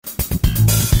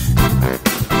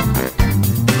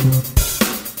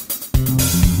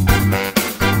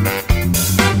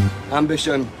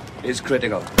Ambition is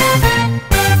critical. I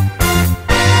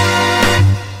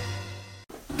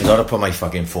gotta put my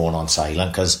fucking phone on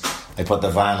silent because I put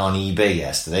the van on eBay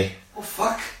yesterday. Oh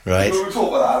fuck! Right. We were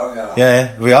talking about that, aren't we?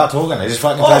 Yeah, we are talking. I just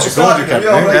fucking press the code you kept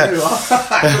doing.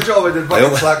 Good job I did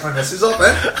fucking slack my missus up,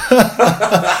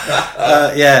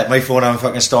 Yeah, my phone haven't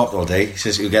fucking stopped all day.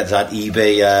 Says you get that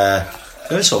eBay.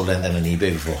 Never sold anything on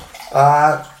eBay before.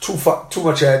 Too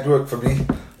much head work for me.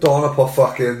 Donna put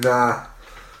fucking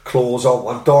clothes on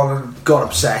one. Donna got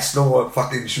obsessed. No what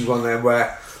fucking she was one of them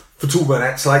where for 2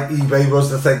 minutes like eBay was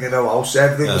the thing in our house.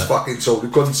 Everything was fucking sold. You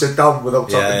couldn't sit down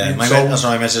without something being sold. That's what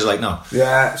my missus like no.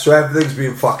 Yeah, so everything's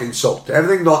being fucking sold.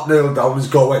 Everything not nailed down is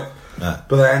going. Yeah.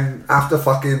 But then after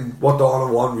fucking what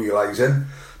Donna won realising,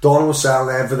 Donna was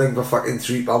selling everything for fucking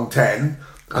 £3.10.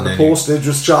 And the postage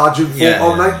was charging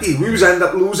 £4.90. We was end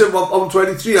up losing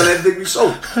 £1.23 on everything we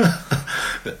sold.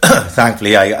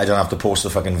 Thankfully, I don't have to post the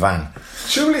fucking van.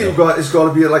 Surely it's got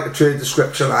to be like a Trade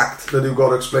Description Act that you've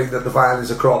got to explain that the van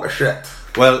is a crock of shit.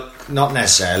 Well, not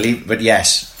necessarily, but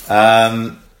yes.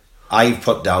 I've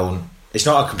put down... It's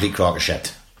not a complete crock of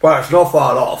shit. Well, it's not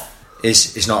far off.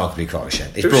 It's not a complete crock of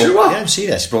shit. It's broke. Sure? Yeah, see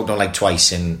this. It's broke down like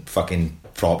twice in fucking...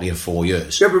 properly in 4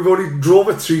 years. Yeah, but we've only drove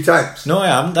it 3 times. No, I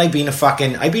haven't. I've been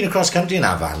across country in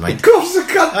that van, mate. Across the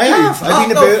country? I have.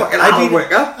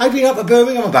 I've been up to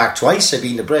Birmingham and back twice. I've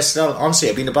been to Bristol. Honestly,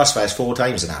 I've been to Busfest 4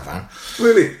 times in that van.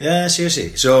 Really? Yeah,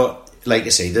 seriously. So, like I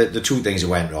say, the 2 things that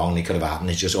went wrong, they could have happened,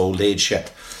 it's just old age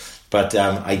shit. But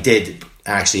I did,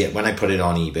 actually, when I put it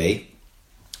on eBay,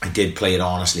 I did play it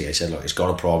honestly. I said, look, it's got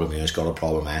a problem here, it's got a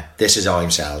problem there. This is how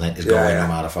I'm selling it. It's going no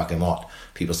matter fucking what.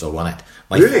 People still want it.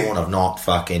 My phone have not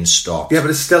fucking stopped. Yeah, but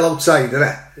it's still outside, isn't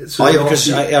it? So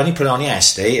because I only put it on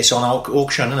yesterday. It's on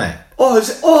auction, isn't it? Oh, is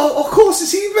it? Oh, of course,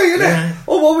 it's eBay, isn't it?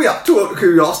 Oh, what are we up to? Out of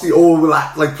curiosity, we'll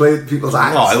act like playing people's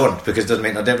ads. No, I wouldn't, because it doesn't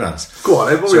make no difference. Go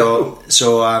on, what are we up to?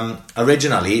 So,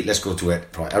 originally, let's go to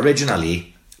it.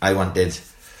 Originally, I wanted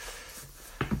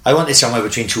somewhere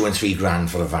between 2 and 3 grand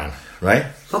for a van, right?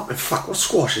 What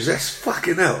squash is this?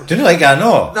 Fucking hell. Do you know like I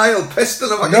know? Niall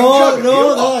Piston of a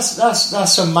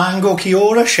that's some mango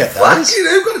Kiora shit, that is.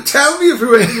 You've got to tell me if we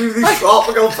went through these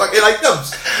tropical fucking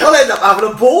items. I'll end up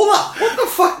having a bowler. What the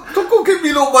fuck? Don't go give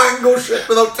me no mango shit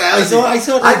without telling me. I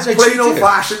thought I'd plain old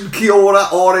fashioned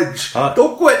Kiora orange.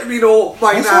 Don't go into me no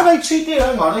mine. I thought I'd treat you,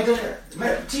 hang on.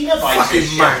 Tina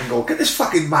fucking mango. Get this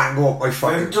fucking mango up my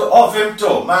fucking...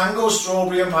 Vimto. Mango,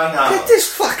 strawberry and pineapple. Get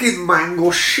this fucking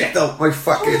mango shit out my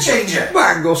fucking... Change it.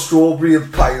 Mango, strawberry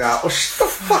and pineapple.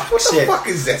 What the fuck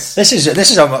is this? This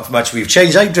is how much we've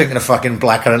changed. I'm drinking a fucking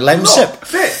blackcurrant lemon sip.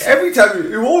 Every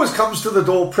time you always comes to the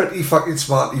door pretty fucking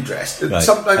smartly dressed. Right.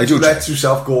 Sometimes you let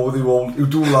yourself go with you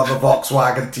do love a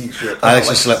Volkswagen t-shirt. I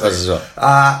like slippers as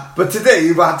well. But today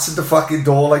you've answered the fucking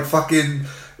door like fucking...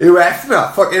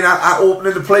 Uefna, fucking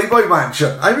opening the Playboy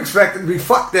Mansion. I'm expecting to be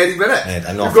fucked any minute. Mate,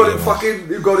 I'm not feeling well.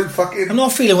 You've got in fucking... I'm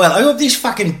not feeling well. I hope these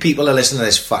fucking people that listen to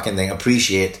this fucking thing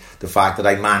appreciate the fact that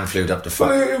I man-flued up the fuck.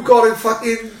 Well, you've got in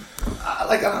fucking...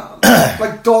 like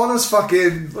Donna's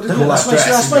fucking... What do you call that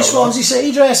dressing That's my Swansea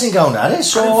City dressing gown, that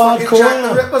is. So hardcore. Jack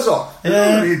the Ripper's on.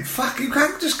 Yeah. You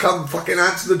can't just come fucking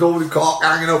answer the door with your cock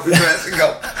hanging up your dressing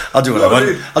gown. I'll do what I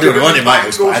want. I'll do what I want in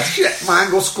mango shit,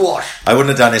 mango squash. I wouldn't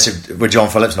have done this with John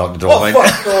Phillips knocked the door. Oh,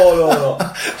 fuck, no.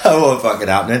 That won't fucking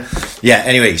happening. Yeah,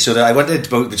 anyway, so I wanted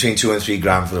about between 2 and 3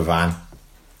 grand for the van.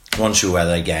 Wasn't sure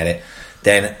whether I get it.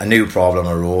 Then a new problem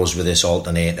arose with this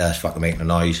alternator. It's fucking making a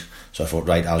noise. So I thought,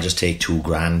 right, I'll just take 2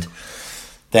 grand.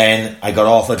 Then I got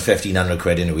offered 1,500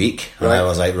 quid in a week. And I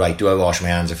was like, right, do I wash my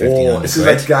hands of 1,500 quid? This is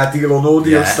like deal or no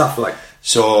deal stuff like.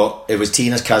 So it was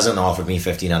Tina's cousin offered me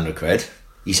 1,500 quid.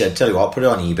 He said, tell you what, put it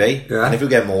on eBay. Yeah. And if you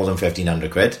get more than 1,500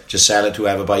 quid, just sell it to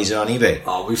whoever buys it on eBay.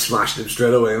 Oh, we smashed him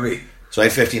straight away, haven't we? So I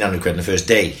had 1,500 quid in the first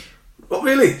day. What,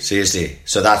 really? Seriously.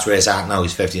 So that's where it's at now,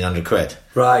 is 1,500 quid.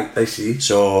 Right, I see.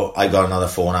 So I got another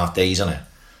 4.5 days on it.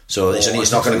 So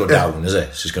it's not going to go down, is it?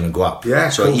 It's just going to go up. Yeah.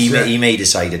 So course, he may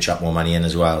decide to chuck more money in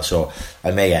as well. So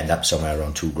I may end up somewhere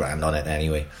around 2 grand on it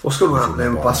anyway. What's going to happen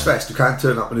then with Busfest? You can't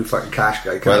turn up a new fucking cash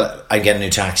guy, can you? Well, I get a new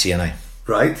taxi, and I.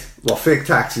 Right. What, fake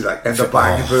taxi, like? End up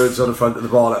banging birds on the front of the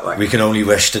bonnet, like? We can only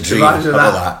wish to dream about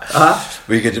that. Huh?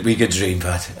 We could dream,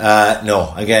 but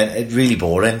no. Again, it's really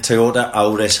boring. Toyota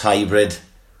Auris Hybrid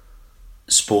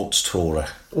Sports Tourer.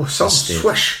 Oh, sounds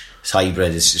swish. It's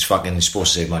hybrid. It's fucking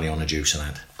supposed to save money on the juice and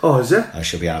that. Oh, is it? I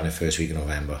should be having it first week of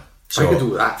November. So I could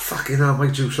do that. Fucking have my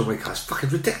juice on my car. It's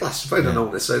fucking ridiculous. If I'd have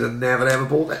known this, I'd have never ever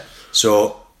bought it.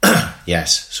 So,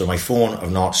 yes. So my phone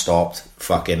have not stopped.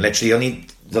 Fucking literally only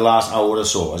the last hour or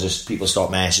so, as just people stop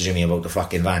messaging me about the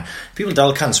fucking van. People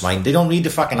dull cunts, mind. They don't read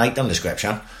the fucking item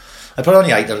description. I put on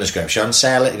the item description,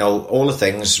 sell it, all the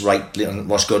things, right,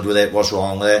 what's good with it, what's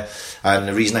wrong with it. And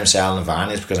the reason I'm selling the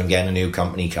van is because I'm getting a new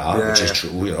company car, which is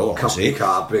true, obviously. Company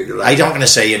car, big. Like I'm not going to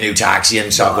say a new taxi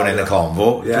and start going in the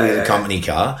Convo, a company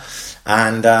car.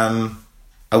 And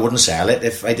I wouldn't sell it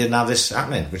if I didn't have this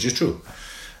happening, which is true.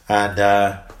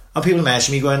 And people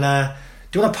message me going,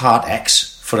 do you want a Part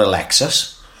X for a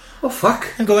Lexus? Oh, fuck.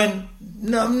 I'm going,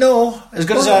 no. As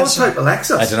good as that. What type of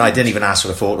Lexus? I don't know. I didn't even ask for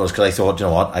the photos because I thought, you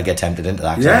know what, I get tempted into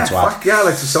that. Yeah, fuck yeah,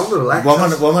 like the sound of a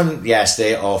Lexus. Woman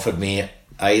yesterday offered me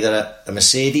either a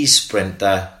Mercedes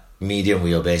Sprinter medium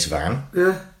wheelbase van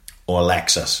or a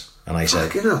Lexus. And I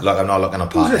said, look, I'm not looking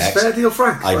at Part X. Fair deal,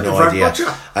 Frank. I have no idea.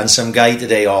 And some guy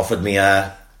today offered me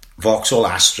a Vauxhall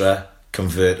Astra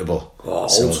convertible. Oh,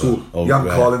 old school. Young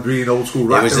Colin Green, old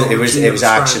school. It was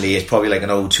actually, it's probably like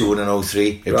an 02 and an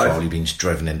 03. It'd probably been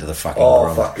driven into the fucking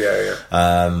ground. Fuck yeah.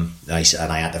 And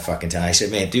I had to fucking tell. I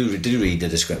said, mate, do read the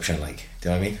description, like, do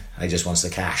you know what I mean? I just wants the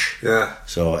cash. Yeah.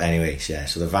 So anyway,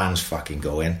 so the van's fucking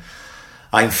going.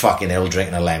 I'm fucking ill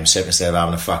drinking a Lemsip instead of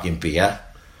having a fucking beer,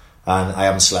 and I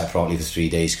haven't slept properly for 3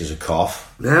 days because of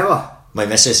cough. Never. My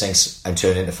missus thinks I'm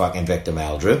turning into fucking Victor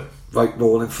Meldrew. Right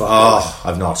morning, fuck. Oh,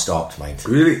 I've not stopped, mate.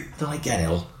 Really? I don't like getting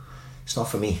ill. It's not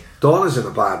for me. Donna's in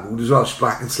a bad mood as well. She's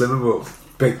back in Slimming World.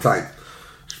 Big time.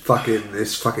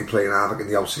 It's fucking playing havoc in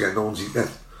the house again. No one's eating.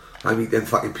 I'm eating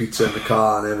fucking pizza in the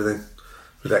car and everything.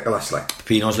 Ridiculous, like.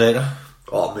 Pino's later?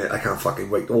 Oh, mate, I can't fucking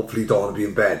wait. Hopefully Donna will be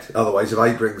in bed. Otherwise, if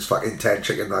I brings fucking 10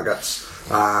 chicken nuggets,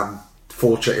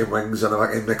 4 chicken wings and a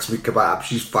fucking mixed meat kebab,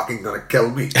 she's fucking gonna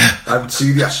kill me. I'm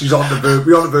serious. She's on the verge.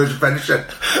 We're on the verge of finishing.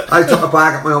 I took a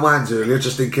bag at my own hands earlier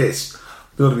just in case.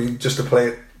 You know what I mean? Just to play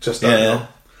it. Just that, you know?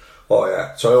 Oh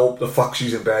yeah. So I hope the fuck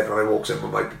she's in bed when I walks in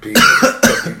with my pee.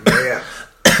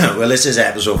 Well, this is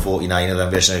episode 49 of the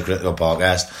Ambition of Critical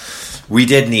Podcast. We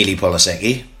did nearly pull a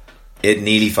sickie. It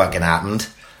nearly fucking happened.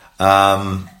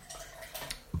 But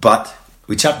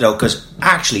we tapped out because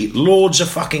actually loads have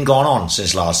fucking gone on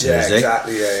since last Thursday.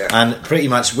 Exactly, yeah. And pretty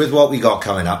much with what we got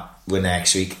coming up with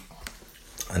next week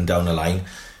and down the line,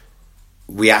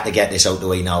 we had to get this out the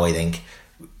way now, I think,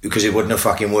 because it wouldn't have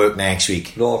fucking worked next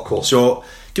week. No, of course. So,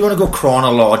 do you want to go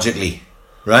chronologically,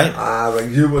 right? Well,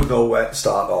 you would know where to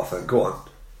start off then. Go on.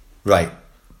 Right.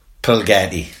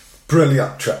 Pulgetty.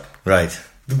 Brilliant trip. Right.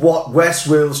 What West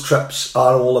Wales trips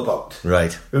are all about.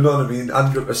 Right. You know what I mean?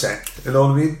 100%. You know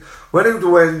what I mean? When I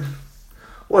went,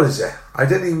 what is it? I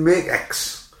didn't even make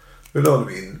X. You know what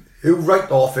I mean? It was right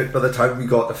off it by the time we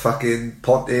got to fucking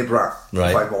Pont Abraham,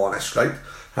 if I'm honest, right?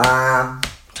 Time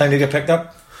to get picked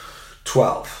up?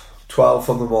 12. 12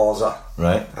 from the Morza.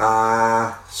 Right.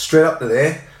 Straight up to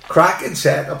there. Cracking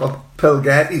set up a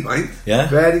Pulgetty, mate. Yeah.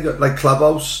 Very good. Like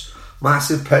clubhouse,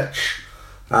 massive pitch.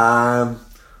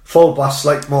 Full bus,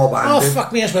 like more banding. Oh,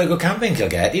 fuck me, that's where I go camping,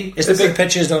 Kilgetty. It's the big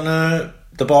pitches on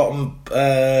the bottom,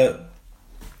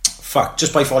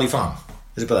 just by Folly Farm.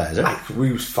 Is it by there, is it?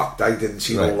 We was fucked. I didn't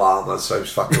see no llamas. I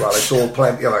was fucking well. I saw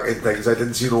plenty of fucking things. I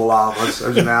didn't see no llamas. I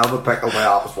was an Albert Pickle, my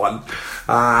heart was one.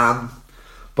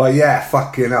 But yeah,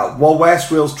 fucking hell. Well,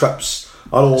 West Wales trips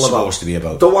are all supposed to be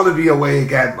about. Don't want to be away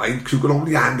again, mate, because you can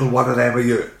only handle one of them a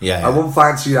year. Yeah. I wouldn't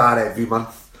fancy that every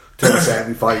month till the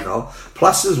semi-final.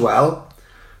 Plus, as well,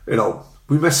 you know,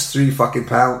 we missed 3 fucking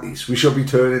penalties. We should be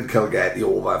turning Kilgetty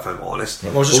over, if I'm honest.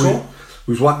 What was the score?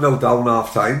 We was 1-0 down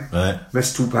half time. Right.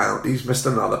 Missed 2 penalties. Missed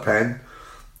another pen.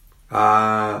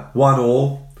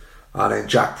 1-0. And then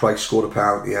Jack Price scored a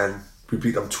penalty and we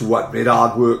beat them 2-1. Made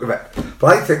hard work of it.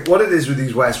 But I think what it is with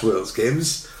these West Wales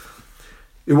games,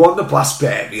 you want the bus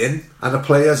burying and the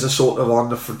players are sort of on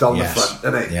the down the front,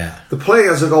 aren't they? Yeah. The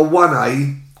players have got one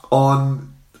eye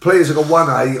on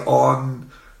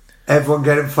everyone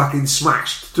getting fucking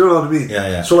smashed. Do you know what I mean?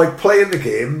 Yeah. So like playing the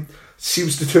game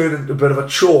seems to turn into a bit of a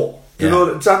chore. You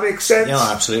know, does that make sense?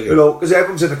 Yeah, absolutely. You know, because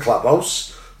everyone's in the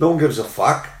clubhouse, no one gives a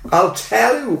fuck. I'll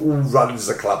tell you who runs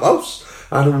the clubhouse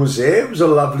and who was there. He was a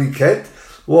lovely kid.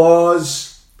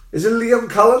 Is it Liam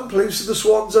Cullen, plays for the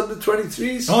Swans under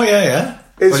 23s? Oh yeah.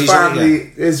 His family,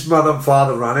 his mother and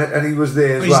father ran it, and he was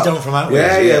there as well. He's done from out.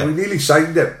 Yeah. We nearly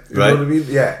signed him. You know what I mean?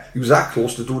 Yeah, he was that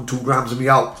close to doing 2 grams of me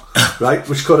out, right?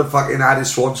 Which could have fucking had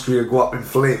his Swans career go up in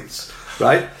flames,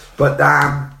 right? But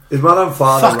his mother and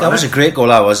father. Fuck, that was a great goal.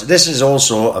 That was. This is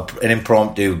also an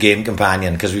impromptu game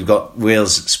companion because we've got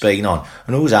Wales Spain on,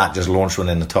 and who's that? Just launched one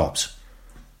in the tops.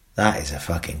 That is a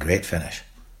fucking great finish.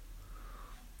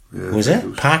 Yeah, was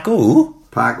it Paco?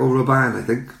 Paco Rabanne, I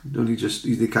think.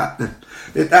 He's the captain.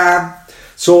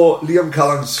 So Liam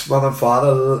Cullen's mother and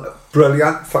father,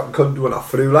 brilliant. Fucking couldn't do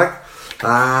enough for you, like.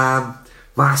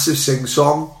 Massive sing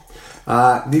song.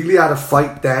 Nearly had a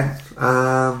fight then.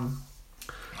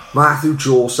 Matthew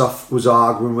Joseph was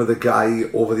arguing with a guy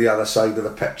over the other side of the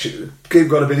pitch. Game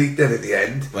got a bit heated in the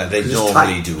end. Well, they 'cause it's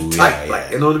normally do, tight, yeah.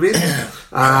 like, you know what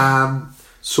I mean?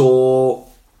 So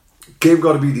game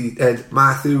got a bit heated.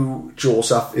 Matthew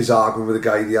Joseph is arguing with a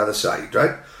guy the other side,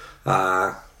 right?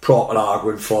 Proper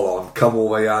arguing, full on. Come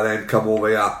over here, then come over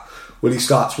here. Well, he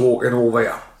starts walking over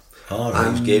here. Oh,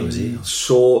 right, his game was he.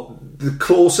 So the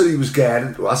closer he was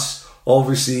getting to us,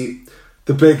 obviously,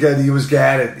 the bigger he was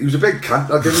getting. He was a big cunt,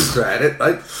 I'll give him credit,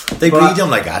 right? They breed him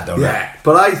like that, don't they? Yeah,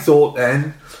 but I thought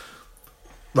then,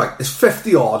 right, there's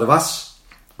 50 odd of us,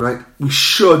 right? We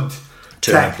should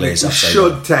turn the place upside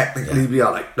should down. technically be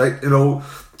alright, right? You know,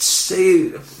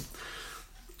 say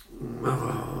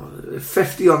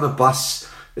 50 on the bus.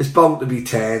 It's bound to be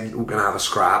 10 who can have a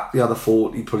scrap. The other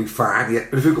 40 probably fan it.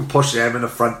 But if we can push them in the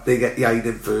front, they get the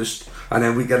hiding first, and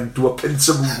then we can do a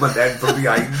pincer movement then from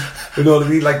behind. You know what I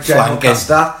mean? Like General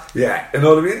Custer. Yeah, you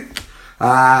know what I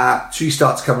mean? So he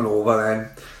starts coming over then.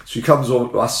 So he comes over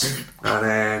to us, and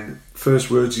then first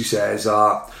words he says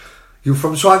are, "You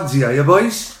from Swansea, are you,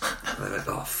 boys?" And I went,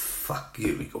 "Oh, fuck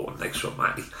you, we go next one,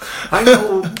 Matty. I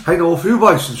know a few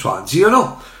boys from Swansea, you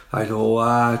know. I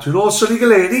know, do you know Sonny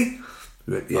Galani?"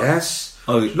 He went, "Yes."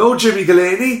 Oh, "Do you know Jimmy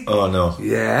Galani?" Oh, no.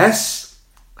 "Yes."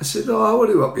 I said, "Oh, what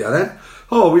are you up here then?"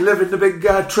 "Oh, we live in the big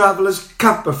Travellers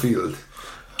camper field,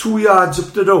 2 yards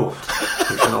up the road."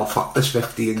 Thinking, "Oh, fuck, this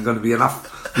 50 ain't going to be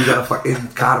enough. We got a fucking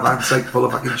caravan site full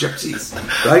of fucking gypsies."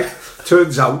 Right?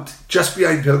 Turns out, just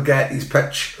behind Pilgetty's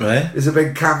pitch, right, is a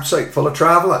big campsite full of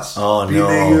travellers. Oh, Been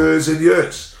there years and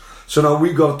years. So now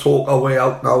we got to talk our way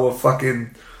out now of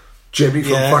fucking Jimmy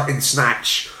from fucking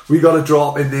Snatch. We got to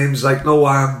drop in names like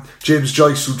James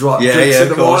Joyce, who dropped drinks in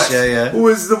the morning, who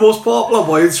is the most popular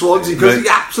boy in Swansea because he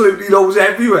absolutely knows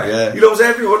everywhere. Yeah. He knows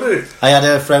everyone, doesn't he? I had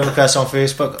a friend request on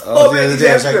Facebook the other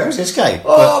day. I was like, "Who's this guy?"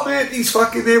 Oh, mate, he's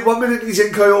fucking there. 1 minute he's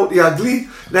in Coyote Ugly,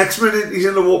 next minute he's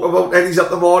in the Walkabout, then he's up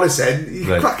the Morris end. He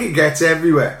fucking gets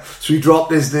everywhere. So he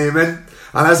dropped his name in.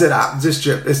 And as it happens, this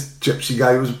gypsy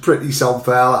guy was a pretty sound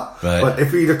fella. Right. But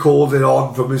if he'd have called it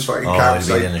on from his fucking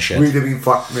campsite, we'd have been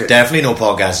fucked, mate. Definitely no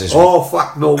podcast this week. Oh,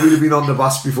 fuck no. We'd have been on the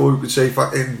bus before we could say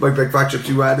fucking my big fat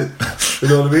gypsy wedding. You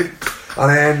know what I mean?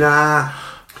 And then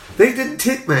they didn't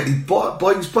take many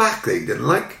boys back, they didn't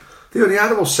like. They only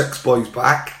had about 6 boys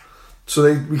back. So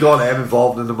we got them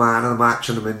involved in the man of the match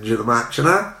and the minge of the match and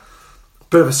that.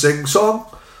 Bit of a sing-song.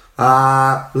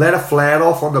 Let a flare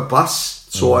off on the bus.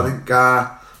 So I think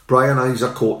Brian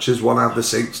Isaac coaches one of the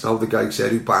seats. Now the guy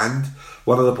said he banned.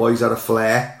 One of the boys had a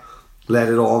flare, let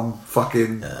it on.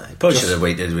 Fucking. He probably should have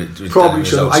waited. Probably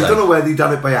should have. I don't know whether he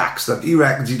done it by accident. He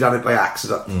reckons he done it by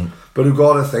accident. But we've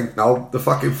got to think now. The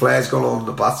fucking flare's gone on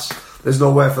the bus. There's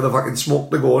nowhere for the fucking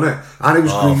smoke to go in it, and it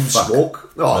was green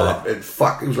smoke. Oh, it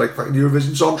was like fucking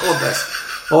Eurovision Song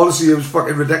Contest. Honestly, it was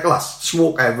fucking ridiculous.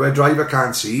 Smoke everywhere. Driver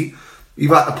can't see.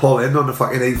 You've had to pull in on the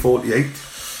fucking A48.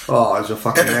 Oh, it was a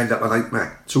fucking end up a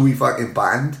nightmare. So we fucking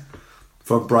banned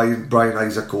from Brian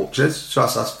Isaac coaches. So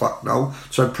that's us fucked now.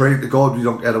 So I'm praying to God we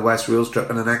don't get a West Wales trip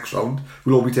in the next round.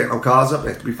 We'll all be taking our cars up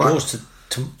there to be fine. Goes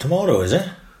to tomorrow, is it?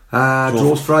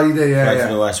 Drove Friday, Right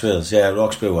for the West Wales,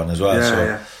 Roxburgh one as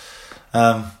well.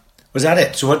 Was that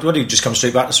it? So what do you just come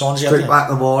straight back to Swansea? Straight back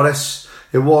to Morris.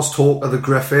 It was talk of the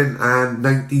Griffin and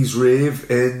 90s rave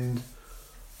in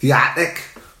the attic.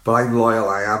 But I'm loyal,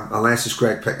 I am. Unless it's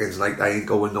Greg Pickens night, I ain't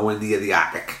going nowhere near the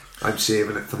attic. I'm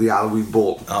saving it for the Halloween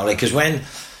ball. Oh, like, because when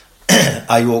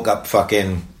I woke up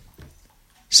fucking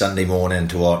Sunday morning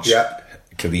to watch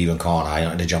Khabib and Conor, I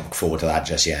don't had to jump forward to that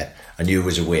just yet. I knew he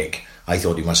was awake. I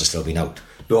thought he must have still been out.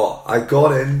 No, I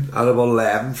got in at about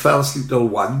 11, fell asleep till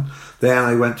 1. Then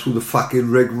I went through the fucking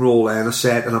rigmarole and I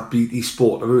setting up BT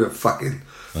Sport.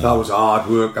 That was hard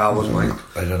work, that was mine.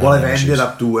 What I've ended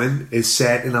up doing is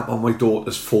setting up on my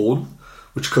daughter's phone,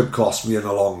 which could cost me in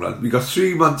the long run. We got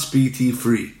 3 months BT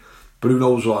free, but who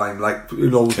knows what I'm like, who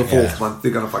knows the 4th month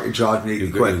they're going to fucking charge me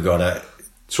 80 quid. You got it.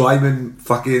 So I'm in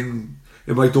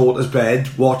my daughter's bed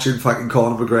watching fucking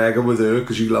Conor McGregor with her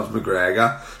because she loves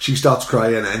McGregor. She starts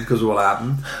crying then because of what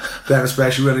happened. Then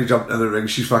especially when he jumped in the ring,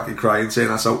 she's fucking crying saying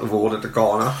that's out of order to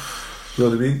Conor. You know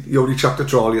what I mean? He only chucked a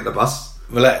trolley at the bus.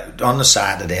 Well, on the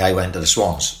Saturday, I went to the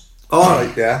Swans. Oh,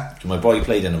 right, yeah. So my boy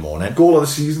played in the morning. Goal of the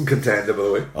season contender, by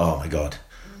the way. Oh, my God.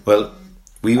 Well,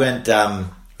 we went down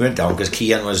because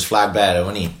Kian was flag bearer,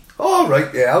 wasn't he? Oh,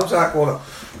 right, yeah. How's that going?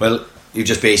 Well, you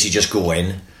just basically just go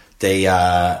in. They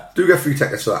do you get free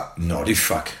tickets for that? No, they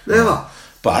fuck. Never. No.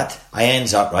 But I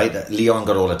ends up, right, Leon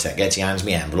got all the tickets. He hands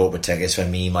me an envelope with tickets for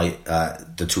me, my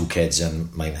the 2 kids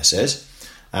and my missus.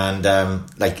 And, I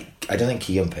don't think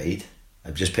Kian paid.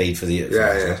 I've just paid for the...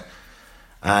 Yeah.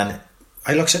 And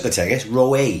I looks at the tickets,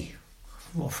 row A.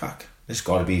 oh fuck, this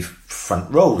got to be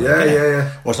front row.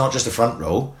 Yeah. Well, it's not just the front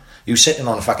row. You sitting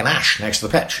on a fucking ash next to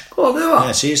the pitch. Oh, they are?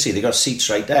 Yeah, seriously, they got seats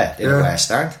right there in the West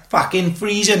Stand. Fucking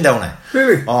freezing down there.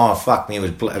 Really? Oh, fuck me,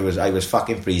 I was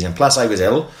fucking freezing. Plus, I was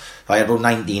ill. I had about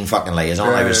 19 fucking layers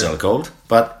on. I was still cold.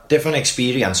 But different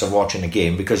experience of watching the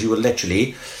game because you were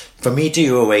literally, for me to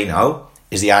you away now,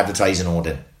 is the advertising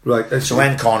order. Right. So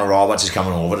when Connor Roberts is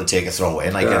coming over to take a throw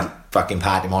in, I can fucking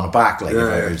pat him on the back like if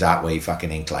I was that way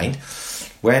fucking inclined.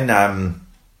 When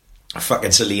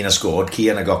fucking Selena scored,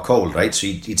 Kiana got cold, right? So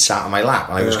he'd sat on my lap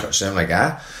and I was saying like,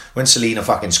 when Selena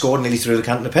fucking scored, nearly threw the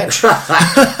cunt in the pitch.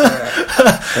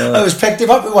 I was picked him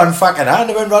up with one fucking hand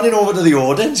and went running over to the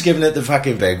audience, giving it the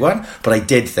fucking big one. But I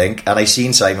did think, and I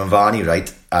seen Simon Varney,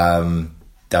 right,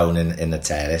 down in the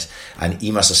terrace, and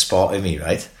he must have spotted me,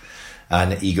 right?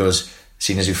 And he goes,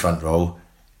 seen as you front row,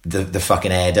 the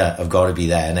fucking header have got to be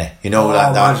there, innit? You know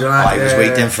that I was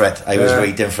waiting for it. I was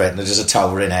waiting for it, and there's just a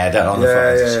towering header on the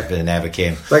front, but it never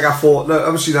came. Like I thought, look,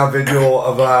 I've seen that video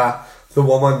of the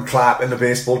woman clapping the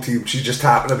baseball team. She's just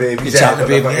tapping the baby's head.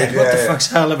 What the fuck's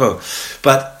hell about?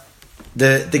 But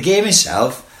the game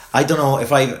itself, I don't know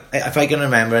if I can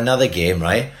remember another game,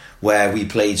 right, where we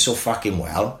played so fucking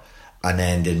well and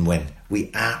then didn't win. We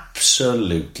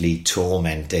absolutely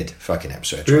tormented fucking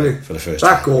Ipswich. Really? For the first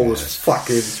that time. goal was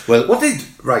fucking... Well, what they...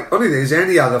 Right, only there's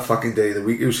any other fucking day of the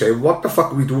week you say, what the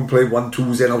fuck are we doing playing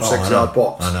 1-2s in our 6-yard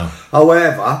box? I know.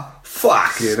 However,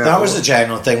 fuck, you know. That was the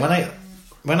general thing. When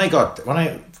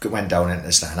I went down into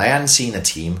the stand, I hadn't seen a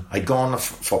team. I'd gone to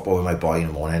football with my boy in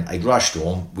the morning. I'd rushed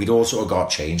home. We'd all sort of got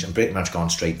changed and pretty much gone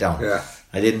straight down. Yeah.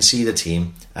 I didn't see the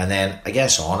team. And then I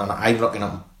guess on, and I'm looking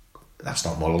up, that's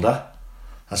not Mulder.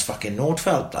 That's fucking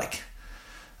Nordfeld, like.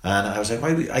 And I was like,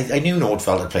 I knew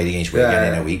Nordfeld had played against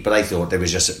Wigan in a week, but I thought they was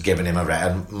just giving him a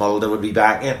ret and Mulder would be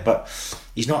back in. But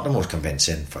he's not the most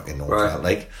convincing fucking Nordfeld,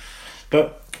 like.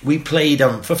 But we played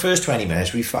him for the first 20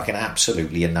 minutes, we fucking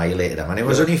absolutely annihilated him. And it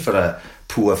was only for a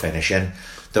poor finishing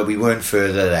that we weren't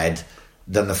further ahead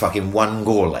than the fucking one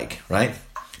goal, like, right?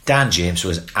 Dan James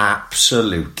was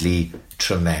absolutely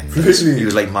tremendous. Really? He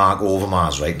was like Mark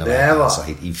Overmars right now.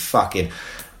 He fucking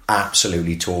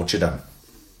absolutely tortured him.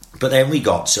 But then we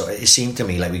got, so it seemed to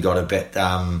me like we got a bit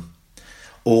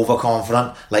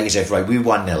overconfident. Like you said, right, we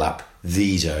 1-0 up.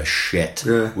 These are shit.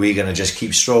 Yeah. We're going to just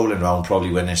keep strolling around, probably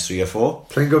win this 3 or 4.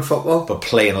 Playing good football. But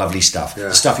playing lovely stuff. Yeah.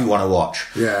 The stuff you want to watch.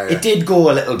 Yeah. It did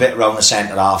go a little bit around the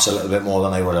centre halves, a little bit more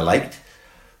than I would have liked.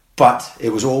 But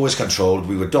it was always controlled.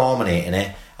 We were dominating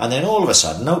it. And then all of a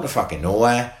sudden, out of fucking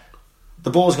nowhere, the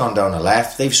ball's gone down the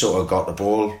left. They've sort of got the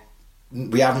ball.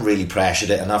 We haven't really pressured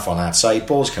it enough on that side.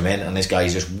 Ball's come in and this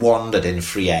guy's just wandered in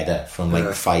free header from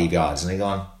like 5 yards, and they're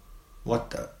going, what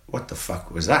the fuck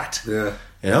was that? Yeah.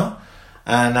 You know?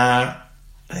 And I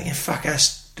think, fuck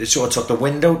us, it sort of took the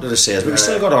wind out of the sails, but we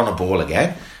still got on a ball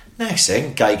again. Next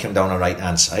thing, guy came down the right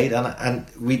hand side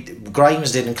and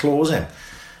Grimes didn't close him.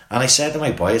 And I said to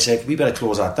my boy, I said, we better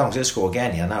close that down, because he'll score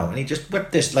again here now. And he just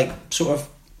whipped this like sort of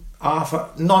half a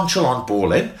nonchalant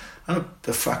ball in. And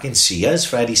the fucking Sears,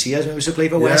 Freddie Sears, when we used to play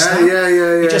for West Ham.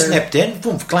 He just nipped in,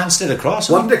 boom, glanced it across.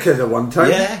 Wonder Kid at one time.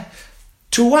 Yeah.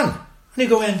 2-1. And you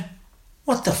go in,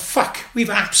 what the fuck? We've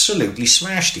absolutely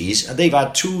smashed these. And they've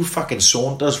had 2 fucking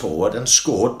saunters forward and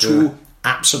scored 2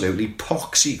 absolutely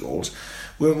poxy goals.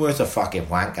 Weren't worth a fucking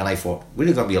wank. And I thought, we're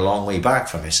going to be a long way back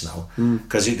from this now.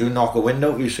 Because you do knock a wind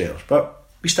out of your sails. But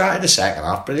we started the second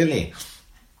half brilliantly.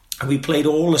 And we played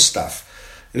all the stuff.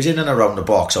 It was in and around the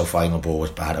box. Our final ball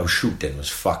was bad. Our shooting was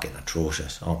fucking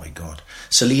atrocious. Oh my god.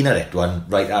 Selena hit one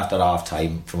right after half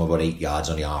time from about 8 yards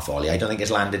on the half volley. I don't think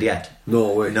it's landed yet.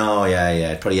 No way. No,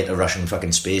 yeah. Probably hit a Russian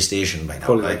fucking space station by now.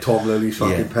 Probably like Tom Lily's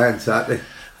fucking pants, aren't they?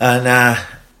 And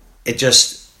it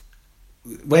just,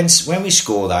 when we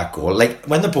score that goal, like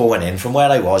when the ball went in from where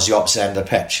I was, the opposite end of the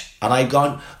pitch, and I've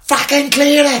gone, fucking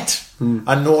clear it! And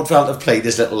Nordfeld have played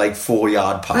this little like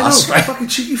 4-yard pass. I know, fucking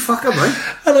cheeky fucker,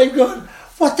 mate. And I've gone,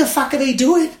 what the fuck are they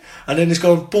doing? And then it's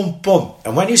going boom, boom.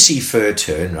 And when you see Fur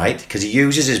turn, right, because he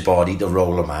uses his body to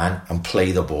roll a man and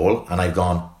play the ball, and I've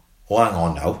gone, oh, hang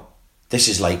on now. This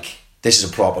is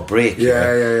a proper break.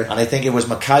 Yeah. And I think it was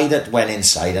Mackay that went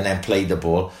inside and then played the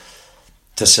ball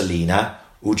to Selena,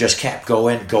 who just kept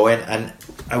going. And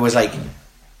I was like,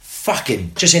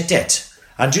 fucking, just hit it.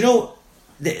 And you know,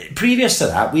 previous to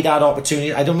that, we'd had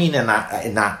opportunity. I don't mean in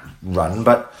that run,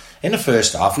 but in the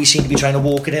first half, we seemed to be trying to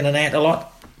walk it in and out a lot.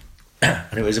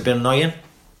 And it was a bit annoying.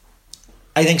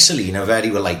 I think Selena very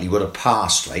well likely would have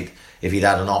passed, right, if he'd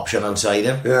had an option outside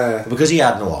him. Yeah. But because he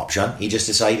had no option, he just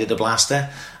decided to blast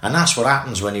her. And that's what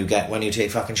happens when you take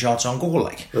fucking shots on goal,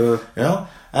 like. You know?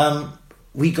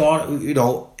 We got, you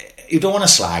know, you don't want to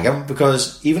slag him,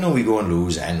 because even though we go and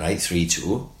lose then, right,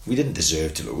 3-2, we didn't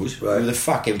deserve to lose. Right. We were the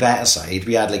fucking better side.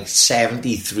 We had like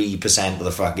 73% of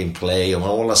the fucking play, and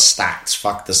all the stats,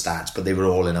 fuck the stats, but they were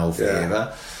all in our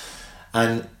favour.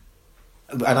 And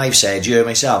I've said, you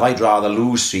myself, I'd rather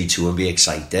lose 3-2 and be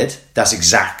excited. That's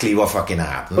exactly what fucking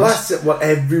happened. Well, that's what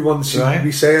everyone seems to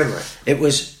be saying, right? It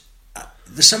was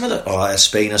some of the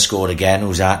Spain has scored again.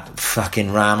 Who's that?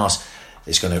 Fucking Ramos.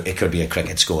 It could be a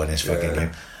cricket score in this fucking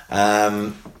game.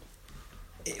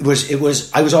 It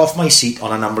was. I was off my seat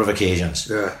on a number of occasions.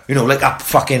 Yeah. You know, like up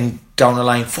fucking down the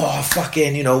line,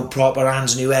 fucking, you know, proper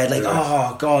hands in your head, like,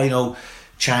 oh god, you know,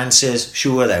 chances.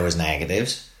 Sure, there was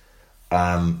negatives.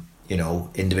 You know,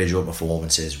 individual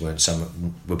performances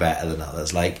some were better than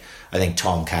others. Like, I think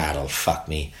Tom Carroll, fuck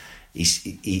me,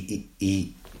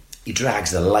 he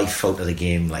drags the life out of the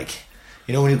game. Like,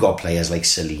 you know, when you've got players like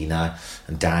Selena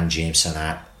and Dan James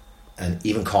and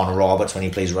even Connor Roberts, when he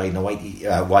plays wide on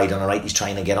the right, he's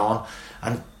trying to get on.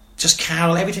 And just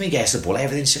Carroll, every time he gets the ball,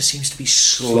 everything just seems to be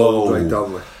slow. Right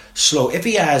down. Slow. If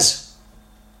he has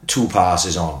two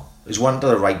passes on, there's one to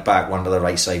the right back, one to the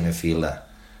right side midfielder.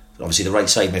 Obviously, the right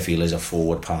side midfielder is a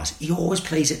forward pass. He always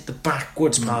plays it the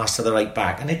backwards pass to the right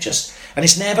back, and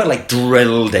it's never like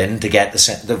drilled in to get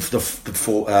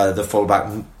the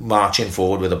fullback marching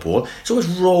forward with the ball. It's always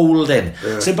rolled in.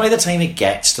 Yeah. So by the time it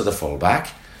gets to the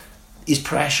fullback, he's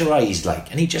pressurised, like,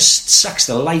 and he just sucks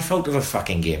the life out of a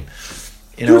fucking game.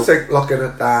 You know, do you think, looking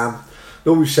at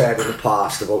no, we've said in the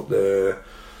past about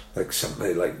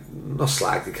something like, not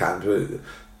slag the can, but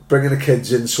bringing the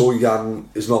kids in so young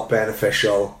is not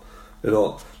beneficial. You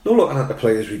know, no, looking at the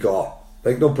players we got,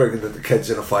 like, not bringing the kids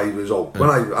in at 5 years old.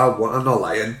 When I'm not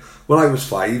lying, when I was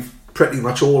 5, pretty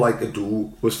much all I could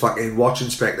do was fucking watch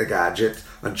Inspector Gadget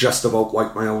and just about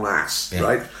wipe my own ass,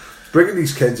 right? Bringing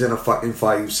these kids in at fucking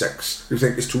 5, 6, who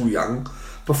think it's too young,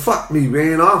 but fuck me, we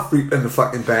ain't half reaping the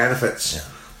fucking benefits. Yeah.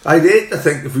 I'd hate to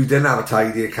think if we didn't have a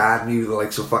tidy academy with the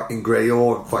likes of fucking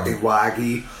Grayo and fucking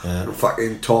Waggy and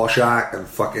fucking Torshak and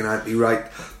fucking Anthony Wright.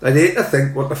 I'd hate to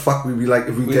think what the fuck we'd be like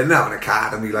if we didn't have an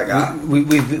academy like that.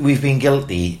 We've been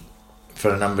guilty for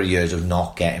a number of years of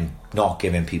not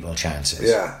giving people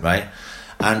chances. Right?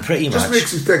 And pretty much just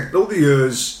makes you think, all the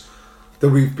years that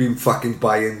we've been fucking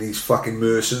buying these fucking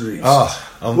mercenaries.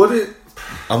 And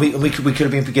we could have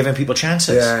been giving people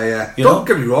chances. Yeah. Don't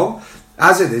get me wrong.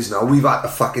 As it is now, we've had to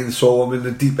fucking throw them in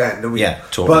the deep end, and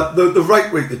totally. But the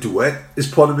right way to do it is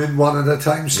put them in one at a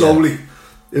time, slowly.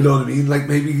 You know what I mean? Like,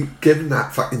 maybe giving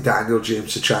that fucking Daniel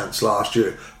James a chance last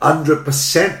year,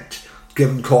 100%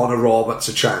 giving Connor Roberts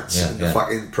a chance in the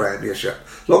fucking Premiership.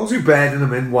 As long as you're bedding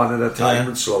them in one at a time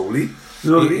and slowly,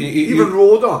 you know what I mean? Even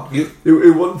Rodon,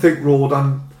 you wouldn't think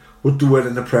Rodon would do it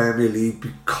in the Premier League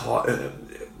because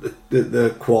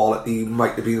the quality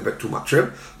might have been a bit too much for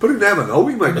him, but you never know.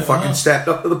 We might have fucking stepped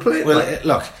up to the plate. Well,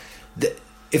 look,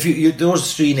 if you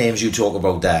those three names you talk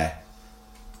about there,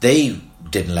 they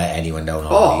didn't let anyone down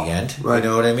all weekend. Right. You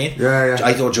know what I mean? Yeah.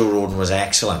 I thought Joe Rodon was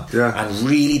excellent and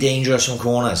really dangerous from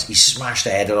corners. He smashed the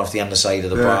header off the underside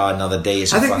of the bar another day. I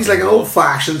think he's like an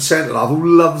old-fashioned centre-half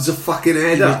who loves a fucking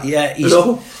header.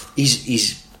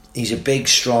 He's a big,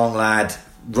 strong lad.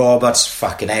 Roberts,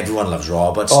 fucking everyone loves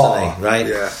Roberts, don't they? Right?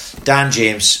 Yeah. Dan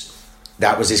James,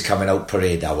 that was his coming out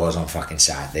parade. That was on fucking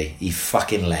Saturday. He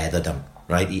fucking leathered him,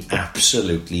 right? He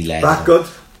absolutely leathered him. That good?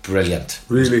 Brilliant.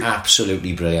 Really?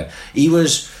 Absolutely brilliant. He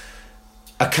was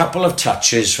a couple of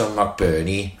touches from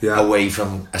McBurney away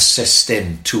from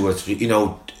assisting 2 or 3. You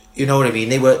know what I mean?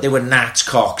 They were Nats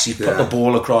cocks. He put the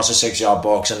ball across a 6-yard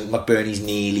box, and McBurney's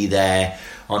nearly there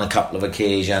on a couple of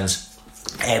occasions.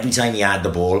 Every time he had the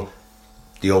ball,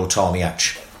 the old Tommy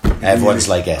Hutch. Everyone's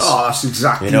like this. Oh, that's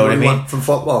exactly what I mean? Want from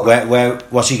football.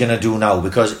 What's he going to do now?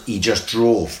 Because he just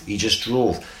drove.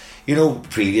 You know,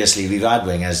 previously we've had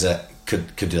wingers that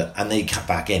could do that, and they cut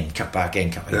back in.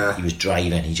 Yeah. He was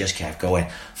driving. He just kept going.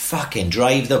 Fucking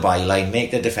drive the byline, make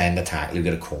the defender tackle. You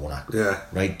get a corner. Yeah.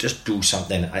 Right. Just do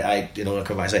something. I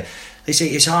come back and say. They say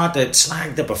it's hard to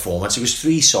slag the performance. It was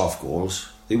 3 soft goals.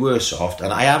 They were soft,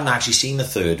 and I haven't actually seen the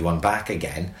third one back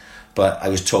again. But I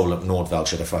was told that Nordveld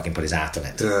should have fucking put his hat on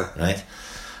it. Yeah. Right?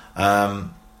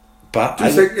 But do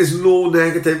you think there's no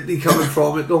negativity coming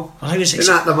from it, though? Isn't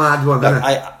that the mad one?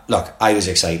 I was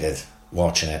excited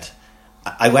watching it.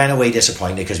 I went away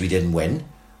disappointed because we didn't win.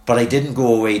 But I didn't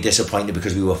go away disappointed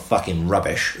because we were fucking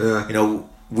rubbish. Yeah. You know,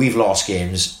 we've lost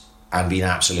games and been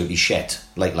absolutely shit,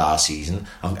 like last season.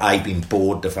 I've been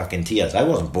bored to fucking tears. I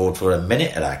wasn't bored for a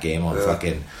minute of that game on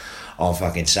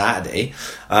fucking Saturday.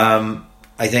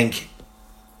 I think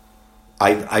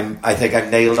I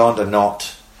nailed on to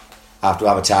not have to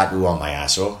have a tattoo on my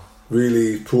asshole.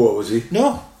 Really poor, was he?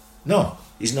 No, No,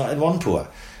 he's not one poor.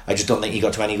 I just don't think he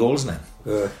got 20 goals in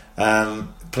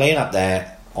him. Playing up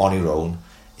there on your own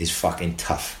is fucking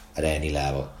tough at any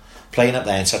level. Playing up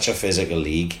there in such a physical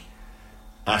league,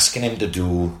 asking him to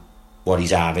do what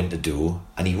he's having to do,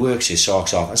 and he works his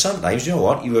socks off. And sometimes, you know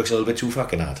what, he works a little bit too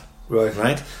fucking hard.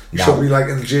 Right? You should be like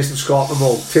in the Jason Scott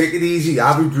mode. Take it easy,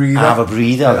 have a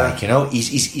breather. Like, you know,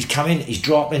 he's coming, he's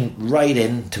dropping right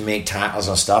in to make tackles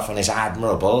and stuff, and it's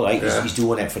admirable, right? He's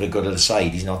doing it for the good of the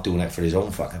side. He's not doing it for his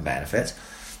own fucking benefit.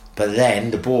 But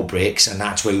then the ball breaks, and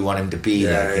that's where we want him to be. You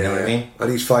know what I mean?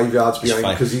 And he's 5 yards behind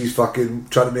because he's fucking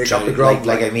trying to make up the ground.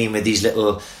 Like I mean, with these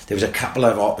little, there was a couple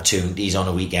of opportunities on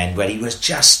the weekend where he was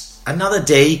just another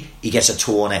day. He gets a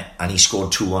toe on it, and he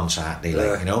scored 2 on Saturday.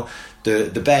 Like, you know,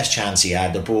 the best chance he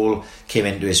had, the ball came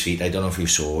into his feet. I don't know if you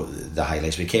saw the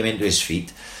highlights, but it came into his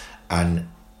feet, and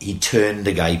he turned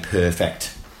the guy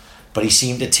perfect. But he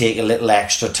seemed to take a little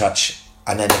extra touch,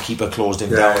 and then the keeper closed him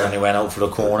down, and he went out for a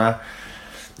corner.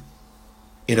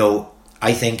 You know,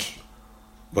 I think,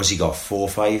 what's he got, 4 or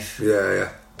 5? Yeah.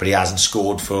 But he hasn't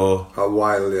scored for a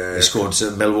while. He scored, the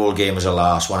Millwall game was the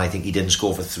last one. I think he didn't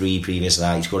score for 3 previous to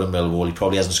that. He scored in Millwall. He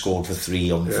probably hasn't scored for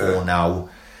 3 on 4 now.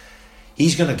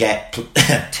 He's going to get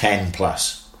 10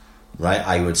 plus, right,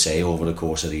 I would say, over the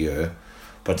course of the year.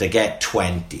 But to get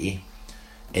 20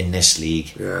 in this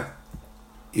league, I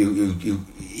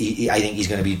think he's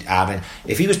going to be having,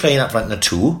 if he was playing up front in a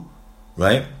 2,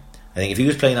 right, I think if he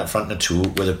was playing up front in a 2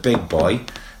 with a big boy,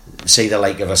 say the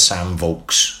like of a Sam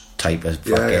Vokes type of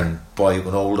fucking boy who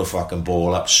can hold a fucking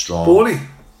ball up strong,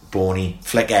 bony,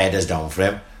 flick headers down for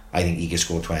him, I think he can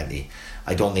score 20.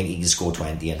 I don't think he can score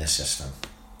 20 in this system.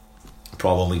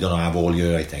 Problem we're going to have all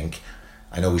year, I think.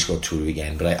 I know we scored 2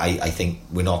 again, but I think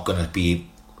we're not going to be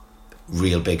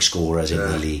real big scorers in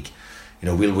the league. You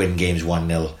know, we'll win games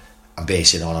 1-0 and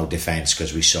base it on our defence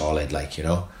because we're solid, like, you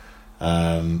know.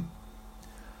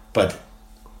 But,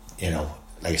 you know,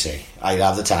 like I say, I'd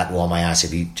have the tattoo on my ass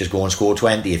if he just go and score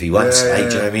 20 if he wants. Do you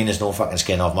know what I mean? There's no fucking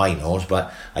skin off my nose,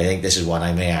 but I think this is one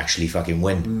I may actually fucking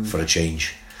win for a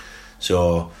change.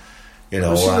 So, you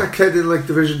know, I've seen that kid in like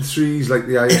Division 3s, like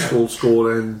the highest goal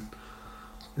scoring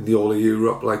in the all of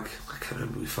Europe. Like, I can't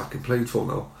remember who he fucking played for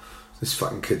now. This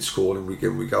fucking kid scoring week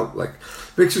in, week out. Like,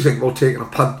 makes you think about taking a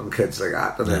punt on kids like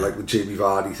that. And then, like the Jamie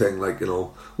Vardy thing, like, you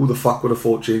know, who the fuck would have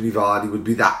thought Jamie Vardy would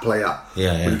be that player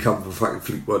when he come from fucking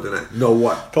Fleetwood, innit? No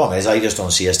one. Problem is, I just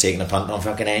don't see us taking a punt on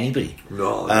fucking anybody.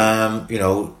 No. You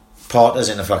know, Potter's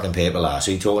in the fucking paper last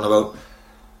week talking about,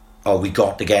 we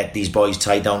got to get these boys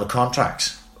tied down to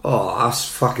contracts. Oh, that's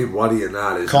fucking worrying,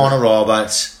 that is. Connor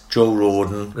Roberts, Joe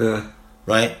Roden,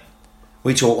 right?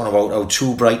 We're talking about our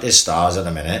 2 brightest stars at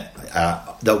the minute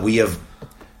that we have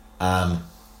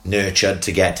nurtured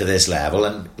to get to this level,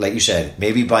 and like you said,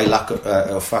 maybe by luck,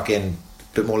 or fucking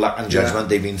bit more luck and judgment,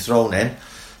 they've been thrown in.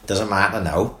 Doesn't matter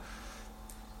now.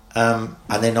 And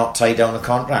they're not tied down to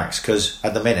contracts because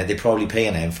at the minute they're probably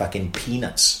paying them fucking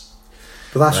peanuts.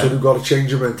 But that's when you've got to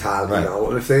change your mentality now.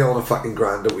 And if they're on a fucking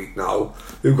grand a week now,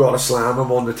 you've got to slam them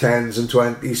on the 10s and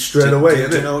 20s straight away.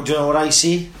 Do you know what I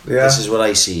see? Yeah. This is what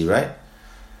I see, right?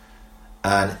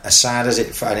 And as sad as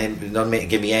it, and it doesn't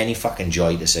give me any fucking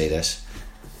joy to say this,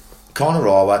 Connor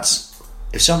Roberts,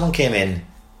 if someone came in,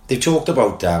 they've talked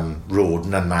about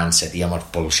Roden and Man City, how much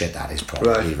bullshit that is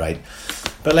probably, right?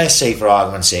 But let's say, for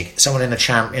argument's sake, someone in the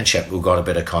Championship who got a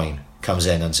bit of coin comes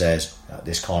in and says,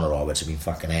 this Connor Roberts has been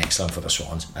fucking excellent for the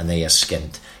Swans, and they are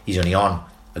skint. He's only on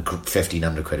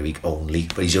 1,500 quid a week only,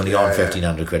 but he's only on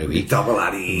 1,500 quid a week. Double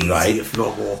that easy, right? If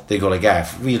not more. They go like,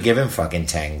 we'll give him fucking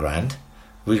 10 grand.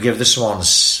 We'll give the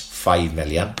Swans 5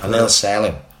 million and they'll sell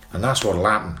him, and that's what'll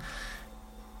happen.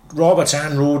 Roberts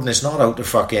and Roden, it's not out of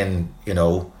fucking, you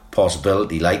know,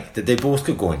 possibility, like that they both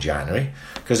could go in January,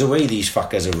 because the way these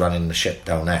fuckers are running the ship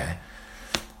down there,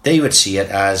 they would see it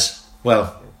as,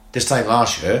 well, this time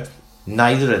last year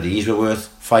neither of these were worth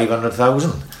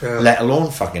 500,000, let alone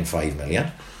fucking 5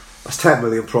 million. That's 10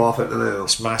 million profit, isn't it?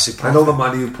 It's massive profit. I know the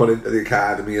money you put into the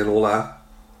academy and all that,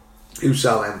 you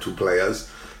sell them 2 players,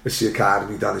 it's the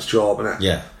academy done its job, innit?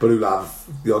 Yeah. But who'll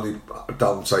have, the only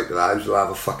downside to that is you'll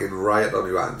have a fucking riot on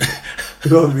your hands.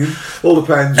 You know what I mean? All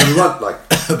depends on what, like.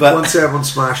 But once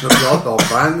everyone's smashing up the hot dog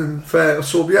van, and fair,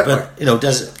 so be it. But, like. you know,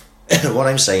 what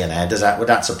I'm saying there, would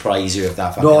that surprise you if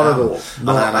that fucking not happened? At all.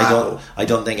 Not at all. I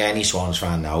don't think any Swans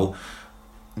fan now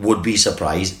would be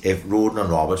surprised if Roden and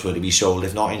Roberts were to be sold,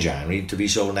 if not in January, to be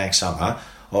sold next summer.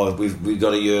 Or we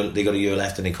got a year. They got a year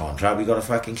left in the contract. We got to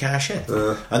fucking cash in.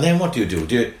 And then what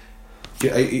do?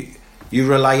 You're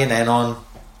relying then on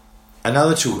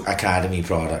another 2 academy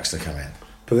products to come in.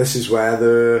 But this is where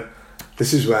the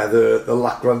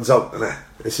luck runs out, isn't it?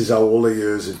 This is how all the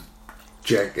years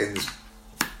Jenkins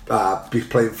be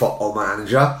playing Football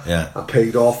Manager Yeah. and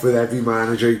paid off with every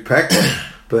manager he picked.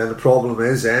 But then the problem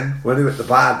is then when he hit the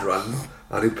bad run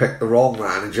and he picked the wrong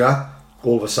manager,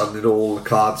 all of a sudden all the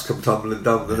cards come tumbling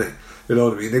down, don't they? You know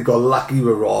what I mean? They've got lucky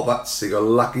with Roberts, they got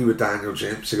lucky with Daniel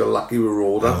James, they got lucky with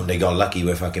Roden, And they got lucky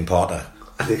with fucking Potter.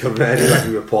 and they got very lucky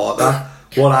with Porter.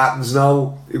 What happens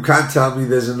now? You can't tell me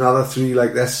there's another 3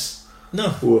 like this No.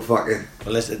 who are fucking...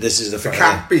 Well, this is the It fucking...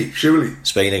 can't be, surely.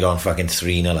 Spain are gone fucking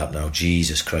 3-0 up now.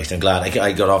 Jesus Christ. I'm glad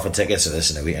I got offered tickets to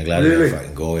this in a week. I'm glad I Really? didn't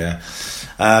fucking go, yeah.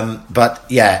 But,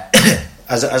 yeah,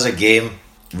 as a game,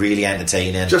 really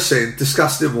entertaining. Just saying,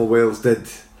 disgusting what Wales did.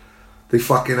 They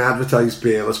fucking advertised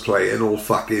Bale as playing all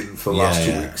fucking for the last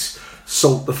 2 weeks.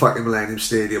 Sold the fucking Millennium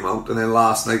Stadium out, and then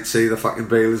last night say the fucking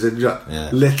Bale is injured. Yeah.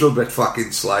 Little bit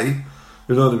fucking sly.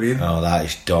 You know what I mean? Oh, that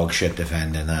is dog shit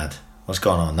defending that. What's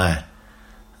going on there?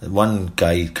 One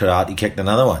guy karate kicked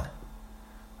another one.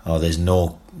 Oh, there's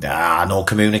no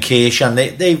communication.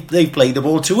 They played the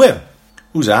ball to him.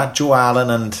 Who's that? Joe Allen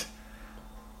and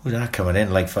who's that coming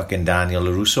in like fucking Daniel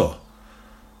LaRusso?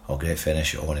 Oh, great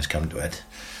finish. Owen has come to it.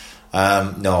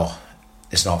 No,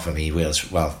 it's not for me.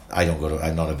 Wales. Well,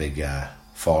 I'm not a big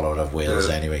follower of Wales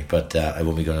anyway. But I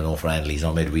won't be going to no friendlies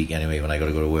on midweek anyway when I got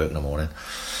to go to work in the morning.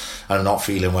 And I'm not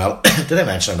feeling well. Did I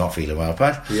mention I'm not feeling well,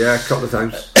 Pat? Yeah, a couple of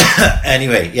times.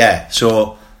 Anyway, yeah.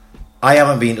 So I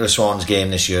haven't been to a Swans game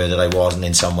this year that I wasn't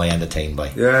in some way entertained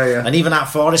by. Yeah. And even that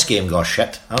Forest game got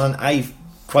shit. And I've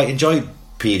quite enjoyed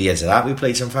periods of that. We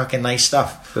played some fucking nice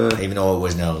stuff, even though it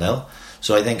was 0-0.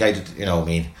 So I think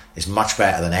it's much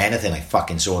better than anything I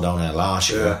fucking saw down there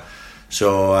last year. Yeah.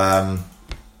 So,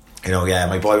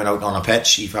 my boy went out on a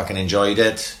pitch. He fucking enjoyed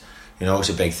it. You know, it's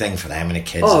a big thing for them and the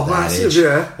kids Oh, at that massive, age.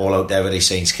 yeah. All out there with their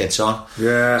Saints kits on.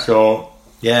 Yeah. So,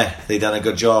 yeah, they done a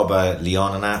good job,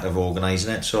 Leon and that, of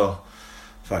organising it. So,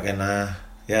 fucking,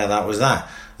 that was that.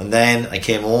 And then I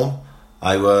came home.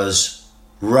 I was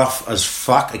rough as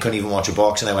fuck. I couldn't even watch a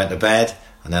box, and I went to bed.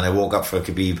 And then I woke up for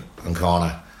Khabib and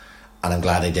Conor. And I'm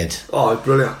glad I did. Oh,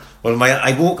 brilliant. Well,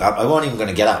 I woke up. I wasn't even going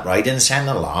to get up, right? I didn't send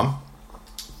an alarm.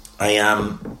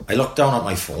 I looked down at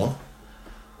my phone.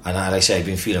 And like I said, I'd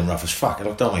been feeling rough as fuck. I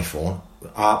looked down at my phone.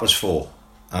 Harper's 4.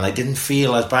 And I didn't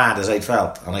feel as bad as I'd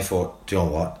felt. And I thought, do you know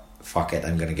what? Fuck it,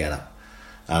 I'm going to get up.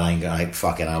 And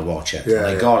I'll watch it. Yeah, and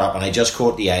I got up and I just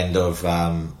caught the end of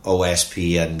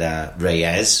OSP and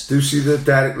Reyes. Do you see the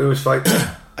Derek Lewis fight?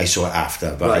 I saw it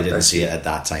after, but Right, I didn't see it at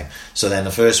that time. So then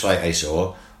the first fight I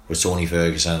saw was Tony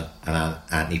Ferguson and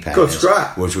Anthony Pettis. Good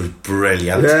scrap. Which was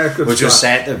brilliant. Yeah, good Which was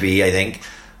scrap. set to be, I think,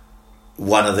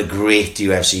 one of the great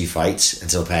UFC fights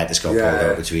until Pettis got pulled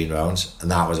out between rounds. And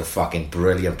that was a fucking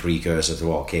brilliant precursor to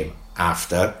what came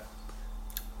after.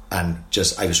 And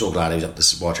I was so glad I was up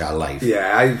to watch that live.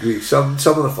 Yeah, I agree. Some of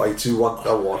the fights you want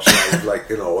to watch live,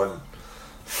 and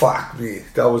fuck me,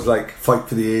 that was like fight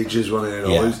for the ages when it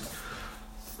was.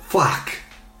 Fuck.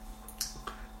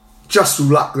 Just through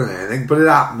luck than anything, but it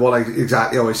happened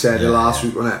exactly how I said it last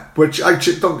week, wasn't it? Which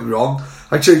don't get me wrong,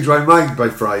 I changed my mind by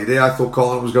Friday. I thought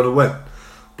Conor was going to win,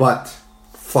 but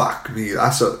fuck me,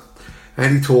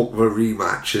 any talk of a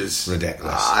rematch is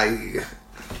ridiculous. I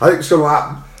think it's going to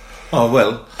happen. Oh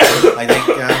well, I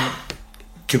think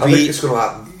I think it's going to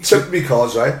happen simply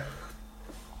because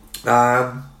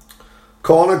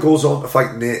Conor goes on to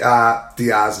fight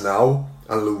Diaz now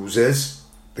and loses.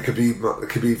 The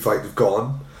Khabib fight is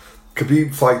gone.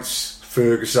 Khabib fights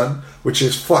Ferguson, which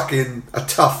is fucking a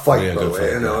tough fight, by the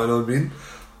way. You know what I mean?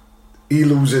 He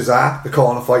loses that. The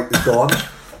Conor fight is gone.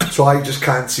 So I just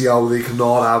can't see how they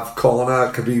cannot have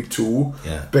Conor Khabib 2,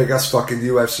 biggest fucking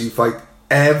UFC fight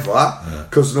ever,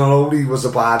 because not only was the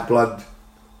bad blood,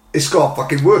 it's got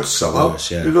fucking worse somehow. Worse,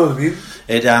 yeah. You know what I mean?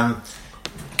 It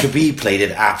Khabib played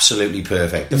it absolutely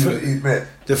perfect. The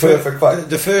perfect fight.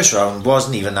 The first round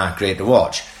wasn't even that great to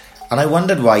watch, and I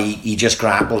wondered why he just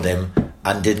grappled him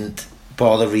and didn't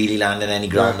bother really landing any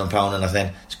ground and pound or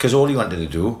nothing. Because all he wanted to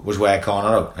do was wear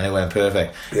Conor out, and it went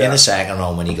perfect. In the second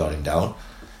round, when he got him down,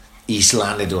 he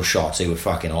landed those shots. They were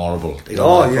fucking horrible.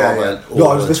 No, it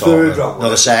was the third round. No,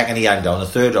 the second he had him down. The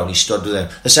third round he stood with him.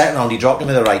 The second round he dropped him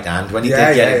with the right hand. When he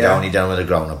did get him down, he done with the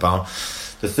ground and pound.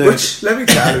 The third, which let me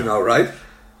tell you now, right?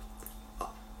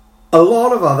 A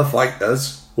lot of other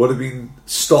fighters would have been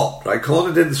stopped, right?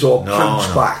 Conor didn't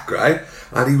punch back, right?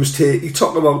 And he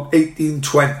took about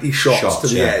 18-20 shots to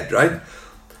the head, right?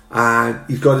 And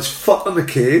he got his foot on the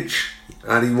cage.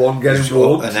 And he won't get him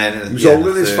warmed. He was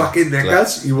holding his fucking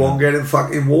knickers. He won't get him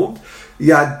fucking warmed. He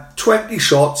had 20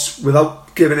 shots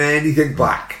without giving anything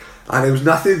back. And there was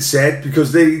nothing said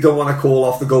because they don't want to call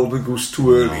off the Golden Goose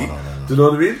too early. Do you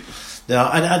know what I mean? No,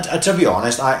 and to be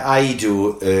honest, I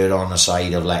do err on the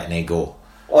side of letting it go.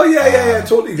 Oh yeah,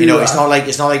 totally. You know, it's not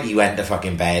like he went to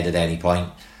fucking bed at any point,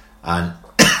 and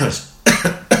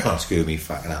excuse me,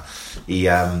 fucking hell.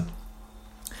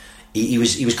 He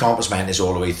was compass mentis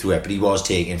all the way through it, but he was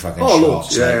taking fucking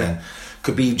shots. And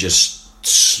Khabib just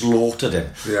slaughtered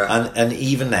him. Yeah. And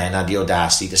even then had the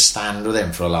audacity to stand with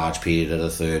him for a large period of the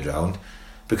third round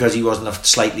because he wasn't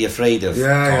slightly afraid of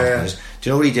Conor. Do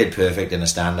you know what he did perfect in the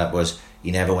stand-up was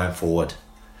he never went forward.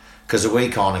 Because the way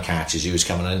Conor catches, he was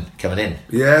coming in.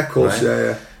 Yeah, of course,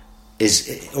 right?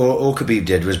 All Khabib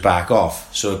did was back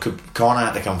off. So Conor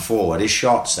had to come forward. His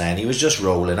shots then, he was just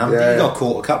rolling up. He got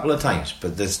caught a couple of times,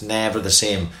 but there's never the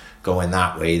same going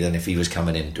that way than if he was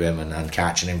coming into him and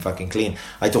catching him fucking clean.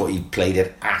 I thought he played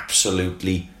it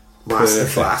absolutely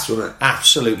perfect. Masterclass, wasn't it?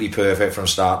 Absolutely perfect from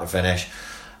start to finish.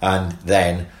 And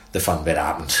then the fun bit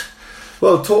happened.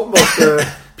 Well, talking about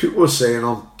the people were saying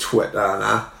on Twitter and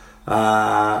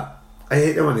I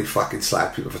hate it when they fucking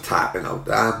slag people for tapping out.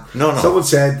 No. Someone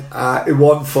said it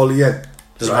wasn't fully in.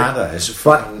 Doesn't matter.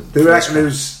 But they reckon it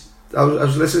was. I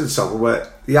was listening to someone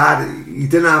where he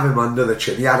didn't have him under the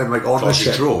chin. He had him like on the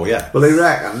chin. Draw, yeah. Well, they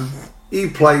reckon he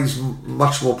plays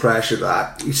much more pressure than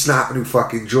that. He's snapping your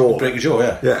fucking jaw. Break your jaw,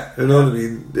 yeah. Yeah, you know what I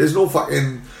mean. There's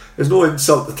no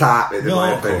insult to tapping in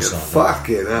my opinion.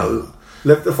 Fucking hell,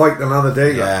 live to fight another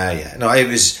day. Yeah. No, it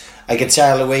was. I could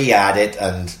tell the way he had it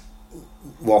and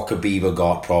what Khabib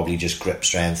got probably just grip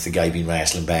strength. The guy been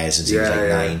wrestling bears since he was like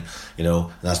 9. You know,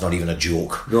 and that's not even a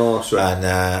joke. No, sorry.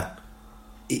 And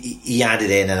he had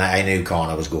it in, and I knew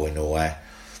Conor was going nowhere,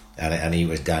 and he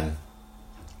was done.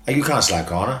 You can't slag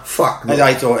Conor. Fuck no.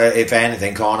 I thought if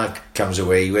anything, Conor comes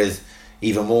away with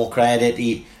even more credit.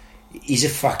 He's a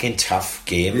fucking tough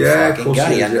game fucking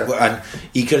guy, and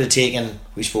he could have taken.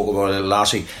 We spoke about it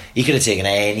last week. He could have taken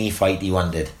any fight he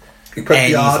wanted. He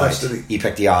picked the hardest, didn't he? He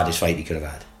picked the hardest fight he could have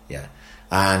had. Yeah,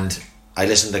 and I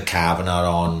listened to Kavanagh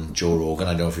on Joe Rogan.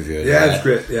 I don't know if you've heard. Yeah, it's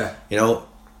great. Yeah, you know,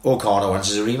 all Conor wants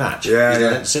is a rematch. He's not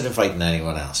interested in fighting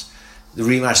anyone else. The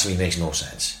rematch to me makes no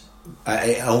sense.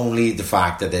 Only the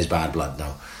fact that there's bad blood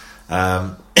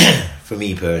now. For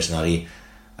me personally,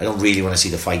 I don't really want to see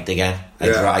the fight again.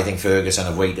 I think Ferguson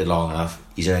have waited long enough.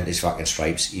 He's earned his fucking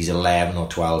stripes. He's 11 or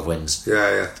 12 wins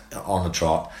on the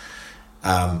trot.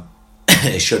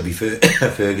 It should be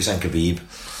Ferguson, Khabib,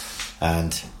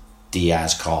 and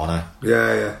Diaz, Conor.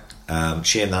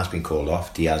 Shame that's been called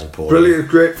off. Diaz and Paul. Brilliant,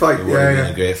 great fight. It would have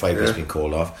been a great fight, but it's been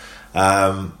called off.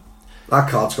 That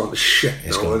card's gone to shit.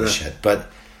 It's gone to shit. But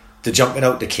the jumping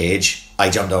out the cage, I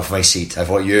jumped off my seat. I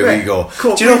thought, here we go.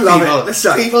 Do you know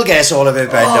people get all of it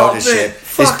bent out of shit.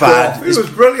 It's bad. It was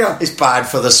brilliant. It's bad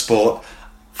for the sport.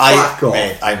 I'm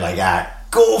like,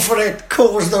 go for it.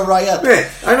 Cause the riot. Mate,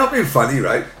 I'm not being funny,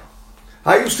 right?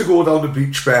 I used to go down the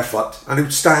beach barefoot and he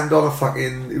would stand on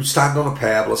a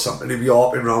pebble or something, he'd be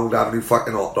hopping around having a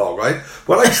fucking hot dog, right?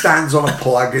 When I stands on a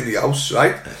plug in the house,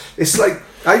 right? It's like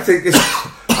I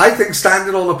think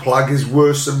standing on a plug is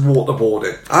worse than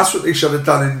waterboarding. That's what they should have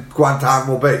done in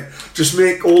Guantanamo Bay. Just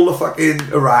make all the fucking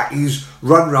Iraqis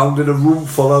run round in a room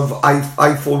full of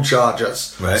iPhone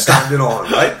chargers standing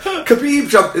on, right? Khabib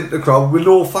jumped into the crowd with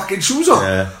no fucking shoes on.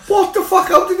 Yeah. What the fuck?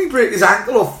 How did he break his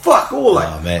ankle or fuck all? Like,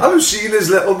 have you seen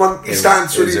his little monkey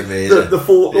stance with the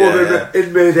photo of him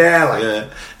in mid-air? Like? Yeah,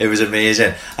 it was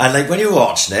amazing. And like when you're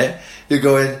watching it, you're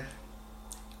going,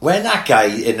 when that guy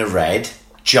in the red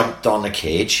jumped on the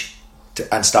cage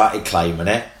and started climbing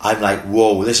it, I'm like,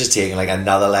 whoa, this is taking like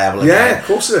another level. Yeah, of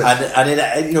course it is.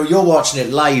 And you know, you're watching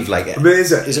it live, like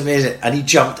amazing. It's amazing. And he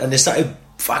jumped, and they started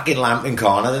fucking lamping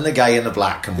Conor. Then the guy in the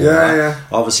black came over. Yeah.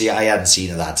 Obviously, I hadn't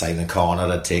seen it that time, and Conor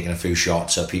had taken a few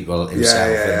shots at people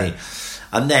himself.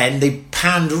 And then they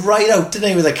panned right out, didn't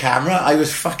they, with the camera? I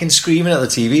was fucking screaming at the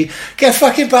TV, get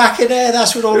fucking back in there.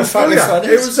 That's what all the fucking fun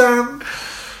is. It was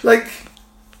like,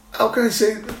 how can I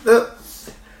say that?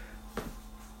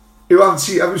 You haven't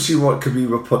seen what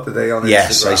Khabib put today on Instagram?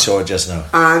 Yes, I saw it just now.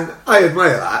 And I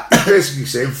admire that. He's basically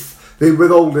saying they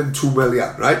withholding 2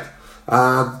 million, right?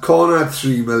 Conor had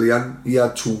 3 million, he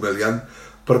had 2 million,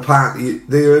 but apparently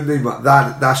they earned him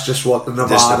that's just what the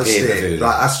Nevada state.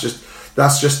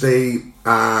 That's just a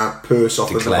purse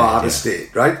off the Nevada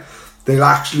state, right? They'll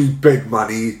actually big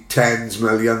money, tens,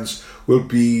 millions will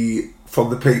be from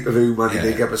the pay-per-view money.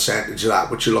 They get a percentage of that,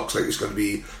 which it looks like it's going to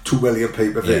be 2 million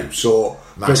pay-per-view. So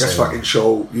biggest fucking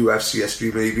show UFC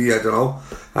history, maybe, I don't know.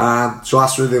 So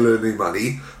that's where they're earning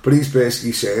money. But he's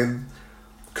basically saying,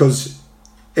 because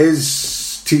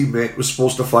his teammate was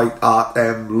supposed to fight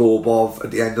Artem Lobov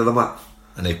at the end of the month,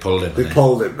 and they pulled him. They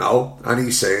pulled him now, and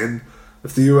he's saying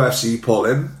if the UFC pull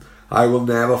him I will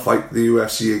never fight the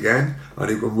UFC again, and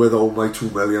you can withhold my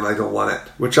 $2 million. I don't want it.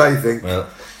 Which I think,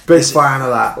 big fan of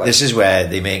that. Like. This is where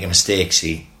they make a mistake,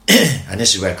 see, and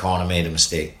this is where Conor made a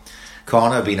mistake.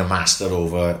 Conor being a master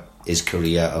over his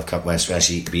career of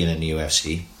especially being in the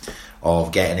UFC,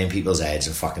 of getting in people's heads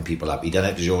and fucking people up. He done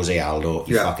it to Jose Aldo.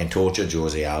 He fucking tortured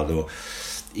Jose Aldo.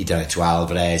 He done it to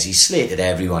Alvarez. He slated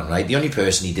everyone, right? The only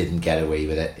person he didn't get away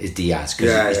with it is Diaz,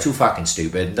 because he's too fucking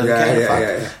stupid and doesn't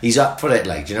care a fuck. He's up for it,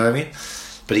 like, do you know what I mean?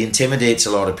 But he intimidates a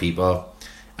lot of people,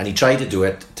 and he tried to do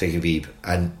it to Khabib,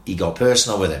 and he got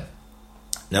personal with him.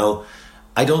 Now,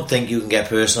 I don't think you can get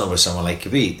personal with someone like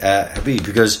Khabib,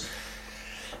 because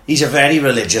he's a very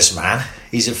religious man.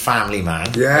 He's a family man.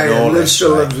 Yeah, he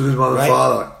still lives with his mother and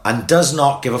father. And does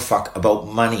not give a fuck about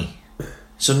money.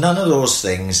 So none of those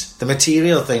things, the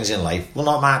material things in life, will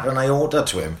not matter an iota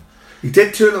to him. He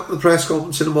did turn up at the press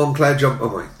conference in a Montclair jumper,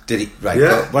 mate. Did he? Right.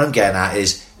 Yeah. But what I'm getting at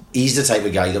is, he's the type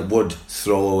of guy that would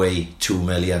throw away 2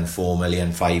 million, 4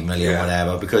 million, 5 million,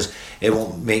 whatever, because it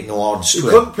won't make no odds to him. He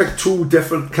couldn't pick two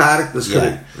different characters, could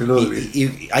he? You know what I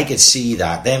mean? I could see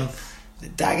that. Them,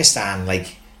 Dagestan,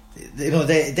 like, you know,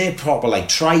 they're proper, like,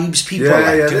 tribes people. Do you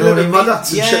know what I mean?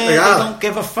 They don't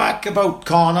give a fuck about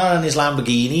Conor and his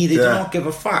Lamborghini. They do not give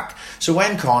a fuck. So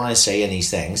when Conor is saying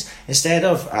these things, instead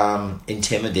of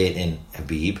intimidating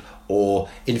Khabib or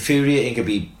infuriating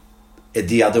Khabib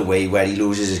the other way where he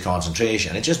loses his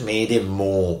concentration, it just made him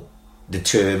more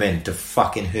determined to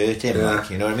fucking hurt him. Like,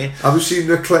 you know what I mean? Have you seen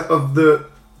the clip of the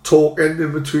talking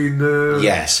in between the...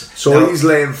 Yes. So he's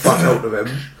laying fuck out of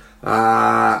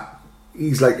him.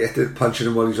 He's like punching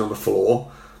him while he's on the floor,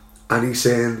 and he's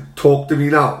saying, "Talk to me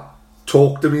now,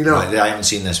 talk to me now." Right, I haven't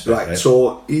seen this bit. Right,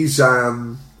 so he's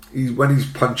when he's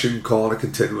punching Conor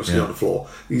continuously on the floor,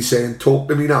 he's saying, "Talk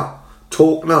to me now,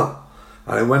 talk now."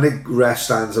 And then when the ref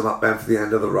stands him up then for the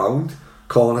end of the round,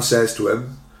 Conor says to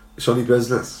him, "It's only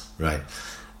business." Right.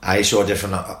 I saw a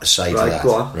different side to that.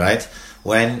 Go on. Right.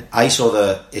 When I saw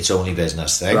the "it's only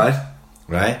business" thing.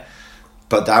 Right.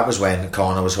 But that was when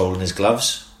Conor was holding his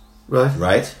gloves.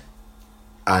 Right.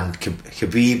 And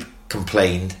Khabib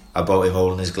complained about him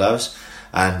holding his gloves,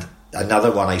 and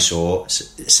another one I saw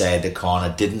said that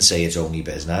Conor didn't say it's only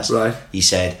business. Right. He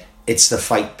said it's the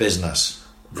fight business.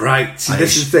 Right. See,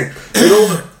 this is the thing. You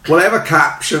know, whatever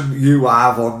caption you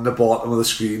have on the bottom of the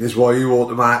screen is what you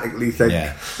automatically think.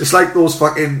 Yeah. It's like those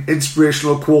fucking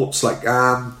inspirational quotes, like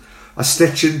 "a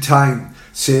stitch in time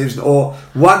saves," or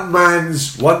one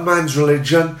man's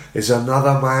religion is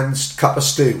another man's cup of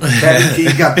stew. Kevin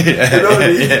Keegan. You know what I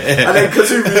mean? And then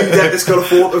because you read it, it's got a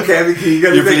photo of Kevin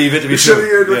Keegan. You believe it to be true. You should have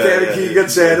heard what Kevin Keegan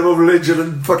said about religion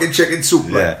and fucking chicken soup.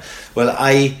 Yeah. Well,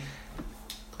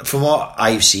 from what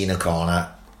I've seen of Conor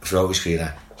throughout his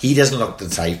career, he doesn't look the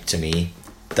type to me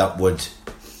that would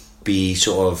be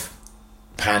sort of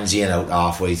pansying out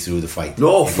halfway through the fight.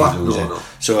 No, fuck no.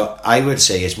 So I would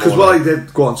say it's more... Because what I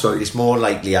did... Go on, sorry. It's more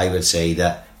likely, I would say,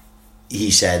 that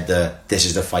he said that this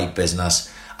is the fight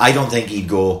business. I don't think he'd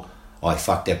go, "Oh, I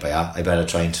fucked it, but I better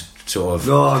try and sort of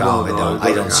calm it down."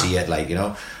 I don't see it, like, you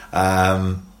know.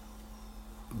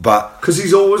 But... Because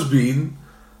he's always been...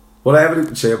 Whatever you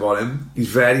can say about him, he's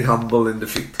very humble in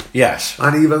defeat. Yes.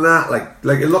 And even that,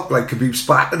 like it looked like Khabib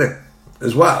spat in it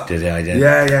as well. Did it? I did.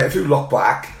 Yeah. If you look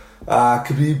back...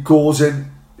 Khabib goes in,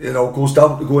 goes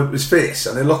down to go into his face,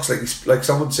 and it looks like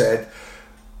someone said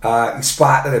he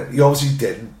spat at him. He obviously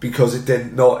didn't, because it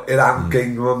hadn't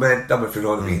gained momentum, if you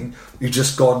know what I mean. You've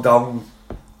just gone down,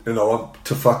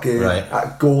 to fucking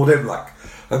goad him, like.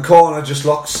 And Conor just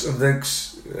looks and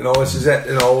thinks, this is it,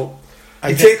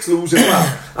 He takes losing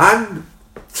well. And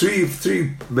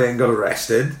three men got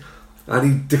arrested,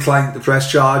 and he declined to press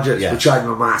charges, which I'm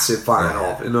a massive fan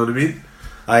of, you know what I mean?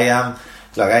 I am.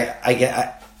 Look, I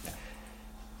get...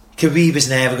 Khabib is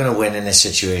never going to win in this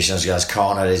situation because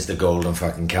Conor is the golden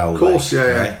fucking cow. Of course,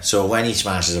 right? So when he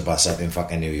smashes a bus up in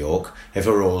fucking New York, if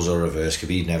it rolls or reverse,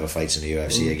 Khabib never fights in the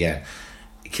UFC again.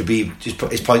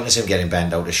 Khabib, it's pointless him getting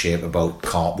bent out of shape about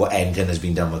what anything has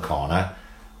been done with Conor,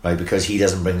 right? Because he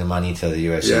doesn't bring the money to the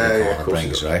UFC that Conor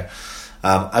brings, right?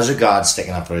 As regards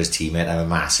sticking up for his teammate, I'm a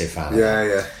massive fan of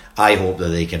him. I hope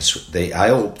that I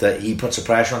hope that he puts a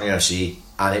pressure on the UFC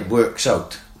and it works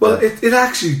out. Well, it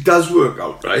actually does work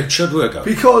out, right? It should work out.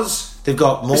 Because they've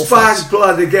got more it's bad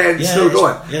blood again, still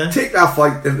going. Yeah. Take that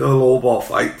fight into the low ball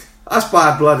fight. That's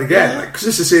bad blood again, because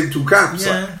it's the same two camps.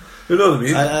 Yeah. Like, you know what I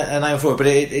mean? And I'm for it, but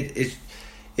it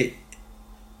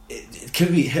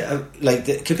could be like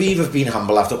Khabib have been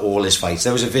humble after all his fights.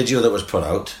 There was a video that was put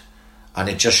out, and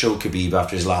it just showed Khabib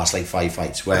after his last 5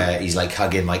 fights, where he's like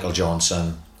hugging Michael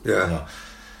Johnson. Yeah.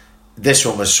 This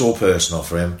one was so personal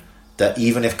for him that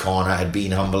even if Conor had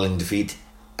been humble in defeat,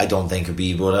 I don't think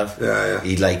Khabib would have. Yeah.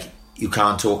 He'd like, you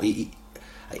can't talk.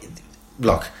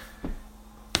 Look,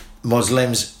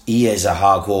 Muslims, he is a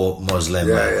hardcore Muslim,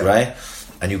 right?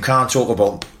 And you can't talk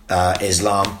about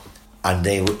Islam and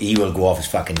he will go off his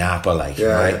fucking napper, like,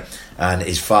 right? Yeah. And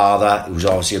his father, who was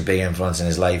obviously a big influence in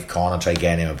his life, Conor tried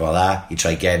getting him about that. He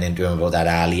tried getting into him about that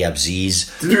Ali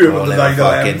Abziz. Did you remember the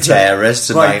fucking terrorists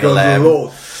and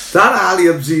 9/11? That Ali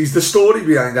Abziz, the story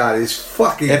behind that is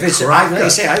fucking crazy. Like I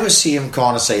say, I was seeing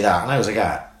Conor say that, and I was like,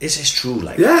 is this true?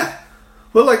 Like, yeah.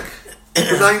 Well, like, the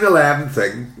 9/11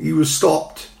 thing, he was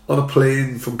stopped on a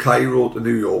plane from Cairo to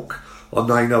New York on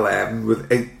 9/11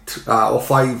 with 8 or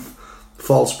 5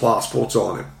 false passports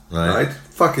on him. Right?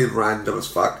 Fucking random as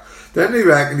fuck. Then they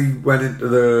reckon he went into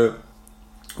the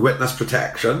witness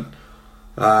protection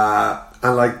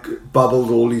and like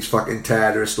bubbled all these fucking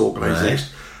terrorist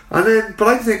organisations. Right. And then, but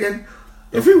I'm thinking,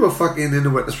 if he were fucking in the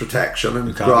witness protection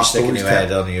and grasped all these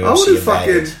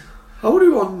how would he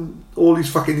want all these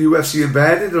fucking UFC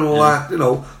embedded and all that? You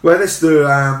know, where this the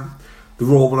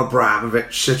Roman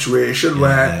Abramovich situation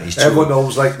where everyone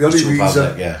knows, like, the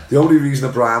only reason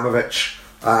Abramovich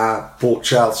bought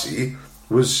Chelsea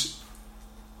was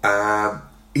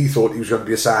he thought he was going to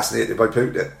be assassinated by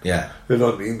Putin. Yeah, you know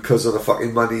what I mean? Because of the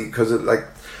fucking money. Because of, like,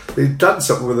 they'd done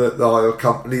something with the oil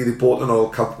company. They bought an oil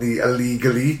company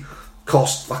illegally,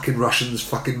 cost fucking Russians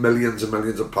fucking millions and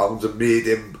millions of pounds, and made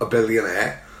him a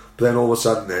billionaire. But then all of a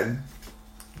sudden, then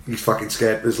he's fucking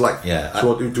scared of his life. Yeah. So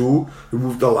what do you do? He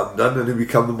moved to London and he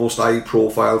become the most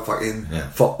high-profile fucking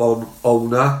football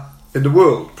owner in the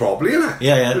world, probably, innit?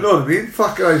 Yeah. You know what I mean?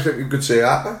 Fuck, I think you could say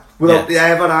that without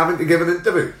ever having to give an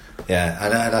interview. Yeah,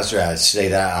 and that's right. I'd say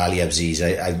that Ali Abziz,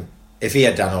 if he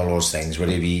had done all those things, would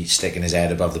he be sticking his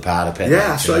head above the parapet? Yeah,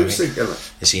 that's what I was thinking.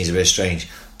 It seems a bit strange.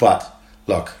 But,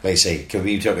 look, like I say,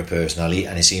 Khabib took it personally,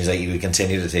 and it seems like he would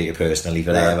continue to take it personally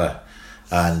forever.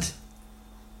 Yeah. And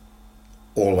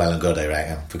all well and good, I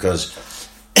reckon, because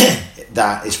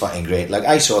that is fucking great. Like,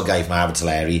 I saw a guy from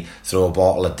Abertillery throw a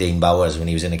bottle at Dean Bowers when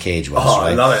he was in a cage once. Oh,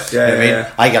 right? I love it.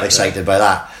 Yeah, I got excited by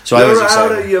that. So You're I was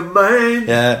excited. Out of your mind.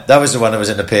 Yeah, that was the one that was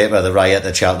in the paper, the riot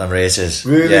at Cheltenham races.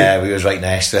 Really? Yeah, we was right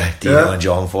next to it. Dino and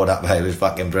John fought up. It was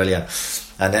fucking brilliant.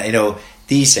 And you know,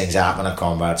 these things happen at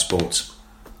combat sports.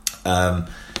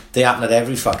 They happen at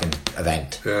every fucking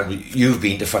event. Yeah. You've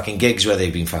been to fucking gigs where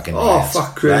they've been fucking riots,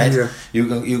 fuck crazy. Right?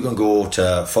 Yeah. You can go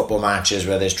to football matches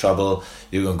where there's trouble.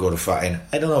 You can go to fucking,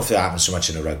 I don't know if that happens so much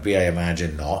in the rugby. I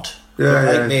imagine not.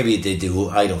 Yeah, maybe they do.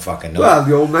 I don't fucking know. Well,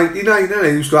 the old 99,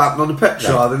 it used to happen on the pitch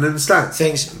rather than in the stands.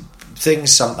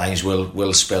 Things sometimes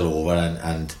will spill over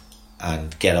and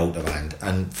get out of hand.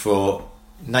 And for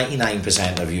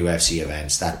 99% of UFC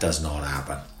events, that does not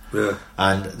happen. Yeah.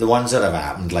 And the ones that have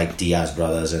happened, like Diaz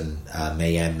brothers and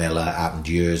Mayhem Miller, happened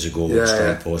years ago.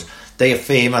 Strikeforce, they are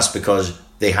famous because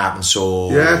they happen so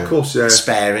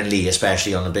sparingly,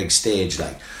 especially on a big stage.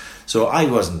 Like, so I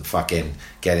wasn't fucking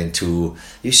getting too.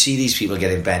 You see these people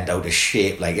getting bent out of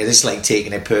shape. Like, it's like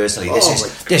taking it personally.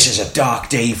 This is a dark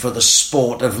day for the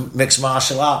sport of mixed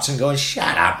martial arts, and going,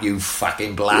 shut up, you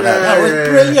fucking bladder. That was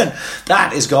brilliant.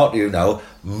 That has got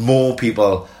more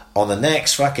people. On the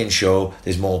next fucking show,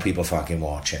 there's more people fucking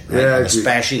watching, right? And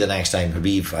especially the next time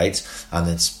Khabib fights, and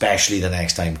then especially the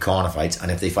next time Conor fights,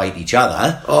 and if they fight each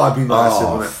other, I'd be massive,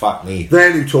 wouldn't it? Fuck me.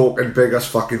 Then you're talking biggest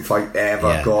fucking fight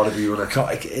ever. Gotta be, wouldn't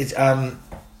it?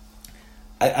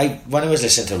 I when I was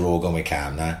listening to Rogan with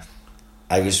Cam,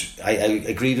 I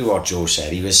agreed with what Joe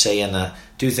said. He was saying that,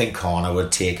 do you think Conor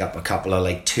would take up a couple of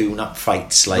like tune-up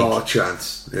fights? Like, not a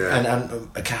chance. Yeah.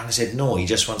 And Cam said no, he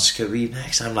just wants Khabib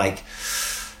next. I'm like,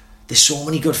 there's so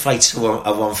many good fights at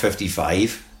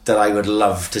 155 that I would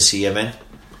love to see him in.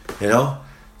 You know,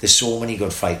 there's so many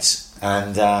good fights,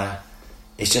 and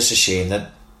it's just a shame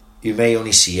that you may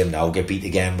only see him now get beat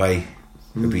again by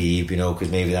Khabib, you know, because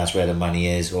maybe that's where the money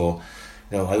is, or,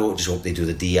 you know, I just hope they do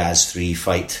the Diaz 3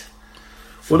 fight.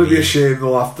 Wouldn't it be a shame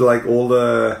though, after like all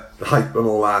the hype and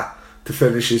all that, to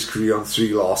finish his career on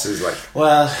 3 losses, like,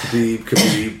 well,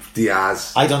 Khabib,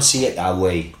 Diaz? I don't see it that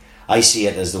way. I see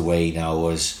it as the way now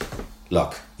as,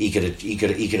 look, he could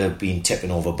have been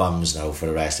tipping over bums now for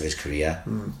the rest of his career.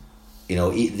 You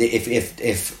know, if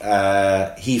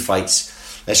he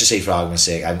fights, let's just say for argument's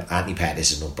sake, Anthony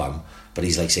Pettis is no bum, but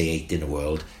he's like, say, 8th in the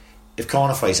world. If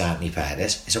Conor fights Anthony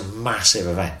Pettis, it's a massive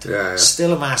event. Yeah.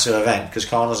 Still a massive event because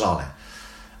Conor's on it,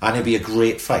 and it'll be a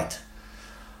great fight.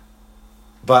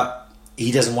 But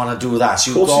he doesn't want to do that,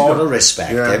 so you've got to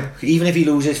respect him. Even if he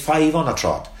loses 5 on a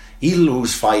trot, he'll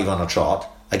lose 5 on a trot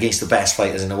against the best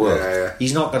fighters in the world.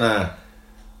 He's not gonna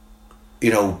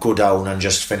go down and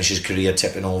just finish his career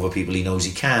tipping over people he knows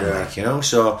he can, Yeah.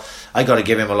 So I got to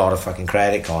give him a lot of fucking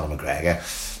credit, Conor McGregor.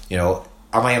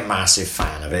 Am I a massive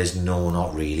fan of his? No,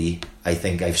 not really. I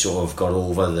think I've sort of got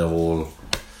over the whole,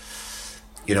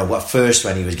 first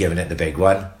when he was giving it the big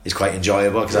one is quite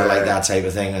enjoyable because I like that type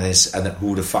of thing, and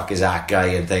who the fuck is that guy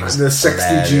and things. And the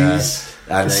 60 G's.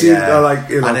 And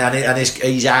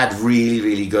he's had really,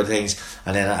 really good things,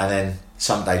 and then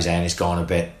sometimes then it's gone a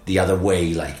bit the other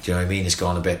way, like, do you know what I mean? It's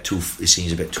gone a bit too, it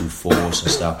seems a bit too forced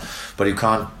and stuff, but you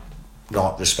can't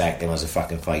not respect him as a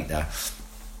fucking fighter.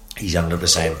 He's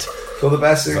 100%. So the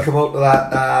best thing to come out of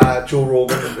that Joe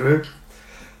Rogan interview,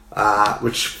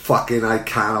 which fucking I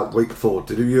cannot wait for.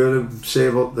 Did you hear him say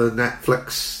about the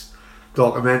Netflix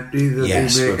documentary that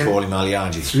yes, they're with making? Paulie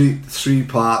Malignaggi. Three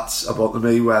parts about the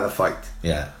Mayweather fight.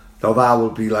 Yeah. Now that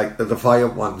will be like the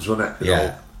Defiant ones, won't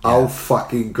it? How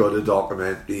fucking good a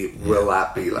documentary will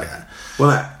that be like?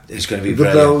 Won't it? It's going to be the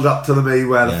brilliant. build up to the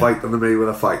Mayweather fight and the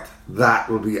Mayweather fight. That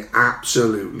will be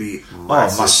absolutely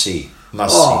massive. Must see.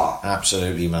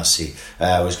 Absolutely must see.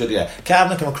 It was good.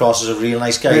 Kavanagh come across as a real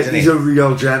nice guy, didn't he? He's a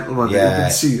real gentleman. You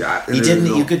can see that. He didn't.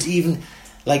 You could even,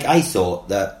 like, I thought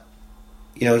that,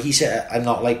 he said, I'm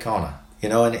not like Conor,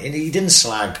 and he didn't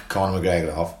slag Conor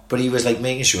McGregor off, but he was like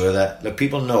making sure that, look,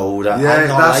 people know that I'm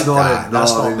not like that.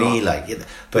 That's not me, like.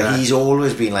 But he's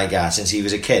always been like that since he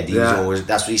was a kid. He was always,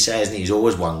 that's what he says, and he's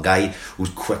always one guy who's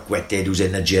quick-witted, who's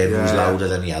in the gym, who's louder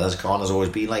than the others. Conor's always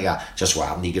been like that. Just what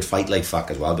happened, he could fight like fuck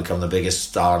as well, become the biggest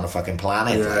star on the fucking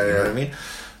planet. You know what I mean?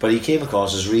 But he came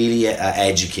across as really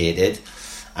educated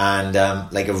and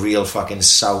like a real fucking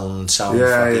sound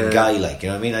fucking guy, like, you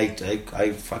know what I mean?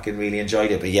 I fucking really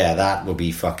enjoyed it. But that would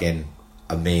be fucking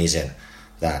amazing.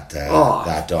 That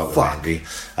documentary.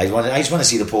 I just want to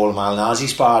see the Paul Malignaggi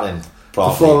sparring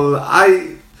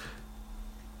properly.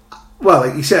 Well,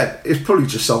 like you said, it probably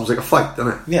just sounds like a fight,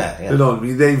 doesn't it? Yeah. You know what I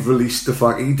mean? They've released the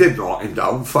fucking. He did knock him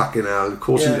down, fucking hell. Of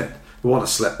course he did. He want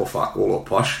to slip or fuck all up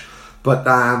push, but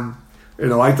I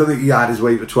don't think he had his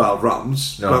way for 12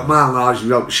 rounds. No. But Malignaggi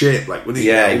was out of shape, like when he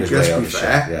was way out of shape.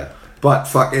 Yeah. But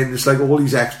fucking, it's like all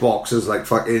these ex-boxers, like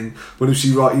fucking, when you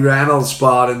see Rocky Reynolds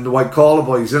sparring the White Collar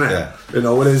Boys, isn't it? Yeah.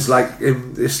 It is like,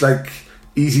 it's like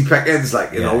easy pickings,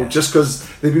 like, you know, just because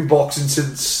they've been boxing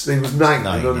since they was 9, you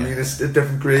know what I mean? It's a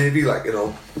different gravy, like,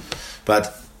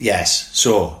 But, yes,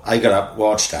 so I got up,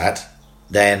 watched that,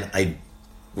 then I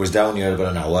was down here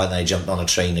about an hour, and I jumped on a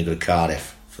train to go to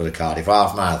Cardiff for the Cardiff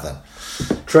Half Marathon.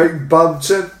 Train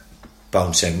bouncing.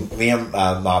 Me and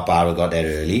Mark Barrow got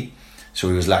there early, so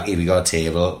we was lucky we got a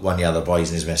table. One of the other boys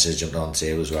and his missus jumped on the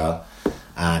table as well,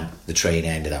 and the train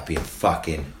ended up being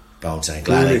fucking bouncing. I'm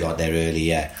glad I got there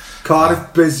early.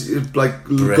 Cardiff busy, like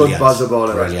good buzz about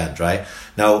it. Brilliant, right?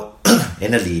 Now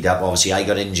in the lead up, obviously I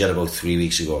got injured about 3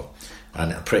 weeks ago,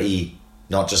 and pretty,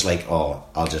 not just like, oh,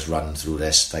 I'll just run through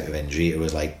this type of injury. It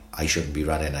was like, I shouldn't be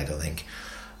running, I don't think.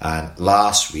 And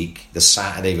last week, the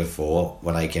Saturday before,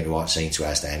 when I came to watch Saints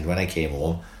West End, when I came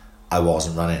home, I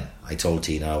wasn't running. I told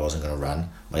Tina I wasn't going to run.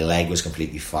 My leg was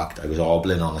completely fucked. I was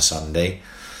hobbling on a Sunday.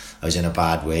 I was in a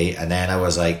bad way. And then I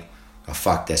was like, oh,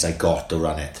 fuck this, I got to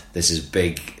run it. This is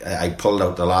big. I pulled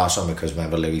out the last one because,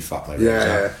 remember, Louis fucked my ribs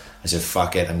up. I said,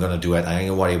 fuck it, I'm going to do it. I ain't going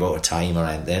to worry about a time or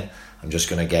anything. I'm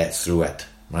just going to get through it,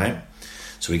 right?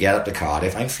 So we get up to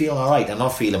Cardiff. I'm feeling alright. I'm not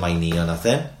feeling my knee or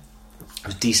nothing. It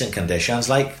was decent conditions,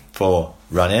 like, for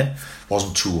running.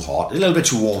 Wasn't too hot. A little bit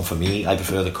too warm for me. I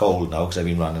prefer the cold now because I've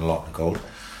been running a lot in the cold.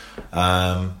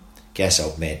 Guess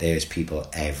out, mate, there's people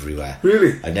everywhere.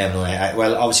 Really? I've never known.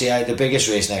 Well, obviously, the biggest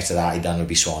race next to that I'd done would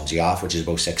be Swansea Half, which is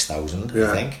about 6,000,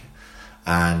 I think.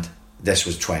 And this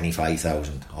was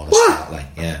 25,000 on a start line.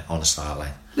 Yeah, on a start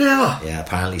line. Yeah,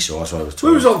 apparently so. That's what I was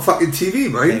told. Well, it was on fucking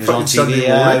TV, mate. It was on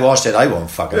TV, I watched it. I won't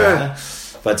fucking run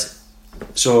it. But,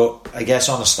 so, I guess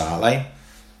on the start line,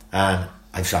 and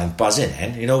I'm buzzing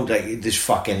in, you know, like this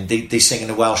fucking, they singing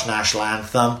the Welsh national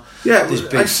anthem. Yeah,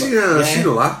 I've seen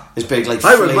all that. This big, like,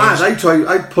 I went mad.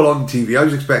 I'd pull on TV, I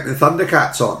was expecting the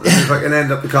Thundercats on, and if I can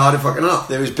end up the Cardiff fucking up.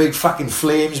 There was big fucking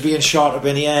flames being shot up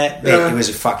in the air. It was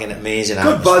a fucking amazing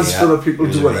atmosphere. Good buzz for the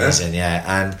people doing it. Amazing,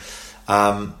 and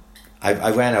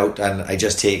I went out and I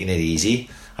just taken it easy.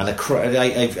 And I've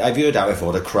heard that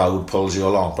before, the crowd pulls you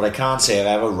along, but I can't say I've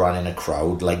ever run in a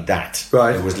crowd like that.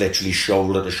 Right. It was literally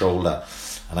shoulder to shoulder,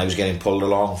 and I was getting pulled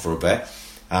along for a bit.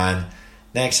 And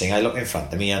next thing, I look in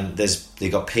front of me, and they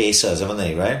got pacers, haven't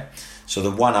they, right? So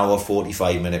the 1 hour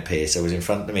 45 minute pacer was in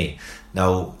front of me.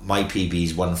 Now my PB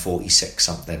is 146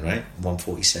 something, right?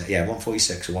 146,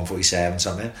 146 or 147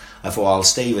 something. I thought I'll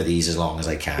stay with these as long as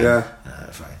I can. Yeah.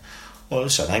 Fine. All of a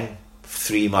sudden, I'm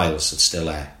 3 miles. It's still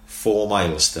there. 4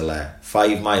 miles still there,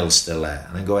 5 miles still there,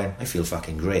 and I'm going, I feel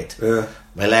fucking great. Yeah.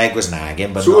 My leg was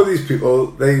nagging, but So all these people,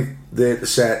 they're there to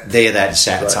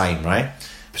set a time, right?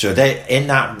 So they in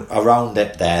that around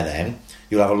it there, then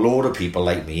you'll have a load of people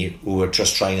like me who are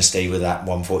just trying to stay with that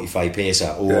 145 pacer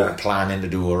or planning to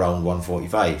do around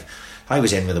 145. I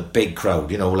was in with a big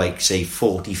crowd, like say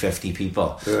 40, 50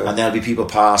 people, and there'll be people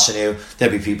passing you,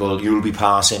 there'll be people, you'll be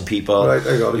passing people, right,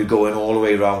 I got it. You're going all the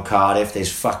way around Cardiff,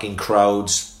 there's fucking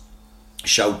crowds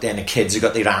shouting, the kids have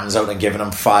got their hands out and giving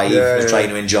them 5, trying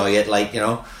to enjoy it,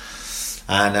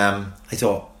 and I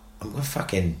thought, I'm going to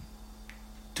fucking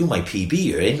do my PB,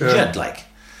 you're injured,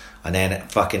 and then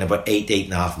fucking about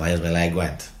 8.5 miles my leg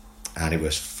went, and it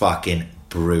was fucking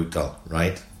brutal,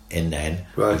 right? In then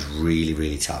it was really,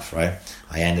 really tough, right?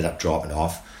 I ended up dropping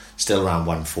off, still around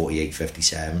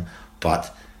 148.57,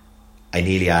 but I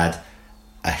nearly had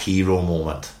a hero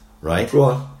moment, right? Go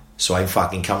on. So I'm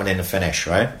fucking coming in to finish,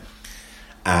 right?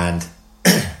 And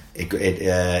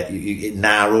it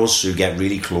narrows, so you get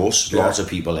really close, lots of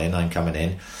people in, I'm coming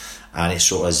in, and it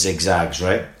sort of zigzags,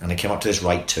 right? And I came up to this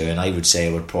right turn, I would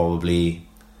say we're probably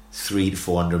 300 to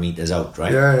 400 metres out,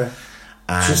 right? Yeah.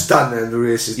 Just done then, the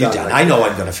race is done. I know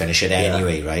I'm going to finish it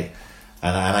anyway, right?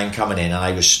 And I'm coming in, and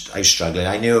I was struggling.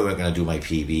 I knew I wasn't going to do my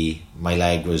PB. My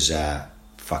leg was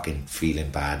fucking feeling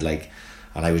bad,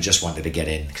 and I just wanted to get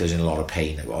in because I was in a lot of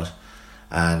pain. I was,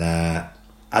 and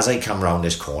as I come round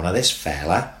this corner, this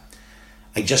fella,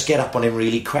 I just get up on him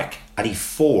really quick, and he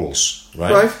falls.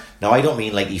 Right? Now I don't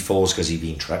mean he falls because he's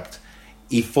been tripped.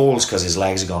 He falls because his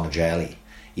legs are gone to jelly.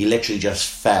 He literally just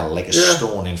fell like a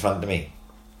stone in front of me.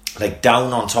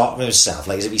 Down on top of himself,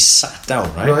 as if he sat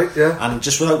down, right? And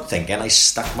just without thinking, I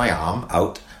stuck my arm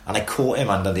out and I caught him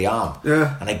under the arm.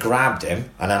 And I grabbed him,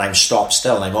 and then I'm stopped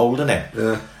still and I'm holding him.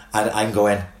 And I'm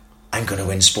going, I'm going to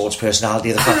win Sports Personality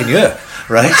of the fucking year,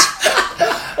 right?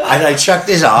 And I chucked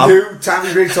his arm. You,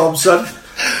 Tammy Gray Thompson,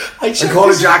 and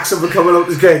Colin Jackson were coming up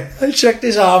this game. I chucked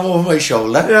his arm over my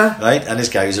shoulder, right? And this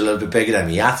guy was a little bit bigger than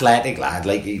me, athletic lad,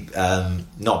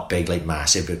 not big,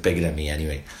 massive, but bigger than me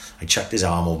anyway. I chucked his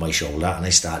arm over my shoulder and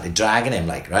I started dragging him,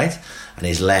 right? And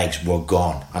his legs were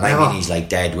gone. And I mean, he's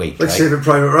dead weight. Like Saving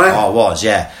Private Ryan. Oh, I was,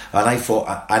 yeah. And I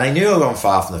thought, and I knew I wasn't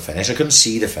far from the finish. I couldn't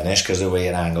see the finish because of the way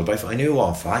it angled, but I thought I knew I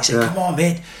wasn't far. I said, come on,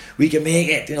 mate, we can make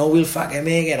it. We'll fucking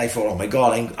make it. I thought, oh my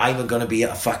God, I'm going to be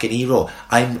a fucking hero.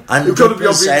 I'm 100%, You're going to be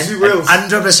on BBC Wales.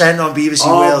 100% on BBC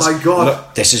Wales. Oh my God.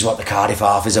 Look, this is what the Cardiff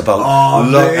Half is about.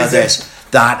 Look at this.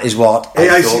 That is what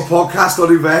AIC podcast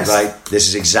on Invest. Right, this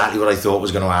is exactly what I thought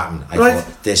was going to happen. I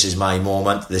thought, this is my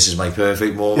moment. This is my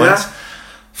perfect moment.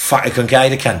 Fuck, I couldn't carry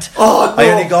the cunt. Oh, no. I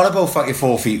only got about fucking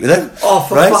 4 feet with him. Oh,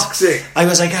 for fuck's sake. I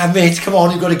was like, mate, come on,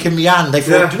 you've got to give me a hand. I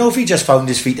thought, do you know, if he just found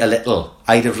his feet a little,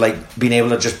 I'd have been able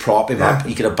to just prop him up.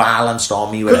 He could have balanced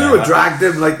on me. Could you have dragged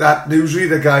him like that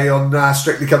newsreader guy on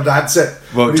Strictly Come Dancing?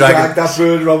 Well, he dragged that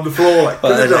bird around the floor.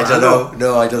 I don't know.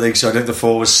 No, I don't think so. I think the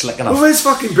floor was slick enough. Well, where's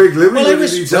fucking Big Louie?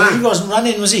 He wasn't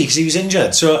running, was he? Because he was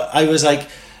injured. So I was like,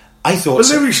 I thought... But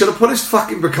Louis should have put his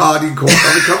fucking Bacardi in court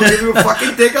and come and give you a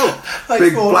fucking dig out.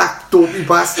 Big black dopey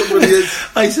bastard with his...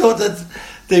 I thought that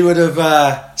they would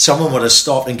have... someone would have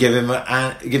stopped and give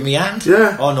me a hand.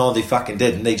 Yeah. Oh no, they fucking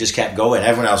didn't. They just kept going.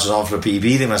 Everyone else was on for a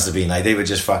PB. They must have been they were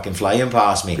just fucking flying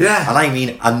past me. Yeah. And I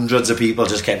mean hundreds of people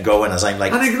just kept going as I'm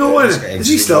like... And ignoring it. Is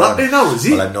he still up there now, is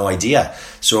he? Well, I have no idea.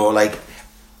 So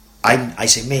I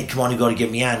said, mate, come on, you've got to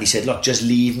give me a hand. He said, look, just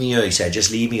leave me here. He said,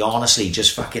 just leave me, honestly,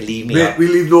 just fucking leave me. Mate, we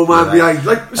leave no man behind.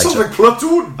 It sounds like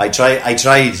Platoon. I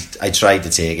tried to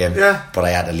take him, but I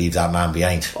had to leave that man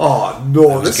behind. Oh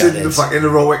no, this isn't the fucking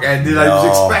heroic ending I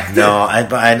was expecting. No,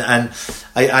 and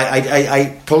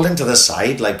I pulled him to the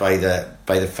side, by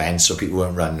the fence, so people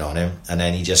weren't running on him, and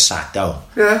then he just sat down.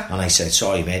 Yeah. And I said,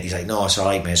 sorry, mate. He's like, no, it's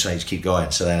alright, mate, so I just keep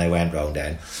going. So then I went round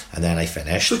then, and then I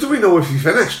finished. So do we know if he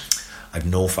finished? I've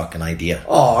no fucking idea.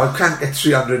 Oh, I can't get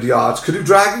 300 yards. Could he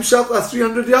drag himself that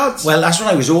 300 yards? Well, that's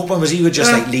what I was hoping, was he would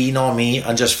just lean on me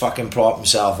and just fucking prop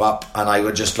himself up, and I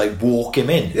would just walk him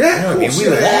in. Yeah, you know what I mean? We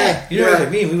were there. You know what I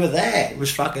mean? We were there. It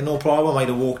was fucking no problem. I'd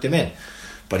have walked him in,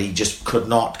 but he just could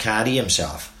not carry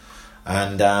himself,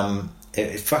 and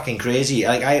it's fucking crazy.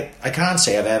 I can't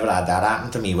say I've ever had that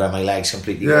happen to me where my legs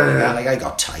completely go down. I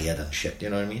got tired and shit. You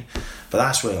know what I mean? But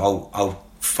that's where how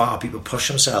far people push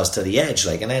themselves to the edge,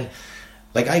 and then.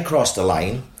 I crossed the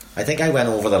line. I think I went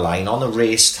over the line on the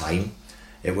race time.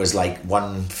 It was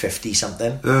 1:50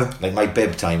 something. My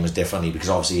bib time was differently because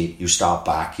obviously you start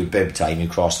back, your bib time, you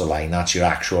cross the line. That's your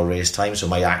actual race time. So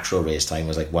my actual race time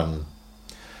was one.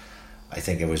 I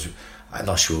think it was. I'm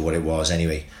not sure what it was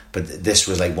anyway. But this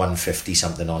was 1:50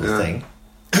 something on the thing.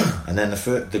 And then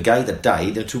the guy that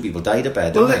died, the 2 people died of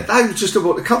bed. Well, didn't they? I was just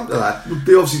about to come to that.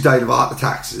 They obviously died of heart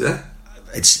attacks, is it?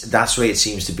 That's the way it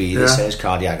seems to be. It says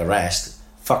cardiac arrest.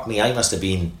 Fuck me, I must have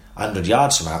been 100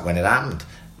 yards from that when it happened.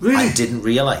 Really? I didn't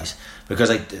realise. Because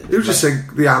You just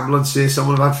think the ambulance says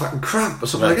someone had fucking cramp or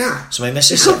something like that. So my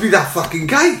missus... It could be that fucking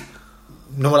guy.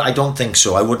 No, I don't think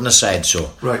so. I wouldn't have said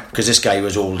so. Right. Because this guy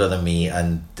was older than me,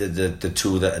 and the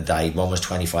 2 that had died, one was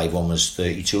 25, one was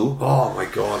 32. Oh my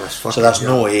God, that's fucking... So that's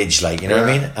no age, like, you know what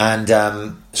I mean?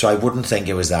 And so I wouldn't think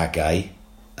it was that guy.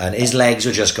 And his legs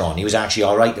were just gone. He was actually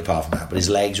alright apart from that, but his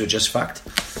legs were just fucked.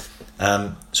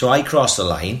 So I crossed the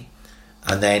line,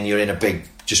 and then you're in a big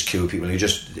just queue of people who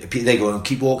they go and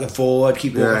keep walking forward.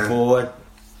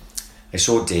 I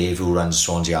saw Dave, who runs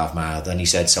Swansea Half Marathon, he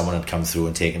said someone had come through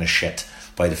and taken a shit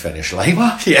by the finish line.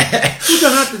 What? Yeah. Who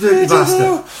done that to dirty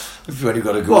bastard? If you've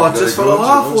got to go, what, just for a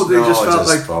laugh, or they just felt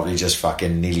like... Probably just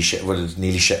fucking nearly shit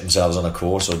themselves on a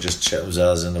course, or just shit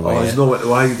themselves in the way. Oh, there's no way to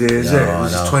hide there, is there?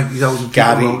 There's 20,000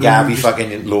 people. Gabby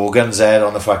fucking Logan's there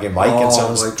on the fucking mic, and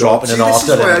someone's dropping an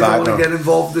order in the background. This is why I don't want to get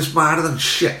involved in this marathon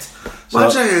shit.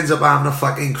 Imagine I ends up having a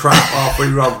fucking crap halfway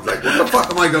round. Like, what the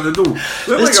fuck am I going to do?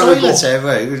 There's toilets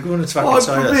everywhere. We're going to the fucking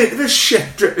toilet. Mate, there's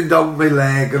shit dripping down my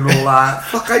leg and all that.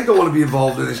 Fuck, I don't want to be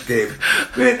involved in this game.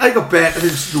 Mate, I got better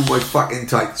things to do my fucking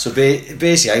time. So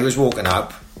basically, I was walking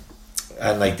up,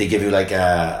 and like they give you like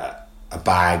a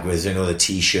bag with, you know, the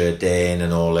t-shirt in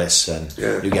and all this, and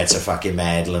you get a fucking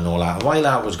medal and all that. And while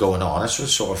that was going on, that's what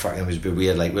sort of fucking was a bit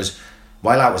weird. Like,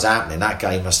 while that was happening, that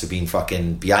guy must have been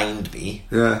fucking behind me.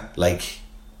 Yeah. Like,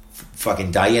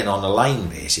 fucking dying on the line,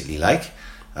 basically, like.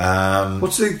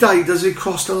 What's he die? Does he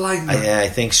cross the line? I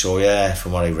think so, yeah,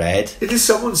 from what I read. It is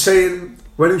someone saying,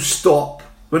 when you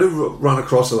run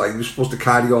across the line, you're supposed to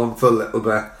carry on for a little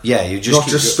bit. Yeah, you just... Not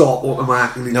just stop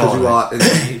automatically because you are...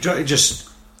 You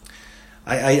just...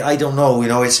 I don't know, you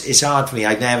know, it's hard for me.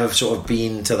 I've never sort of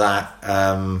been to that...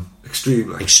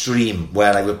 extreme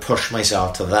where I would push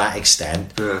myself to that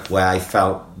extent where I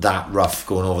felt that rough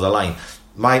going over the line.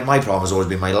 My problem has always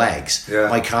been my legs.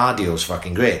 My cardio's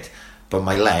fucking great, but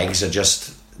my legs are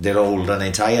just, they're old and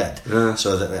they're tired,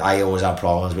 so that I always have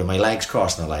problems with my legs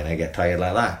crossing the line. I get tired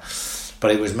like that.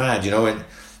 But it was mad, you know, and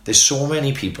there's so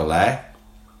many people there,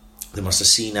 they must have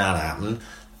seen that happen,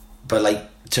 but like,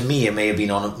 to me, it may as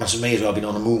well have been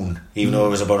on the moon, even though it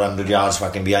was about 100 yards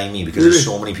fucking behind me, because there's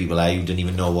so many people there who didn't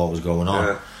even know what was going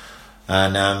on.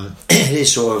 And it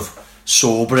is sort of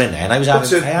sobering. And I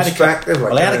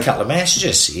had a couple of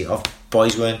messages, of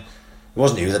boys going, it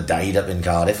wasn't you that died up in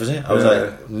Cardiff, was it? I was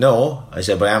like, no. I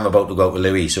said, but I am about to go out with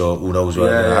Louis, so who knows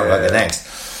what happens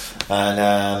next. And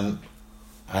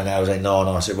I was like, no.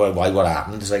 I said, well, why? What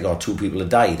happened? It's like, 2 people had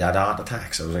died, had heart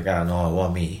attacks. I was like, no, it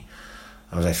wasn't me.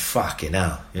 I was like, fucking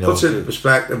hell, you know. Puts it in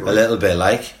perspective. A little bit,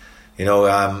 like, you know,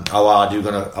 how hard you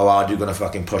gonna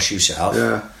fucking push yourself?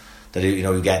 That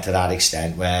you get to that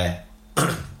extent where,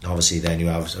 obviously, then you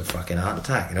have a fucking heart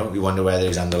attack. You know, you wonder whether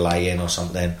it's underlying or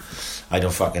something. I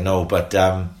don't fucking know. But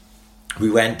we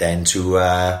went then to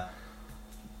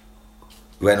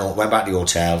went back to the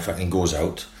hotel. Fucking goes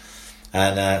out,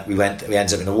 and we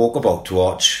ended up in a walkabout to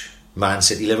watch Man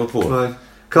City Liverpool. Right.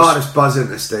 Cardiff's buzzing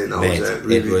this day now, mate, is it?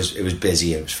 Really? It was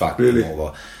busy, it was fucking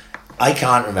over. I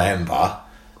can't remember,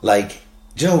 like,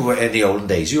 do you know, in the olden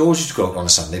days, you always used to go out on a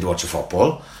Sunday to watch a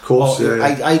football. Of course,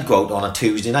 I'd go out on a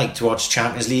Tuesday night to watch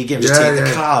Champions League games, take the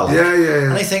car, like,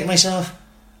 and I think to myself,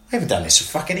 I haven't done this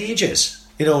for fucking ages.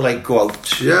 You know, like, go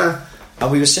out. Yeah.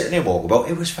 And we were sitting there walkabout,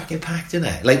 it was fucking packed in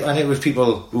there. Like, and it was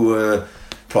people who were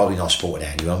probably not supporting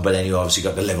anyone, but then you obviously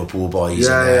got the Liverpool boys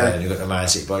and you got the Man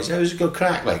City boys. It was a good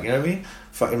crack, like, you know what I mean?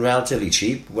 Fucking relatively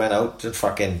cheap. Went out to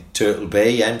fucking Turtle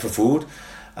Bay for food,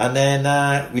 and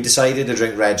then we decided to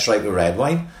drink Red Stripe with red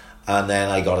wine, and then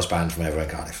I got us banned from ever in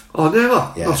Cardiff. Oh,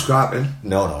 never? Yeah. Not scrapping?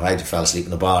 No, I fell asleep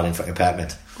in the bar in fucking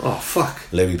Peppermint. Oh, fuck.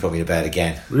 Louis put me to bed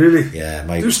again. Really?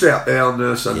 Yeah. You stay up there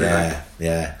on Sunday night?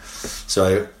 Yeah.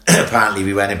 So apparently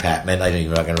we went in Peppermint. I don't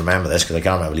even reckon remember this because I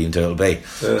can't remember leaving Turtle Bay.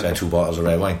 So I had 2 bottles of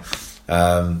red wine.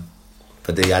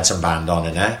 But they had some band on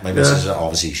in there. My missus,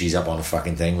 obviously, she's up on a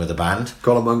fucking thing with the band.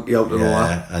 Got a monkey out and all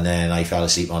that. And then I fell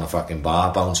asleep on a fucking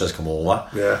bar. Bouncers come over.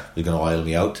 Yeah. They're going to oil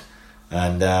me out.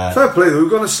 And fair play, though. We're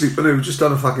going to sleep and we've just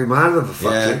done a fucking marathon for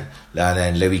fuck's sake. And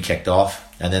then Louis kicked off.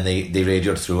 And then they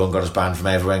radioed through and got us banned from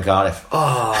everywhere in Cardiff.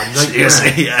 Oh,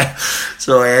 seriously, yeah.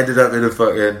 So I ended up going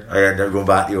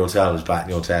back to the hotel. I was back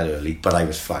in the hotel early, but I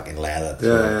was fucking leathered.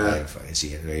 I didn't fucking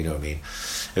see it, you know what I mean?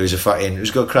 It was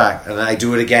a good crack. And I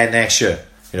do it again next year.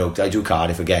 You know, I do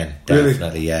Cardiff again, definitely.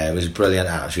 Really? Yeah, it was brilliant,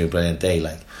 actually, a brilliant day,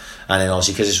 like. And then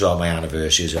obviously, because it's around my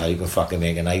anniversary as well, you can fucking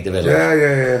make a night of it.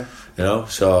 Yeah. You know,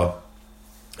 so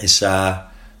it's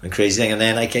And crazy thing. And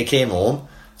then I came home,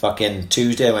 fucking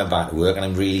Tuesday I went back to work and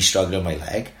I'm really struggling with my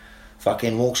leg.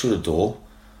 Fucking walked through the door,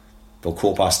 about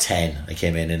 10:15 I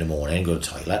came in the morning, go to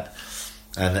the toilet.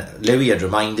 And Louis had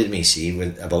reminded me,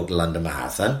 about the London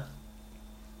Marathon.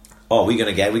 Oh, we're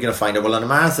gonna find out about London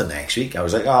Marathon next week. I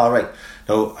was like, oh, right.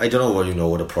 No, I don't know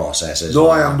what the process is. No,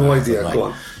 I have no idea. Right? Go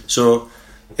on. So,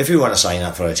 if you want to sign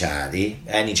up for a charity,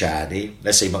 any charity,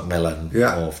 let's say Macmillan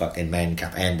or fucking Men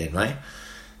Cap Ending, right?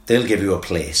 They'll give you a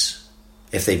place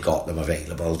if they've got them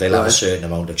available. They'll have a certain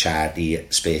amount of charity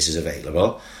spaces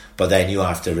available, but then you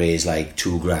have to raise like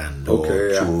 $2,000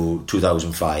 or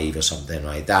 2,005 or something,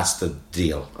 right? That's the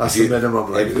deal. That's the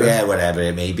minimum, whatever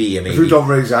it may be. If you don't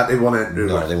raise that, they won't enter you.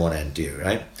 No, they won't enter you,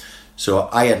 right? So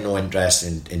I had no interest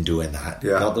in doing that.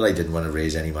 Yeah. Not that I didn't want to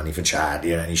raise any money for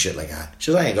charity or any shit like that.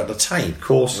 Just I ain't got the time. Of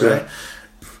course, right?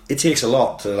 It takes a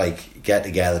lot to like get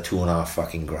together $2.5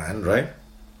 fucking grand, right?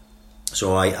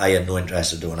 So I had no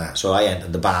interest in doing that. So I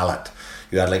entered the ballot.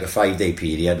 You had like a 5-day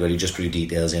period where you just put your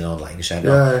details in online. You said,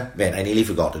 man, I nearly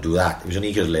forgot to do that. It was only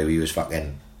because Louis was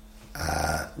fucking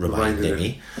reminding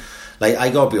me. Like,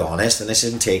 I gotta be honest, and this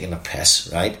isn't taking a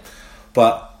piss, right?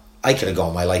 But I could have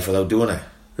gone my life without doing it.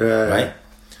 Right?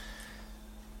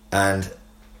 And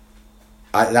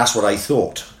that's what I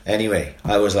thought. Anyway,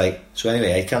 I was like, so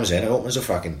anyway, it comes in, it opens the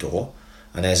fucking door,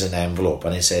 and there's an envelope,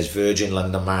 and it says Virgin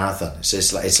London Marathon.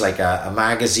 It's like a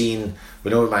magazine. We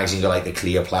know a magazine got like the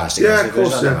clear plastic. Yeah, of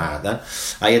course. Marathon.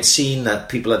 I had seen that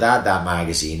people had that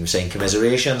magazine saying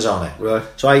commiserations on it. Right.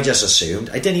 So I just assumed.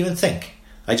 I didn't even think.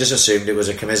 I just assumed it was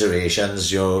a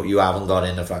commiserations. You haven't got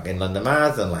in the fucking London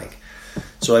Marathon, like.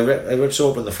 So I ripped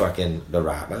open the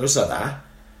wrap. I was like that.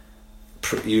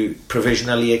 You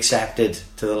provisionally accepted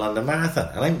to the London Marathon,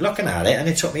 and I'm looking at it, and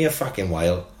it took me a fucking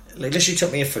while. Like, literally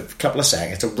took me a couple of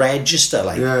seconds to register.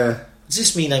 Like, does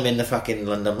this mean I'm in the fucking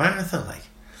London Marathon? Like,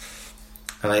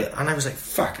 and I was like,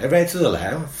 fuck. I read through the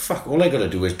letter. Fuck. All I got to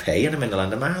do is pay, and I'm in the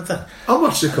London Marathon. How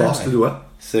much does it cost to do it?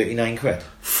 £39.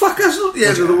 Fuck, that's not the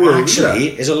end of the world.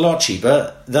 Actually, is a lot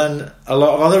cheaper than a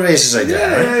lot of other races I did.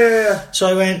 Yeah. So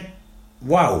I went,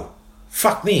 wow,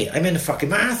 fuck me, I'm in a fucking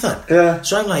marathon. Yeah.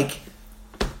 So I'm like,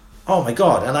 oh my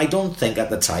god. And I don't think at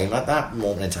that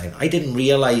moment in time, I didn't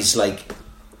realise like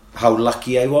how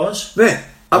lucky I was. Mate,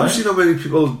 I've seen how many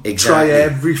people try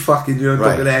every fucking year and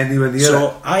don't get anywhere near it.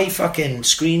 So I fucking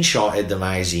screenshotted the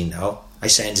magazine now. I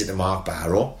sent it to Mark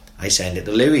Barrow. I send it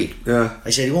to Louis. Yeah.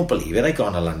 I said, you won't believe it, I got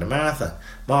on a London Marathon.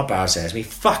 Mark Barrow says to me,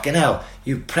 fucking hell,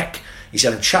 you prick. He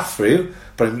said, I'm chuffed for you,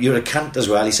 but you're a cunt as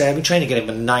well. He said, I've been trying to get in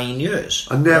for 9 years.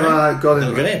 I never got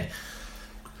in.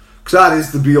 Because that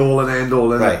is the be all and end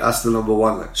all, isn't it? That's the number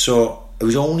one. Like. So it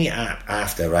was only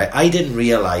after, right? I didn't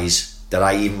realise that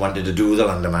I even wanted to do the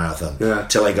London Marathon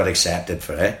till I got accepted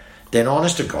for it. Then,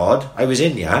 honest to God, I was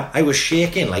in here, I was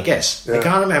shaking like this. I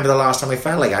can't remember the last time I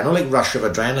felt like I know, like rush of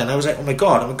adrenaline. I was like, oh my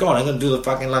god, I'm going to do the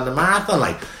fucking London Marathon.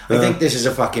 Like, I think this is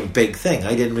a fucking big thing.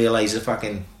 I didn't realise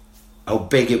how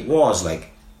big it was,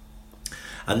 like.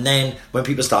 And then when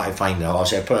people started finding out,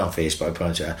 obviously I put it on Facebook, I put it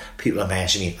on Twitter, people are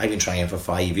messaging me, I've been trying for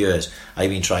 5 years, I've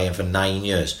been trying for 9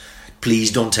 years.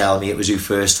 Please don't tell me it was your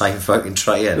first time fucking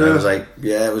trying. I was like,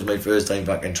 yeah, it was my first time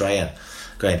fucking trying.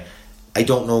 Great. I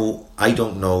don't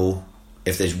know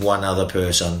if there's one other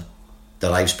person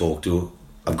that I've spoke to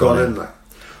I've gone in there.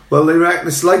 Well, they reckon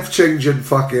it's life-changing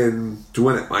fucking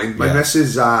doing it, mine. My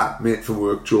missus, mate from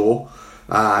work, Joe,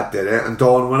 did it, and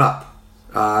Dawn went up.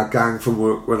 Gang from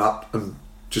work went up and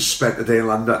just spent a day in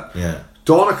London. Yeah.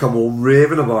 Donna come home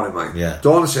raving about it, mate. Yeah.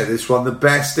 Donna said it's one of the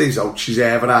best days out she's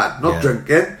ever had. Not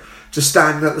drinking, just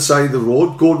standing at the side of the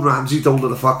road. Gordon Ramsay told her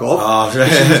to fuck off. Oh, she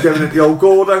was giving it the old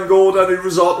Gordon,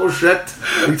 risotto shit.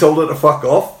 He told her to fuck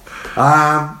off.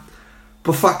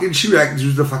 But fucking, she reckons it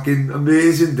was a fucking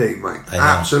amazing day, mate.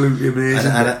 Absolutely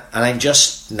amazing. And I'm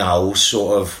just now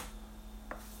sort of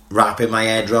wrapping my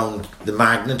head around the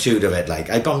magnitude of it. Like,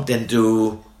 I bumped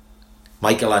into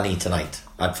Michael Honey tonight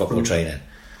at football training.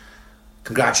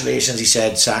 Congratulations, he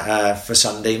said, for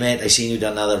Sunday, mate. I seen you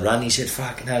done another run. He said,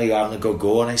 fucking hell, you having a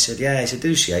go? And I said, yeah. I said, do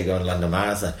you see I go on London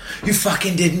Marathon? You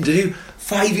fucking didn't, did you?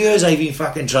 5 years I've been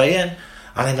fucking trying. And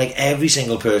I'm like, every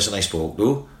single person I spoke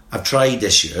to, I've tried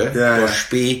this year.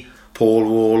 Bushby, Paul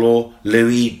Wallow,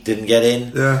 Louis didn't get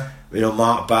in. You know,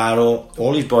 Mark Barrow,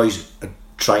 all these boys are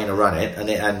trying to run it,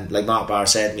 and like Mark Barrow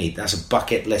said to me, that's a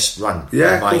bucket list run.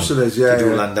 Yeah, of course it is. To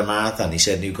do London Marathon. He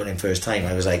said, you got in first time.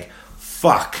 I was like,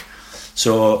 fuck.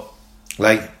 So,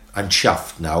 like, I'm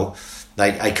chuffed now.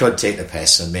 Like, I could take the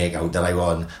piss and make out that I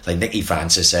won. Like Nicky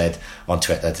Francis said on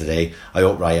Twitter today, I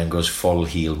hope Ryan goes full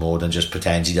heel mode and just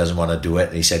pretends he doesn't want to do it.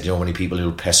 And he said, you know how many people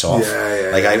who'll piss off?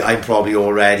 I'm probably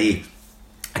already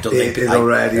I don't think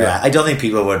I don't think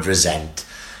people would resent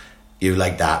you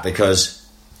like that, because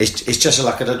it's just a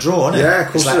luck of the draw, isn't it? Yeah,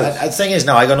 of course it is. The thing is,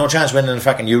 now I got no chance winning the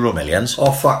fucking Euro Millions.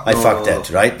 Oh fuck! I fucked it,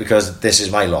 right? Because this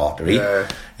is my lottery. Yeah.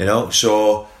 You know,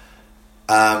 so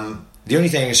the only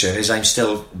thing I'm saying is I'm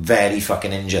still very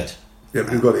fucking injured. Yeah,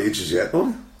 but you've got ages yet,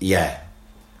 don't you? Yeah.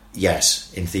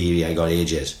 Yes, in theory I got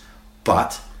ages.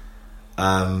 But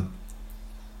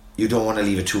you don't want to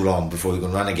leave it too long before you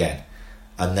can run again.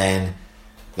 And then,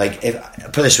 like,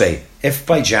 put it this way, if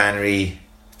by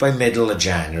middle of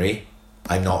January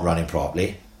I'm not running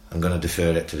properly, I'm going to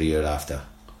defer it to the year after.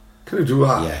 Can you do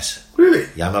that? Yes. Really?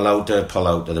 Yeah, I'm allowed to pull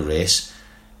out of the race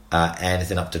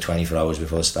anything up to 24 hours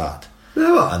before the start.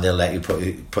 Never. And they'll let you put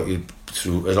you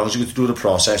through, as long as you do the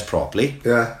process properly.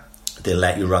 Yeah. They'll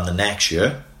let you run the next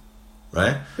year,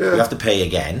 right? Yeah. You have to pay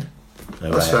again.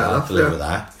 That's fair I have enough, to live yeah. with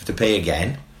that. You have to pay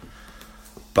again,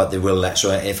 but they will let.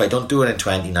 So if I don't do it in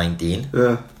 2019,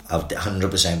 I'll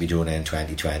 100% be doing it in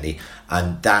 2020,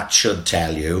 and that should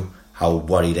tell you how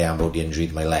worried I am about the injury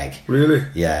to my leg. Really?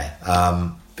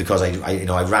 Yeah, because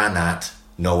I ran that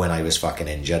knowing I was fucking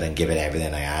injured and give it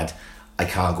everything I had. I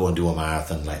can't go and do a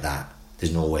marathon like that.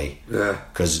 There's no way. Yeah.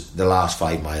 Because the last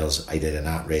 5 miles I did in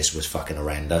that race was fucking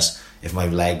horrendous. If my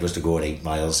leg was to go at 8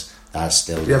 miles, that's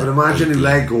still... Yeah, but imagine 18. your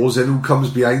leg goes in, who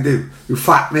comes behind you? You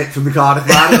fat mate from the Cardiff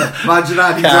Marathon. Imagine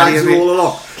that, he drags you all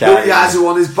along. Who he has you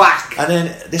on his back. And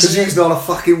then... Because he's not a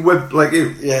fucking whip like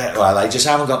you. Yeah, well, I just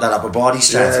haven't got that upper body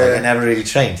strength. Yeah. Like, I never really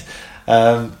trained.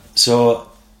 So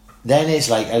then it's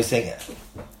like, I was thinking,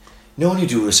 when you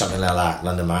do something like that,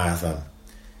 London Marathon,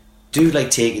 do you,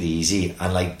 like, take it easy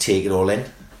and, like, take it all in?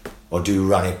 Or do you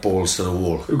run it balls to the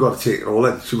wall? You've got to take it all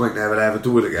in, so you might never ever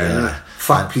do it again. Yeah. Yeah.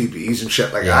 Fat PBs and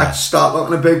shit like Yeah. that. Start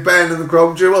looking at Big Ben and the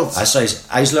Crown Jewels.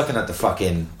 I was looking at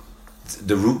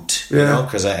the route, you Yeah. know,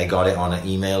 because I got it on an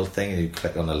email thing. You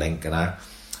click on the link and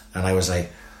I was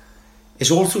like, it's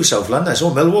all through South London. It's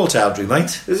all Millwall territory,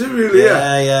 mate. Is it really?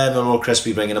 Yeah. Millwall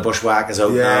Crispy bringing the bushwhackers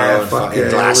out now Yeah, and fuck fucking yeah.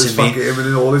 glassing Always me. fucking him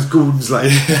and all his goons, like.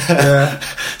 Yeah.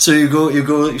 So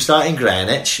you start in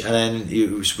Greenwich, and then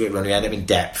you end up in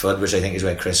Deptford, which I think is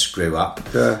where Chris grew up.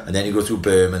 Yeah. And then you go through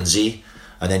Bermondsey,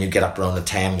 and then you get up around the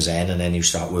Thames end, and then you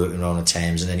start working around the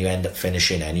Thames, and then you end up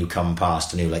finishing, and you come past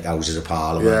the new, like, Houses of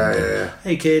Parliament. Yeah.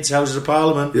 Hey kids, Houses of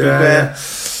Parliament. Yeah,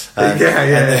 Big Ben.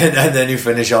 yeah. And then you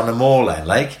finish on the mall then,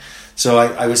 like. So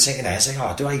I was thinking, I was like,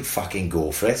 oh, do I fucking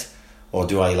go for it? Or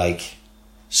do I, like,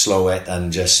 slow it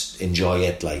and just enjoy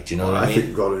it, like, do you know what I mean? think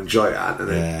you've got to enjoy that,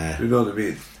 Yeah. You know what I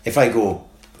mean? If I go,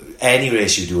 any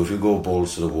race you do, if you go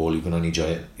balls to the wall, you can only enjoy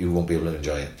it. You won't be able to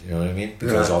enjoy it. You know what I mean?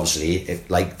 Because Yeah. obviously,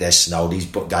 like this now, these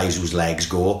guys whose legs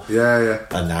go, Yeah.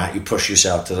 and that, you push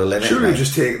yourself to the limit. Surely like.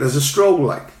 just take it as a stroll,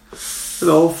 like. You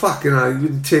know, fucking hell,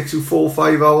 it takes you 4 or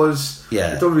 5 hours.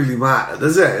 Yeah. It don't really matter,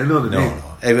 does it? You know what I mean? No.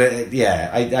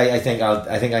 I think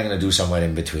I'm going to do somewhere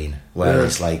in between where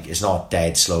it's like, it's not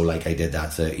dead slow like I did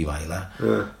that 30 miler,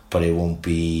 but it won't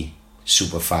be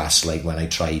super fast like when I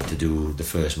tried to do the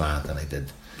first marathon I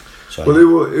did. So Well,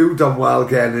 who done well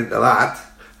getting into that,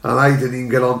 and I didn't even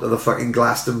get onto the fucking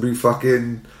Glastonbury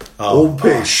fucking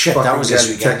homepage. Oh, shit, that fucking was this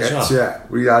getting weekend as tickets. well. Yeah,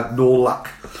 we had no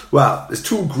luck. Well, there's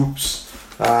 2 groups.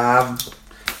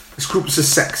 There's groups of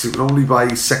 6. You can only buy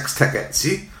 6 tickets,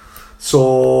 see?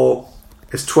 So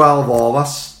it's 12 of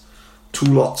us, 2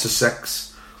 lots of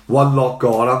 6. 1 lot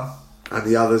got them, and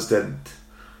the others didn't.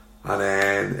 And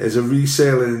then there's a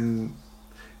resale in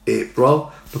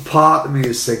April. But part of me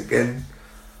is thinking,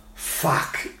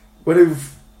 fuck,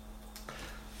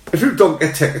 if you don't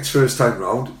get tickets first time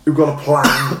round, you've got to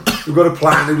plan. You've got to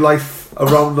plan your life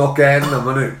around not getting them,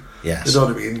 haven't you? Yes. You know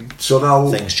what I mean? So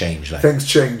now things change. Like. Things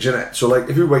change, innit? So like,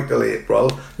 if you wait till April,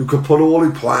 you could put all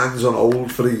your plans on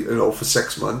hold for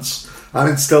 6 months, and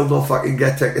then still not fucking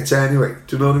get tickets anyway.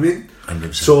 Do you know what I mean?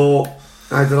 100%. So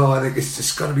I don't know. I think it's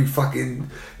just gonna be fucking.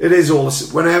 It is all.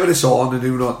 Whenever it's on and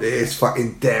you're not there, it's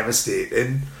fucking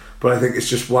devastating. But I think it's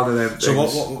just one of them things.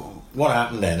 So what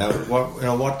happened then?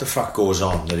 What the fuck goes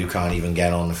on that you can't even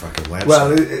get on the fucking website?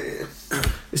 Well,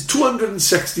 it's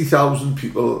 260,000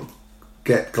 people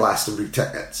get Glastonbury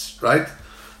tickets, right?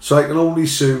 So I can only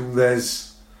assume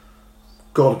there's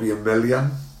got to be 1 million,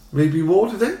 maybe more.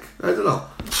 Do you think? I don't know.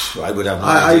 I would have no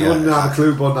I idea. wouldn't have a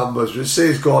clue about numbers. Just say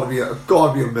it's got to be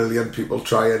 1 million people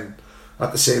trying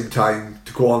at the same time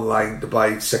to go online to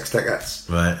buy 6 tickets,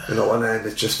 Right. You know, and then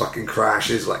it just fucking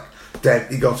crashes. Like, then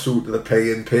he got through to the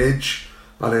pay-in page,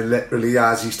 and then literally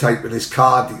as he's typing his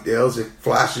card details, it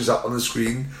flashes up on the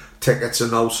screen. Tickets are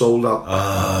now sold out.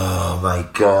 Oh my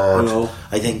god! You know?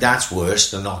 I think that's worse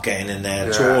than not getting in there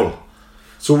at Yeah. all.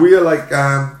 So we are like,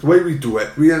 the way we do it,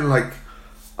 we are in like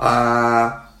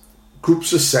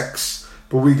groups of 6,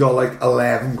 But we got like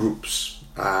 11 groups.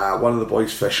 One of the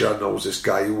boys, Fisher, knows this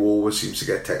guy who always seems to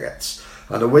get tickets.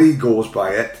 And the way he goes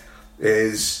by it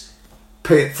is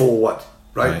pay it forward,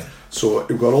 right? So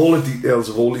you've got all the details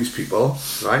of all these people,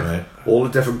 right? All the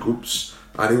different groups,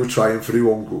 and he would try for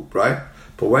your own group, right?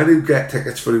 But when you get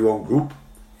tickets for your own group,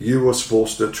 you were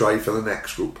supposed to try for the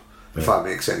next group, if that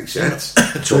makes any sense.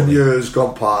 So in years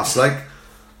gone past, like,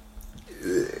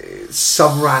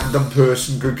 some random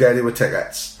person could get you with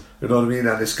tickets, you know what I mean?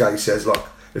 And this guy says, look,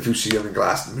 if you see him in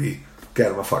Glastonbury,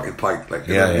 get him a fucking pint, like,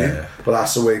 you know what I mean? But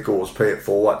that's the way it goes, pay it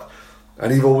forward.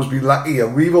 And you've always been lucky,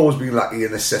 and we've always been lucky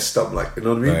in the system, like, you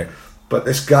know what I mean? But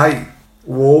this guy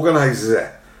who organises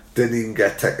it didn't even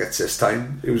get tickets this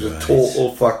time. It was a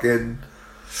total fucking,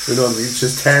 you know what I mean? It's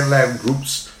just 10, 11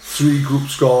 groups, 3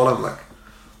 groups gone. I'm like,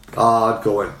 hard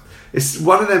going. It's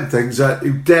one of them things that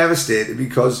you're devastated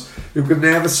because you can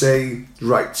never say,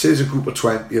 right, say there's a group of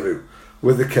 20 of you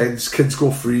with the kids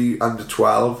go free under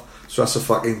 12, so that's a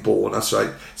fucking bonus,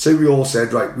 right? Say we all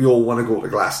said, right, we all want to go to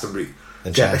Glastonbury,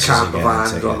 get the camper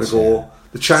van on the go. Yeah.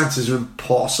 The chances are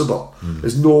impossible.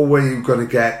 There's no way you're going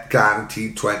to get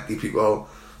guaranteed 20 people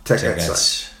tickets.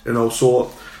 Like, you know,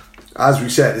 so as we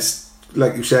said, it's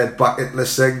like you said, bucket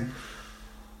list thing,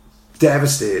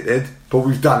 devastated, but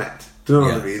we've done it. Do you know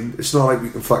what I mean? It's not like we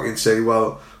can fucking say,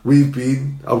 well,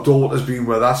 our daughter's been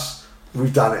with us,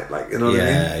 we've done it, like, you know what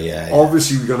I mean?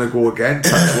 Obviously we're going to go again,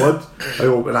 touch wood, I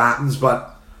hope it happens,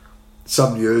 but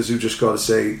some years you've just got to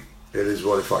say, it is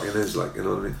what it fucking is, like, you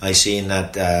know what I mean? I seen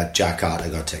that Jack Carter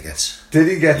got tickets. Did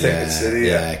he get tickets? Did he?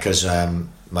 Yeah, because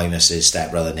my missus'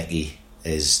 stepbrother Nicky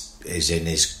is in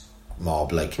his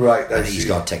mob, like, and he's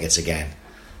got tickets again.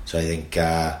 So I think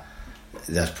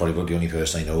that's probably the only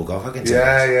person I know who got fucking tickets.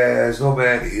 Yeah, there's no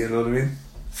many, you know what I mean?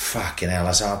 Fucking hell,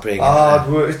 that's heartbreaking.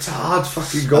 It's hard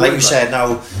fucking going. Like you said,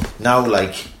 now,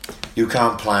 like, you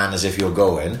can't plan as if you're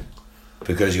going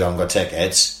because you haven't got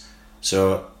tickets.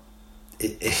 So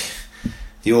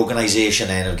the organisation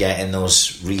then of getting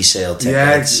those resale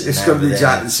tickets, it's going to be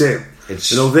exactly the same.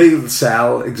 You know, they'll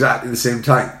sell exactly the same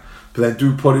time, but then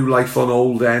do put your life on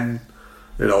hold. Then,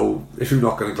 you know, if you're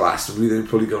not going to Glastonbury, then you're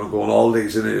probably going to go on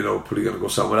holidays, and you know, probably going to go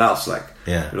somewhere else, like,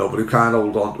 you know. But you can't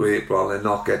hold on to April and then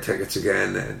not get tickets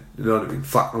again. Then, you know what I mean?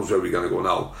 Fuck knows where we're going to go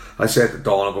now. I said to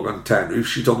Donna, we're going to Tenerife.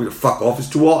 She told me to fuck off. It's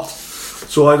too hot.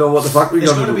 So I don't know what the fuck we're going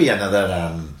to do. There's going to be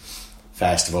another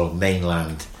festival,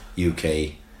 mainland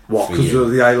UK. What? Because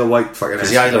of the Isle of Wight fucking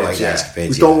escapades. The Isle of Wight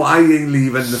escapades. I ain't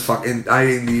leaving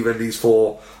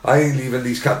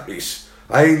these countries.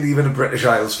 I ain't leaving the British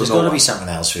Isles for There's going to be something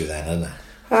else through then, isn't there?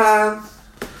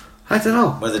 I don't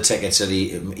know. Where the tickets are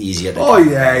easier to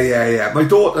get. Yeah. My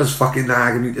daughter's fucking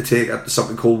nagging me to take her to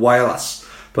something called Wireless,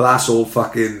 but that's all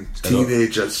fucking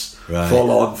teenagers.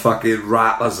 Full on fucking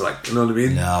rappers, like, you know what I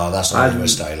mean? No, that's not my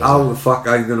style. How the fuck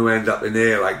I'm going to end up in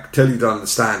there? Like, till you don't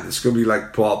understand, it's going to be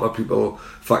like proper people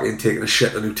fucking taking a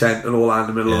shit in a tent and all that in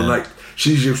the middle of the night.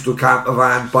 She's used to a camper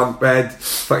van, bunk bed,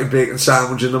 fucking bacon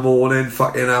sandwich in the morning,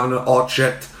 fucking having a hot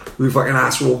shit with fucking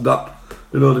ass warmed up.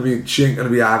 You know what I mean? She ain't going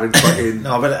to be having fucking...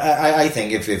 No, but I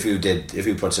think if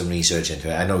you put some research into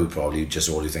it, I know you probably just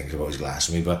all you think about is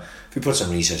Glastonbury, but if you put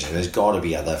some research into it, there's got to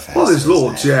be other festivals. Well, there's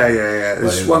loads, yeah.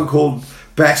 There's one called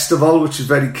Festival, which is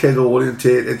very kid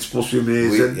orientated. It's supposed to be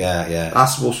amazing.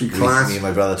 That's supposed to be class. Me and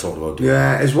my brother talked about it.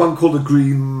 Yeah, there's one called The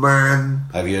Green Man.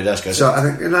 Have you heard that, guys? So I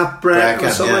think in that Brecon or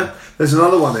somewhere. Yeah. There's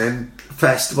another one in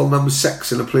Festival number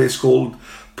 6 in a place called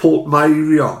Port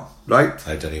Meirion. Right?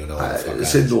 I don't even know what the fuck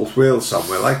it's in North Wales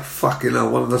somewhere, like fucking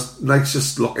one of the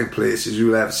nicest looking places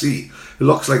you'll ever see. It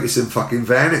looks like it's in fucking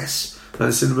Venice, and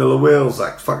it's in the middle of Wales,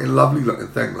 like fucking lovely looking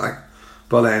thing, like.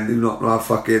 But then you're not gonna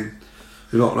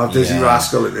have Dizzy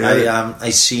Rascal in there.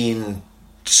 I seen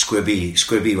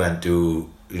Squibby went to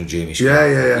Jamie Scott.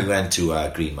 Yeah. He went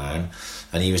to Green Man,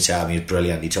 and he was telling me he was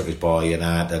brilliant. He took his boy and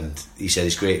that, and he said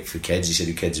it's great for kids. He said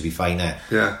your kids will be fine there.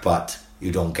 Yeah, but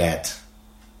you don't get.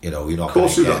 You know, you're not going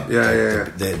to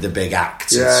get the big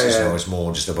acts. It's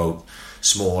more just about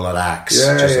smaller acts,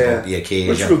 about the occasion.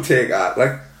 Which will take that,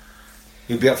 like.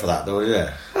 You'd be up for that, though,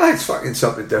 yeah. It's fucking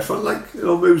something different, like, you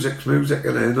know, music's music,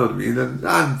 and you know what I mean?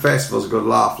 And festivals are a good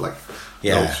laugh, like,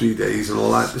 3 days and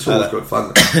all that. It's always good fun.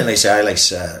 Like I say,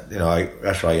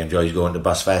 that's why I enjoy going to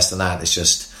Bus Fest and that. It's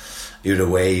just, you're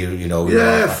away, you know,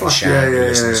 listening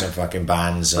to some fucking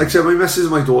bands. Like I said, my missus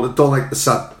and my daughter don't like the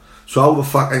sun. So how the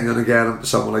fuck I'm going to get them to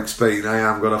somewhere like Spain? I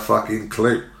am got a fucking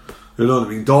clue. You know what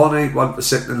I mean? Dawn ain't one for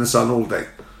sitting in the sun all day.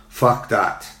 Fuck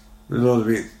that. You know what I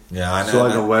mean? Yeah, I know. So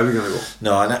I know where we're going to go.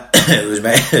 No, and it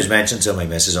was mentioned to my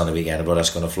missus on the weekend about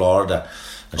us going to Florida.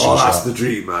 And that's the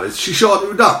dream, man. She shot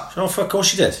you down. Oh, of course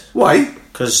she did. Why?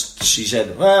 Because she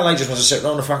said, well, I just want to sit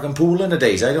around the fucking pool in the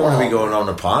days. I don't want to be going around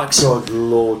the parks. God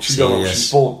Lord, she don't know what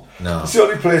she's born. No. It's the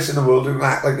only place in the world who can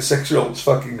act like a 6-year-old. It's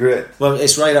fucking great. Well,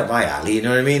 it's right up my alley, you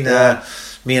know what I mean? Yeah.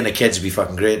 Me and the kids would be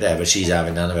fucking great there, but she's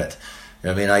having none of it. You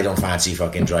know what I mean? I don't fancy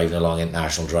fucking driving along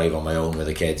International Drive on my own with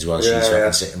the kids while she's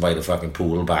fucking sitting by the fucking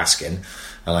pool basking,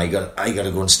 and I got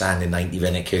to go and stand in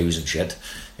 90-minute queues and shit.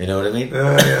 You know what I mean?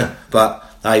 Yeah. But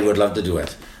I would love to do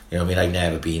it. You know what I mean? I've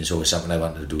never been, so it's something I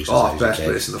wanted to do since I was a Best kid.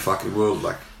 place in the fucking world,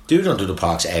 like. Dude, don't do the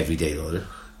parks every day, though, do you?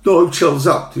 No, it chills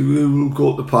up. We'll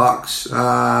go to the parks,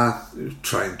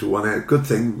 try and do one out. Good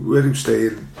thing, where you stay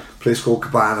in a place called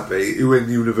Cabana Bay, you in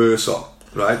Universal,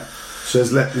 right? So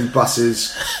there's literally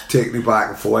buses taking you back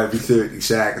and forth every 30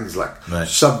 seconds. Like, right.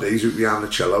 Some days we'd be having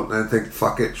a chill out and then think,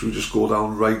 fuck it, should we just go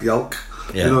down and ride the Elk?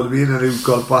 Yeah. You know what I mean? And who've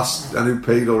got a bus and who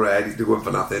paid already to go in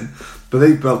for nothing. But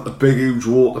they built a big, huge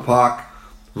water park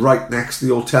right next to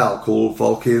the hotel called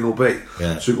Volcano Bay.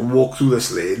 Yeah. So you can walk through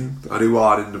this lane and you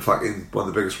are in the fucking one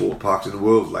of the biggest water parks in the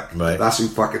world. Like, right. That's your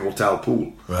fucking hotel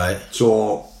pool. Right.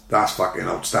 So that's fucking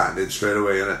outstanding straight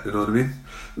away, innit? You know what I mean?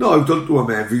 No, I don't do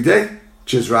them every day.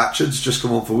 Chiz Ratched's just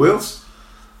come on for Wales.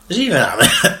 Is he even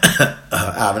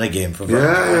having a game for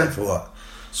Yeah. For what?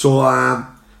 So,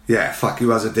 fuck you,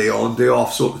 has a day on, day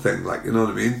off sort of thing. Like, you know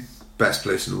what I mean? Best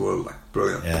place in the world, like,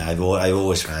 brilliant. Yeah, I've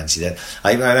always fancied it.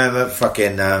 I remember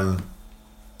fucking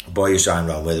boy used to hang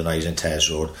around with when I was in Terrace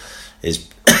Road.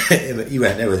 He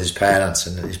went there with his parents,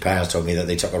 and his parents told me that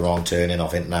they took a wrong turn in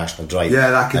off International Drive. Yeah,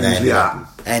 that can and usually happen.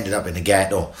 Ended up in the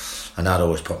ghetto, and that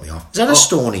always put me off. Is that a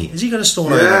Stoney? Has he got a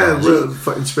Stoney? Yeah, well,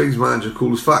 fucking Spain's manager,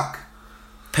 cool as fuck.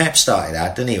 Pep started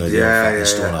that, didn't he? With the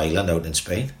Stone Island out in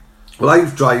Spain. Well, I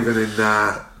was driving in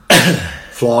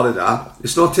Florida.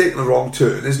 It's not taking a wrong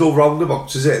turn. There's no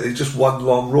roundabouts, is it? There's just one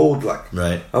long road, like.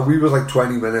 Right. And we were like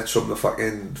 20 minutes from the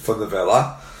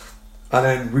villa. And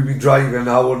then we've been driving an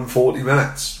hour and 40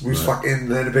 minutes. We was fucking,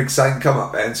 then a big sign come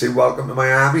up there and say, welcome to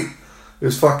Miami. It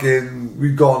was fucking,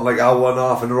 we'd gone like hour and a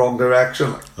half in the wrong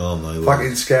direction. Like, oh my word.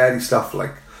 Fucking scary stuff,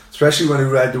 like. Especially when we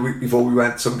read the week before we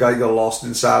went, some guy got lost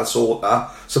in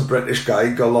Sarasota. Some British guy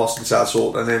got lost in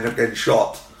Sarasota and ended up getting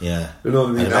shot. Yeah. You know what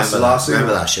I mean? That's the Remember last thing.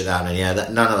 Remember that shit happening, yeah.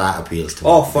 None of that appeals to me.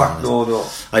 Oh, fuck, no.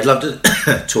 I'd love to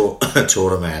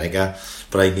tour America,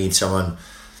 but I need someone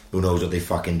who knows what they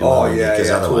fucking do. Oh, yeah, because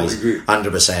otherwise, totally agree.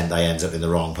 100% I end up in the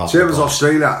wrong part. Same as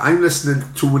Australia. I'm listening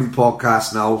to too many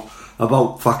podcasts now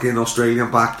about fucking Australian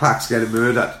backpacks getting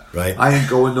murdered. Right. I ain't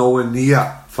going nowhere near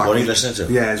fucking... What are you listening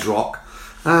to? Yeah, it's rock.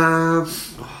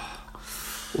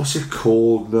 What's it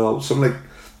called now? Something like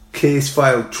Case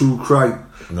File True Crime.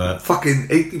 Right. Fucking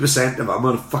 80% of them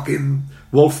are fucking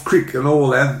Wolf Creek and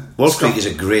all them. Wolf Creek is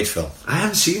a great film. I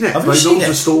haven't seen it, Have but you I know seen the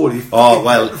it? story. Oh,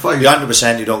 well, Fucking you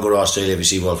 100% you don't go to Australia if you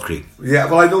see Wolf Creek. Yeah,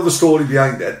 well, I know the story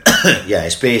behind it. Yeah,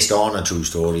 it's based on a true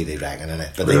story, they reckon,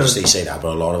 innit? But they say that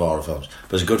about a lot of horror films.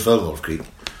 But it's a good film, Wolf Creek.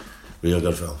 Real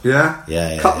good film. Yeah?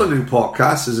 Yeah. Couple of new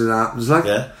podcasts, as it happens, like.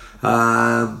 Yeah.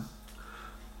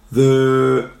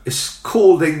 It's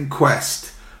called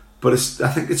Inquest, but I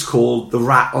think it's called The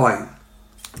Rat Line.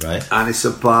 Right. And it's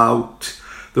about...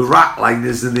 The Rat Line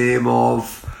is the name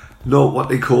of... what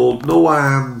they called...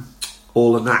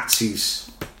 all the Nazis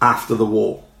after the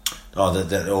war. Oh,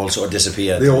 they all sort of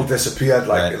disappeared. They all disappeared,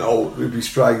 like, Right. we'd be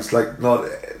surprised, like, not...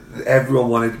 Everyone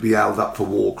wanted to be held up for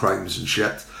war crimes and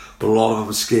shit, but a lot of them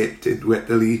escaped into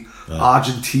Italy. Right.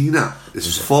 Argentina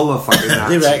is full of fucking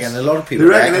Nazis. They reckon, a lot of people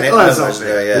They reckon Hitler's Hitler out was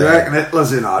there. there, yeah. They reckon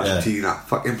Hitler's in Argentina.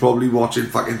 Fucking probably watching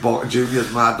fucking Boca Juniors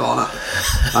Maradona.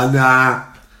 And,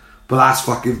 but that's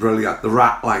fucking brilliant. The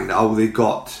Rat Line, how they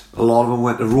got... A lot of them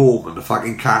went to Rome and the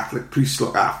fucking Catholic priests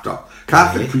look after.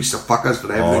 Catholic priests are fuckers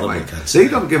for everything, mate. They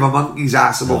don't give a monkey's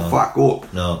ass about fuck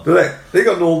up. No. They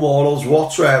got no morals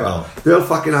whatsoever. No. They'll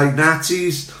fucking hide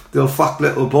Nazis. They'll fuck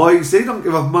little boys. They don't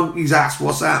give a monkey's ass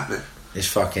what's happening. It's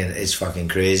fucking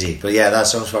crazy. But yeah, that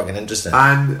sounds fucking interesting.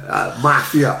 And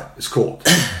Mafia is called.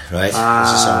 Right. This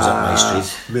sounds up my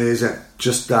street. Amazing.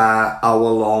 Just 2 hour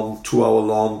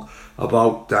long,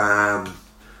 about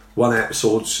one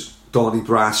episode's Donnie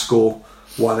Brasco.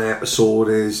 One episode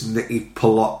is Nicky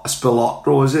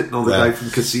Spilotro, is it? No, the guy from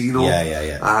Casino.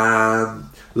 Yeah.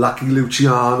 Lucky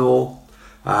Luciano.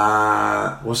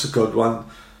 What's a good one?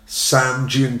 Sam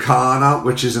Giancana,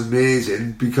 which is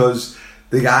amazing because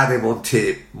they had him on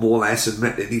tape, more or less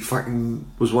admitting he fucking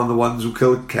was one of the ones who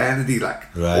killed Kennedy,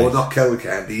 like. Right. Or not killed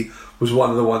Kennedy, was one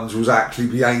of the ones who was actually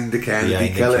behind the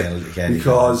Kennedy killing.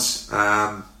 Because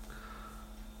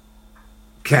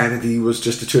Kennedy was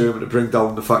just determined to bring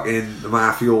down the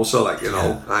mafioso, like, you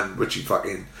know, and which he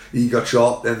he got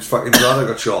shot, then his fucking brother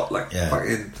got shot. Like, Yeah.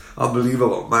 fucking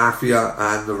unbelievable. Mafia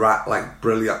and the Rat, like,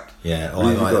 brilliant. Yeah,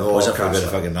 Really I'm good always up for a podcast, bit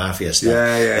of that. fucking mafia stuff.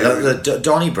 Yeah. Look,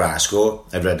 Donnie Brasco,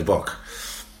 I've read the book.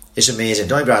 It's amazing.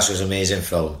 Donnie Brasco's an amazing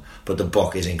film, but the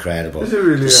book is incredible. Is it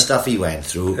really? The Yeah. stuff he went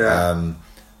through, Yeah.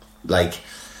 like,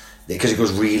 because it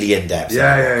goes really in depth.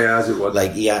 Yeah, as it would.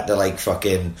 Like, he had to, like,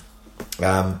 fucking,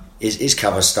 his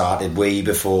cover started way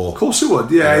before. Of course it would,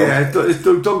 yeah.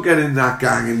 Don't get in that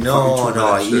gang and fucking No, torment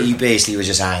us, he basically was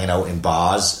just hanging out in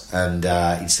bars, and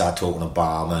he'd start talking to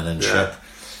barman and shit.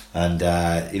 And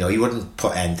he wouldn't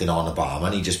put anything on the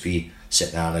barman. He'd just be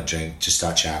sitting down and a drink, just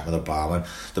start chatting with the barman.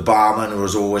 The barman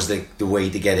was always the way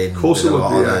to get in course with it a would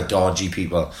lot be, of yeah. the dodgy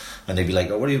people. And they'd be like,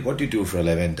 "Oh, what do you do for a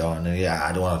living, Don?" And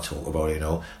I don't want to talk about it,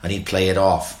 And he'd play it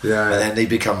off. Yeah. And then they'd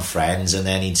become friends, and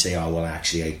then he'd say, "Oh, well,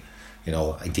 actually,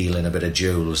 I deal in a bit of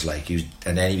jewels."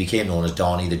 And then he became known as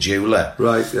Donnie the Jeweler.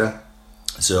 Right, yeah.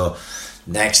 So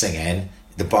next thing in,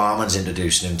 the barman's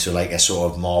introducing him to like a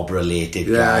sort of mob related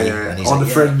Yeah, guy, yeah. and he's On like,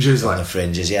 the fringes, on like. the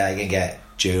fringes. Yeah, I can get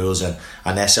jewels, and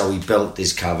that's how he built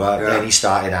his cover. Yeah. Then he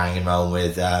started hanging around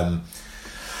with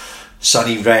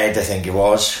Sonny Red, I think it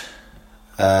was.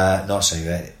 Not Sonny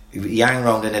Red. He hung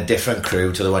around in a different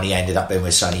crew to the one he ended up in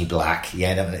with Sonny Black. He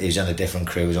was on a different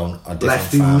crew. He was on a different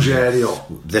Lefty family. Ruggiero.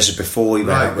 This is before he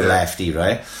went Right, out with yeah. Lefty,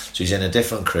 right? So he's in a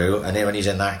different crew, and then when he's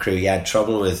in that crew, he had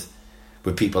trouble with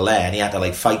people there, and he had to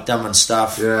like fight them and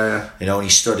stuff. Yeah. And he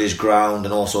stood his ground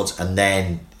and all sorts, and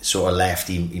then sort of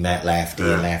Lefty, he met Lefty,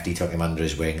 Yeah. and Lefty took him under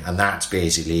his wing, and that's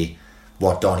basically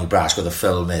what Donnie Brasco, the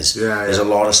film, is. Yeah, There's yeah. a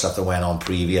lot of stuff that went on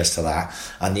previous to that,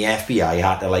 and the FBI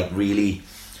had to like really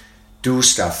do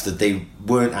stuff that they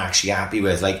weren't actually happy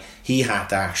with. Like, he had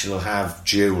to actually have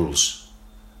jewels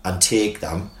and take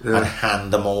them and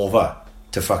hand them over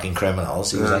to fucking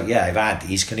criminals. He was like, "Yeah, I've had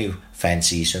these. Can you fence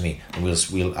these for me? And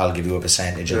I'll give you a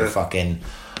percentage of the fucking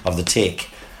of the take."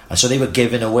 And so they were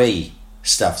giving away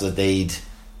stuff that they'd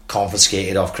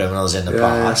confiscated off criminals in the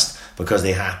past because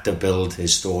they had to build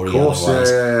his story. Of course, otherwise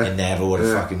yeah. it never would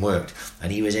have fucking worked.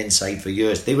 And he was inside for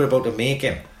years. They were about to make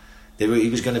him. He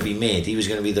was going to be made. He was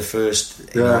going to be the first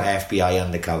FBI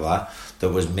undercover that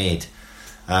was made.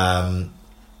 And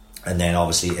then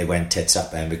obviously it went tits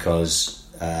up then because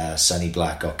Sonny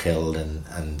Black got killed and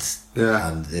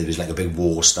it was like a big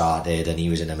war started, and he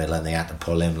was in the middle and they had to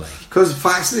pull him. Like, Because the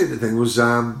fascinating thing was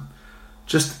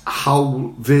just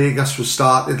how Vegas was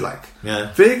started. Like,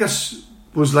 Vegas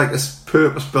was like a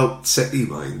purpose-built city,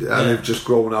 mind, and it just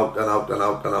grown out and out and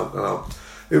out and out and out.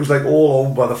 It was like all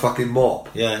owned by the fucking mob.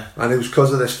 Yeah. And it was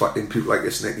because of this fucking people like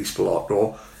this Nicky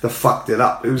Spilotro that fucked it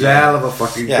up. It was a hell of a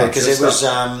fucking because it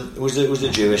system. was the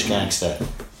Jewish gangster.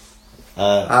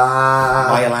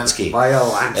 Meyer Lansky.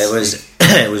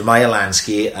 It was Meyer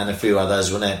Lansky and a few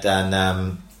others, wasn't it?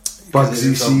 And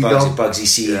Bugsy Siegel. Bugsy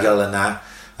Siegel and that.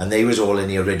 And they was all in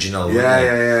the original.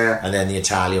 Yeah. And then the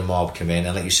Italian mob came in,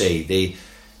 and like you say,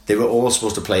 they were all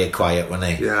supposed to play it quiet, weren't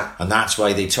they? Yeah. And that's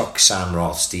why they took Sam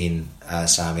Rothstein,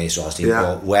 Sam Ace Rothstein,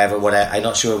 Yeah. or whatever. I'm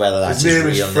not sure whether that's his name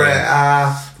real is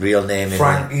name. Real name.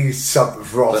 Frankie something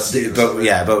Rothstein. But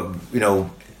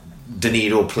De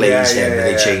Niro plays him, and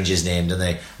they yeah. changed his name, didn't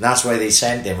they? And that's why they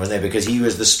sent him, wasn't it? Because he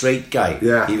was the straight guy.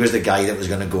 Yeah. He was the guy that was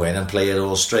going to go in and play it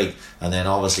all straight. And then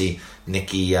obviously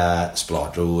Nicky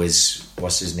Spilotro is,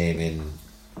 what's his name in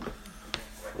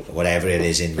whatever it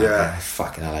is in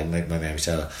fucking hell, my memory's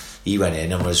terrible. He went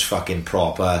in and was fucking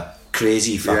proper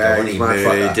crazy fucker when he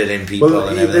murdering people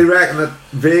and they everything. reckon that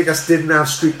Vegas didn't have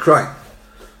street crime,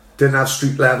 didn't have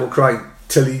street level crime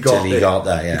till he got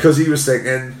there. Yeah. Because he was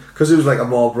thinking, because it was like a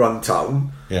mob run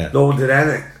town, no one did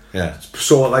anything. Yeah.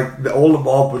 So like all the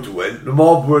mob were doing, the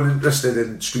mob weren't interested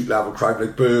in street level crime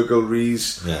like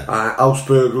burglaries, house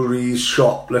burglaries,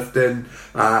 shoplifting,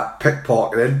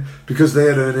 pickpocketing, because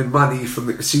they're earning money from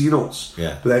the casinos.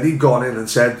 Yeah. But then he'd gone in and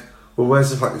said, well,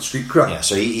 where's the fucking street crime? Yeah,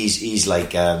 so he's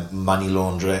like money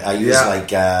laundering. He was like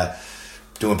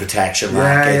doing protection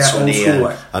rackets when he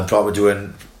and probably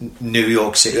doing New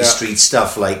York City street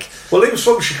stuff like. Well, he was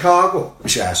from Chicago.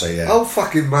 Yeah. How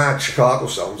fucking mad Chicago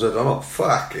sounds, I don't know.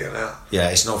 Fucking hell. Yeah,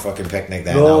 it's no fucking picnic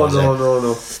there. No.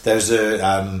 There's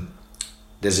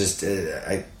this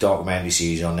a documentary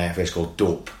series on Netflix called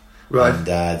Dope, right?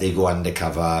 And they go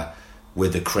undercover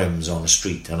with the crims on the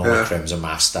street, and all the crims are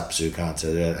masked up so you can't.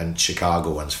 And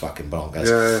Chicago one's fucking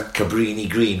bonkers. Cabrini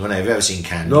Green. When have you ever seen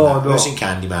Candyman? No. Have you ever seen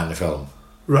Candyman the film?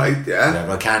 Right, yeah.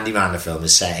 Well, Candyman the film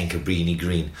is set in Cabrini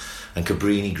Green, and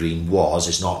Cabrini Green was,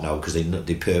 it's not now because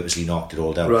they purposely knocked it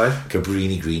all down. Right.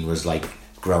 Cabrini Green was like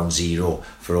ground zero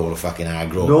for all the fucking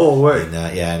aggro. No way.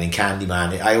 And in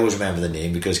Candyman, I always remember the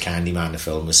name because Candyman the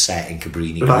film was set in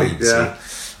Cabrini Right, Green, see?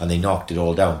 And they knocked it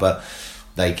all down. But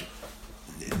like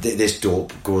this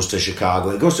dope goes to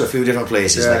Chicago. It goes to a few different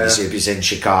places. Yeah, like yeah. you say, if it's in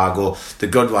Chicago, the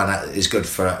good one is good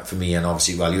for me. And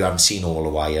obviously, well, you haven't seen all The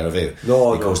Wire, have you?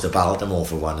 No, it no. goes to Baltimore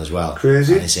for one as well.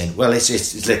 Crazy. And it's in. Well, it's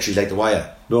literally like The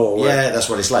Wire. No way. Yeah, that's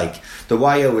what it's like. The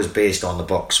Wire was based on the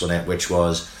books which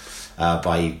was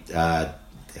by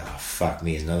fuck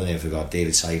me, his another name I forgot.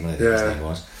 David Simon, I think his name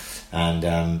was.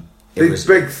 And it was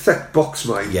big thick books,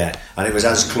 mate. yeah, and it was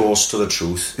as close to the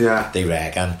truth. Yeah. They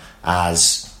reckon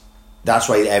as. That's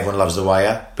why everyone loves The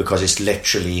Wire, because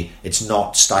it's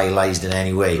not stylized in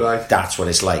any way. Right. That's what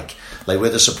it's like. Like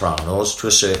with The Sopranos, to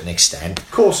a certain extent,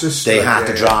 Of course, it's they like, had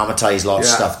to dramatise lots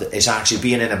of Yeah. stuff. That it's actually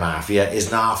being in a mafia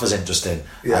isn't half as interesting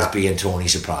Yeah. as being Tony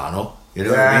Soprano. You know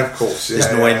what Yeah, I mean? of course, There's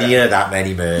yeah, nowhere yeah, near that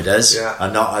many murders, Yeah.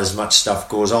 and not as much stuff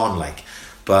goes on. Like,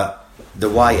 but The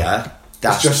Wire,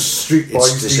 that's It's just street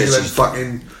boys stealing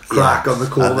fucking crack on the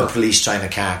corner. and the police trying to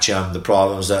catch them, the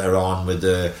problems that are on with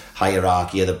the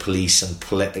hierarchy of the police and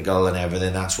political and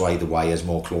everything. That's why The Wire is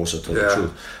more closer to the Yeah.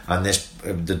 truth. And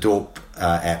the dope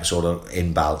episode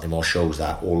in Baltimore shows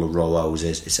that all the row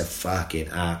houses. It's a fucking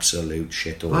absolute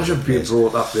shit. Imagine being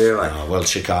brought up there, like. Well,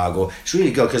 Chicago, it's really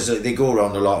good because they go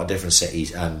around a lot of different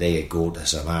cities and they go to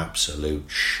some absolute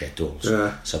shitholes.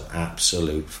 Yeah. Some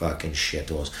absolute fucking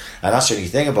shitholes. And that's the only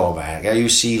thing about America. You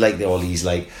see like all these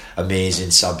like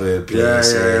amazing suburb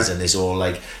places yeah. and there's all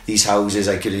like these houses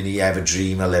I could only ever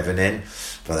dream of living in.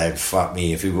 But then fuck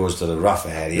me, if he goes to the rough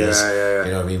areas, Yeah.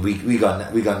 you know what I mean? We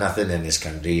got nothing in this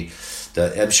country.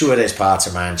 I'm sure there's parts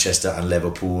of Manchester and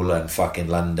Liverpool and fucking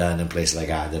London and places like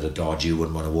that that are dodgy. You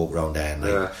wouldn't want to walk around there.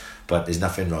 Like, Yeah. but there's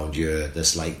nothing around here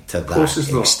that's like to course that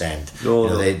it's not. extent. No, you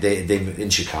know, no. they in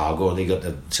Chicago they got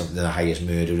something of the highest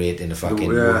murder rate in the fucking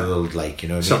Yeah. world. Like, you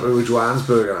know what I mean? Something with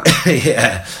Johannesburg in it.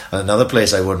 Yeah, another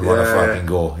place I wouldn't want to Yeah, fucking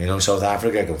go. You know, South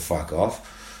Africa can fuck off.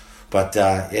 But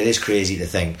it is crazy to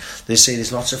think. They say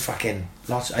there's lots.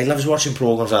 I love watching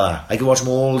programs like that. I can watch them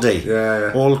all day.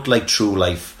 Yeah. All like true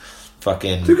life.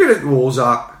 Fucking. Do you get into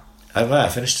Ozark? I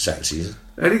finished the second season.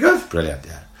 Any good? Brilliant,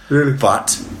 yeah. Really?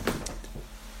 But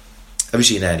have you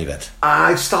seen any of it?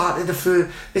 I started the first.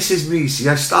 This is me. See,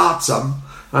 I start some,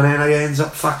 and then I ends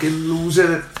up fucking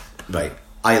losing it. Right.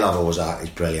 I love Ozark. It's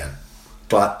brilliant.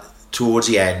 But towards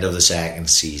the end of the second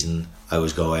season, I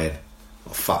was going,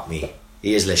 oh, fuck me.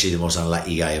 He is literally the most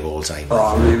unlucky guy of all time.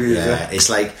 Oh, really? Yeah. It's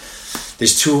like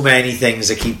there's too many things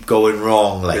that keep going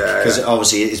wrong. Like, because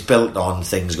obviously it's built on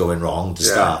things going wrong to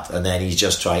start, and then he's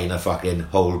just trying to fucking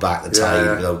hold back the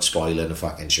tide without spoiling the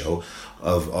fucking show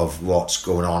of what's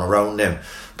going on around him.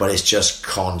 But it's just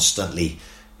constantly,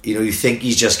 you know, you think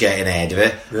he's just getting ahead of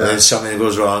it, and then something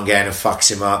goes wrong again and fucks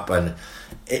him up. And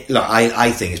look, I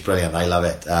think it's brilliant. I love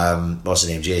it. What's his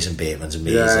name? Jason Bateman's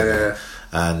amazing. Yeah.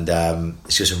 And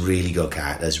it's just some really good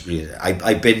characters. Really,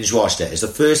 I binge watched it. It's the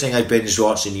first thing I binge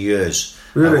watched in years.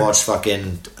 Really? I watched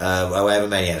fucking however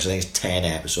many episodes. I think it's 10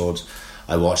 episodes.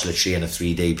 I watched literally in a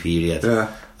 3-day period.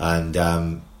 Yeah.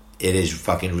 And it is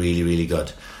fucking really, really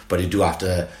good. But you do have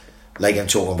to, like I'm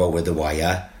talking about with The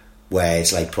Wire, where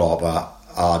it's like proper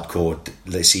hardcore.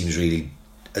 It seems really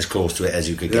as close to it as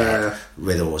you could get. Yeah.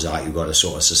 With Ozark, you've got to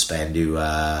sort of suspend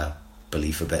your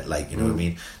belief a bit, like, you know what I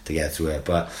mean, to get through it.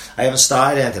 But I haven't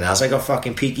started anything else. I got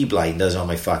fucking Peaky Blinders on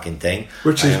my fucking thing,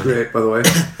 Which is great, by the way. I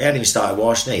hadn't even started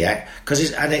watching it yet because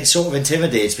it sort of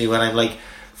intimidates me when I'm like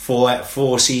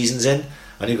four seasons in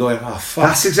and you're going, oh fuck,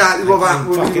 That's exactly what happened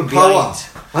with fucking Power. behind.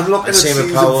 I'm looking at And same with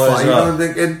season Power as 5 well. and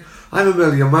I'm thinking, I'm a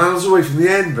million miles away from the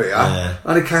end here,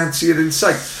 and I can't see it in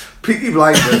sight. Peaky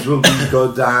Blinders will be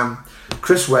good.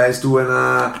 Chris Ware's doing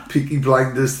a Peaky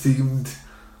Blinders themed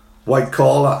White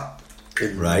Collar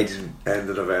in end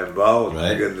of November or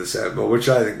beginning of December, which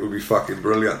I think will be fucking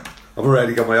brilliant. I've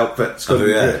already got my outfit. It's going to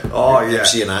be great. Oh yeah, I'm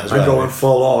seeing that as I'm well, going right?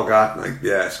 full hog at night.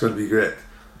 Yeah, it's going to be great.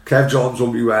 Kev Johns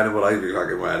won't be wearing what I'll be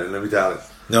fucking wearing, let me tell you.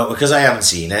 No, because I haven't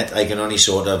seen it, I can only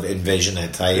sort of envision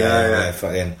it.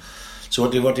 Fucking. So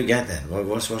what do you get then?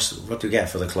 What do you get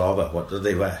for the clobber? What do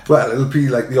they wear? Well, it'll be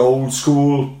like the old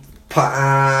school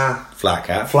Flat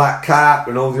cap.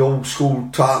 and all the old school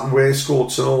tartan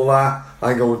waistcoats and all that.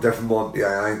 I go with different one.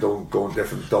 Yeah, I don't go with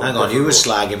different. Hang on, you were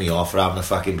slagging me off for having a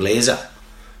fucking blazer.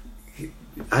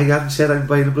 I haven't said I'm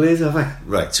buying a blazer, have I?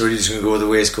 Right, so we're just going to go with the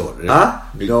waistcoat, right? Huh?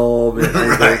 No, mate,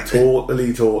 I'm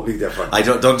going totally different. I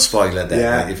don't spoil it then.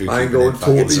 Yeah, if you I'm going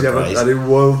totally different, and I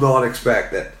will not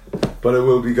expect it, but it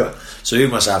will be good. So you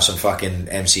must have some fucking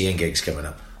MCing gigs coming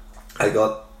up. I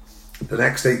got the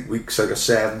next 8 weeks. I got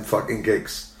 7 fucking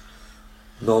gigs,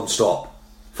 non-stop,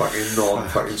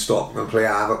 fucking stop. I'm gonna play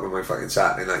havoc with my fucking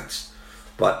Saturday nights,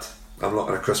 but I'm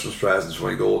looking at Christmas presents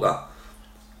when I go that.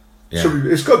 Yeah. So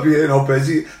it's got to be,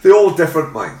 busy. They're all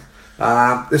different, mine.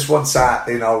 This one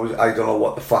Saturday now, I don't know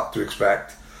what the fuck to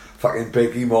expect. Fucking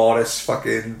Biggie Morris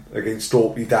fucking against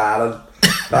Dopey Darren.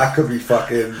 That could be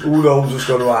fucking, who knows what's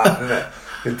going to happen, innit?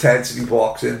 Intensity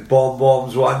boxing.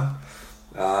 Bombs won.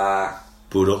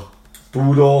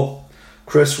 Budo.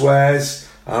 Chris Wares.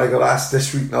 And I got asked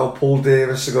this week now, Paul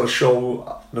Davis, I got a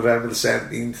show November the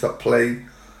 17th at Play.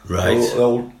 Right. The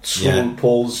old school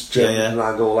Paul's gym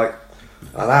and all, like.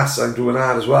 And I'm doing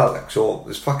that as well, like. So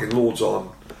there's fucking loads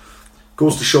on.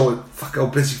 Goes to show how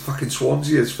busy fucking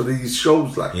Swansea is for these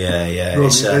shows, like. Yeah. You know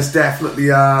what I mean? There's definitely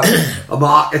a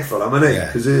market for them, isn't it?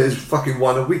 Because it is fucking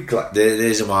one a week, like. There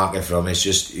is a market for them. It's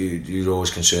just you're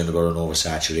always concerned about an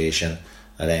oversaturation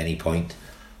at any point.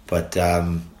 But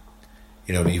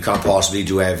you know, you can't possibly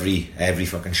do every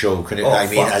fucking show. Can it?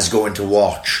 As going to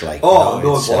watch, like. Oh,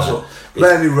 no, it's possible. But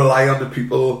then you rely on the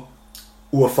people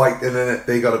who are fighting in it.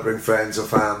 They got to bring friends and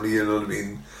family. You know what I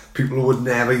mean? People who would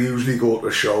never usually go to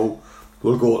a show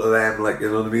will go to them, like,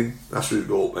 you know what I mean? That's where you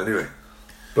go anyway.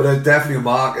 But there's definitely a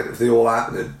market if they all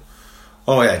happening.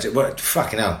 Oh yeah, but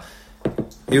fucking hell,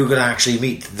 you're gonna actually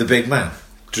meet the big man,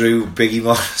 Drew Biggie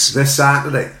Morris, this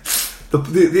Saturday.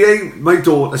 My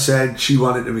daughter said she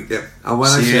wanted to meet him, and when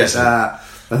Seriously? I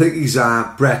said, I think he's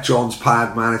Brett John's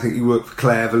pad man. I think he worked for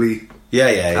Cleverly.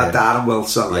 Yeah. Darren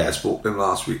Wilson, like I spoke to him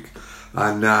last week,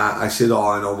 and I said, "Oh,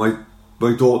 I know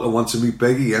my daughter wants to meet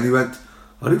Biggie," and he went,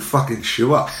 "Are you fucking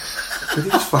sure?"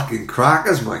 These fucking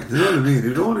crackers, mate. You know what I mean?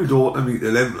 You don't want your daughter to meet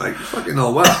him, like, you fucking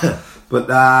know well.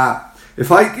 But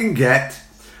if I can get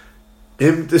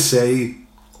him to say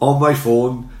on my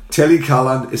phone, Tilly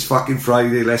Cullen, it's fucking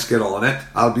Friday, let's get on it,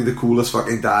 I'll be the coolest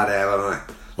fucking dad ever, right?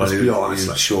 Let's be honest.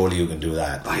 Like, surely you can do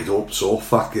that. I'd hope so,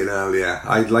 fucking hell, yeah.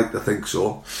 I'd like to think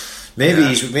so. Maybe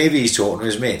he's talking to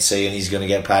his mate, saying he's going to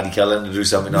get Paddy Cullen to do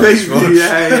something on Maybe, his phone.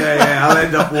 yeah. I'll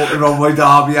end up walking around my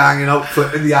derby hanging out,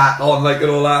 flipping the hat on, like,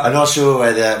 and all that. I'm not sure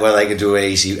whether I could do an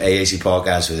AAC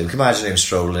podcast with him. Can you imagine him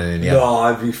strolling in? Yeah. No,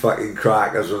 I'd be fucking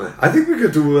crackers, wouldn't it? I think we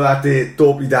could do that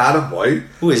Dopey Darren boy.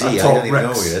 Who is he? I don't even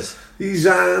know who he is. He's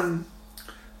like a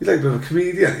bit of a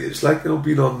comedian. He's like, you know,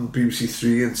 been on BBC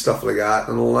Three and stuff like that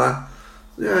and all that.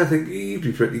 Yeah, I think he'd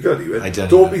be pretty good. He would.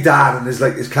 Dopey Darren is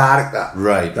like his character.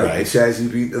 Right. He says he's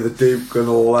been to the Duke and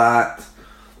all that.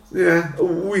 Yeah.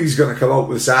 He's going to come out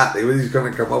with Saturday. He's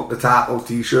going to come out with the Tackle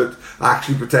t-shirt,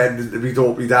 actually pretending to be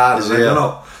Dopey Darren. I don't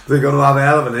know. They're going to have a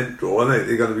hell of an intro, aren't they?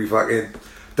 They're going to be fucking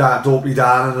Dopey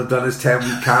Darren had done his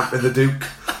 10-week camp in the Duke.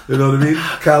 You know what I mean?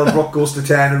 Cal Brook goes to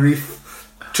Tenerife.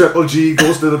 Triple G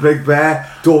goes to the Big Bear.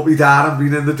 Dopey Darren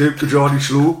being in the Duke with Johnny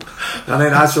Sloop. And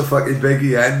then as for fucking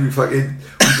Biggie N, we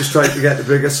just tried to get the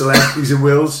biggest celebrities in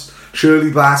Wales. Shirley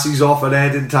Bassey's off at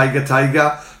Ed and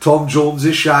Tiger. Tom Jones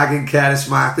is shagging Keris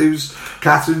Matthews.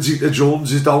 Catherine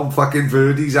Zeta-Jones is down fucking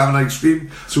Verdi's having ice cream.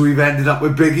 So we've ended up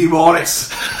with Biggie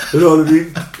Morris. You know what I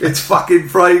mean? It's fucking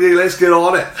Friday, let's get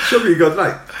on it. Should be a good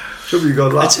night. Should be a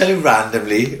good laugh. I tell you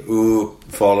randomly who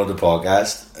followed the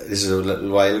podcast, this is a little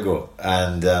while ago,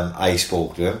 and I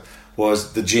spoke to him,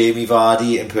 was the Jamie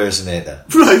Vardy impersonator.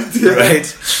 Right, yeah.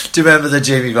 Right? Do you remember the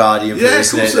Jamie Vardy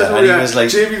impersonator? Yeah, of course. He was like,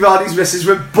 Jamie Vardy's missus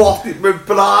went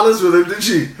bananas with him, didn't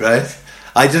she? Right?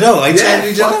 I don't know.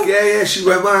 Yeah, she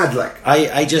went mad, like.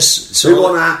 I just saw. They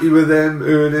weren't happy with them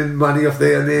earning money off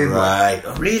their name. Right.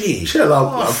 Oh, really? Chill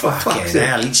out. Oh, fucking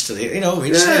hell. Each to the, you know,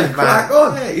 crack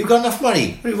on. Yeah, you've got enough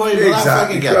money. What are you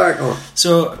exactly, crack on.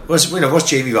 So, what's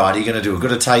Jamie Vardy going to do? Go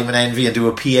to Time and Envy and do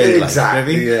a PA? Exactly, like, you know what I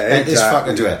mean? Yeah, Let this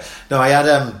exactly. fucker do it. No, I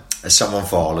had someone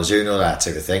follows, you know, that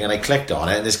type of thing, and I clicked on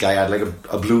it, and this guy had like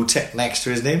a blue tick next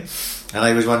to his name, and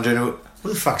I was wondering, who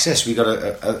the fuck's this? We got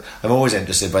I'm always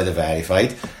interested by the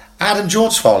verified. Adam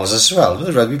Jones follows us as well,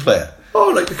 the rugby player. Oh,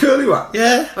 like the curly one?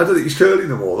 Yeah. I don't think he's curly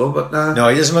no more though, but no,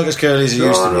 he doesn't look as curly as he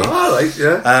used to be. No, right,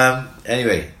 yeah.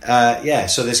 Anyway,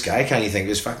 so this guy, can't you think of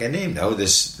his fucking name now?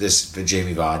 This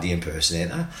Jamie Vardy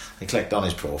impersonator. I clicked on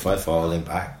his profile, followed him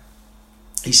back.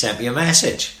 He sent me a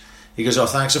message. He goes, "Oh,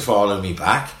 thanks for following me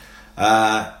back.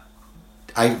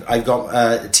 I've got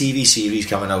a TV series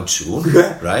coming out soon."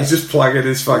 Right? He's just plugging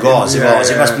his fucking...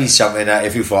 It must be something that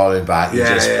if you follow him back, he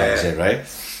just plugs it, right?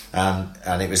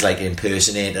 And it was like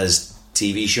impersonators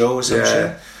TV show or some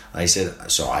shit. I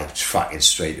said, so I fucking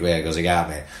straight away, I goes, I got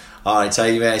me. Oh, I tell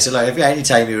you, mate, I said, like, if any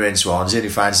time you're in Swansea and you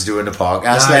fancy doing the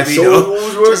podcast, let me know.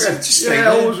 Always working.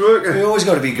 Always working. We always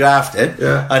got to be grafted.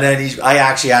 Yeah. And then I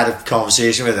actually had a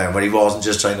conversation with him where he wasn't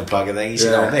just trying to plug a thing. He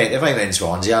said, "Oh, mate, if I'm in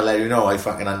Swansea, I'll let you know. I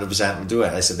fucking 100% will do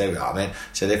it." I said, "There we are, mate."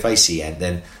 I said, "If I see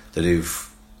anything to do,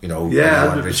 you know,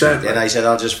 100%. And I said,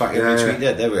 "I'll just fucking retweet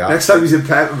it." There we are. Next time he's in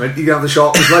Peppermint, you can have the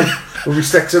shot. It's like when we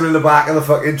sticks him in the back of the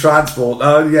fucking transport,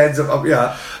 he ends up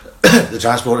the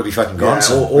transport will be fucking gone,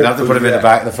 so we'll have to put him in the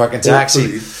back of the fucking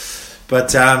taxi.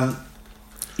 But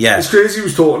yeah, It's crazy he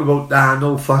was talking about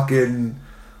no fucking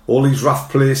all these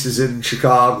rough places in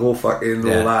Chicago, fucking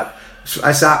all that.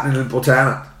 It's happening in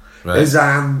Portana. Right. Is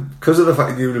because of the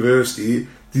fucking university,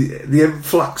 the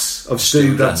influx of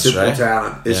students in right?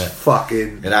 Portana is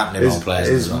fucking. It happened in all places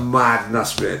Is as well.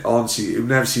 madness, mate. Honestly, you've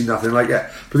never seen nothing like it.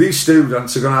 But these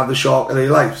students are gonna have the shock of their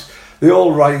lives. They're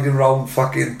all riding around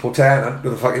fucking Portana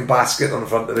with a fucking basket on the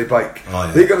front of their bike. Oh,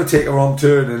 yeah. They're going to take a wrong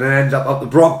turn and then end up the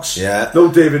Bronx. Yeah.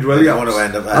 No David Williams. They want to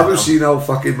end up there, Have you no. seen how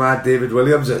fucking mad David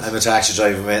Williams is? I'm a taxi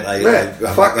driver, mate.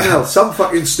 Fucking hell, some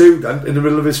fucking student in the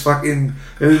middle of his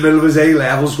A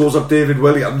levels goes up David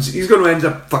Williams. He's going to end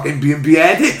up fucking being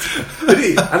beheaded, isn't he?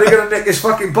 And they're going to nick his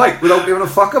fucking bike without giving a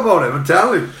fuck about him. I'm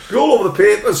telling you, be all over the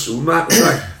papers soon, man.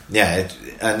 Right. Yeah,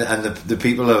 and the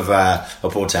people of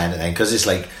Portana then, because it's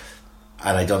like,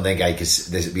 and I don't think I could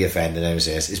be offended now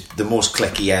say this, it's the most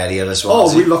clicky area as well.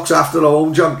 Oh, we looks after our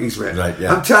own junkies, mate. Right,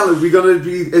 yeah. I'm telling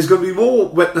you, there's going to be more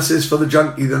witnesses for the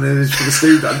junkie than there is for the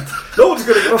student. No one's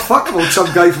going to give a fuck about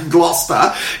some guy from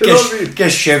Gloucester. You know what I mean?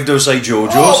 Get shoved outside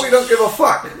JoJo's. Oh, we don't give a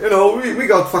fuck. You know, we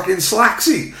got fucking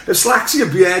Slacksy. If Slacksy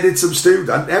had beheaded some student,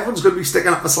 everyone's going to be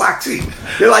sticking up for Slacksy.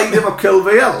 They lined him up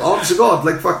Kilvale, honest to God,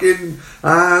 like fucking,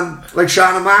 like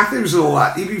Shannon Matthews and all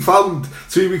that. He'd be found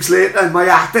 3 weeks later in my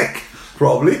attic,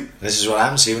 probably. This is what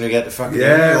happens, see, when you get the fucking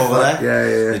Yeah, over fuck,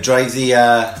 there. yeah. They drive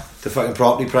the fucking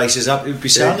property prices up. You'd be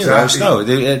selling your house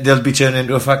Exactly. now. They'll be turning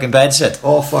into a fucking bed sit.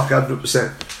 Oh, fuck,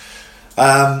 100%.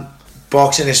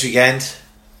 Boxing this weekend.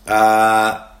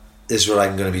 This is what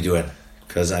I'm going to be doing,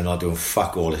 because I'm not doing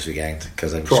fuck all this weekend,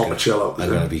 because I'm Proper chill out, I'm isn't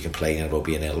going it? to be complaining about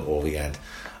being ill all weekend.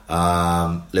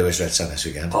 Lewis Ritson this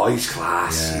weekend. Oh, he's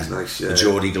class. Yeah. He's nice, yeah.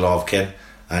 Jody Golovkin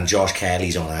and Josh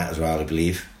Kelly's on that as well, I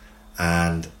believe.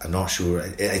 And I'm not sure. I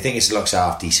think it looks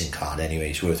half decent card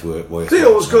anyway. It's worth. They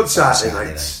always good Saturday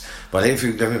nights. Night. But if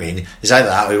you know what I mean, it's either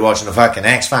that or you're watching the fucking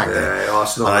X Factor. Yeah,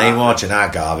 it's not and I ain't that. watching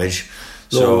that garbage.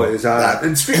 No, So it is that.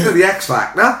 And speaking of the X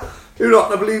Factor, you're not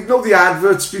going to believe, the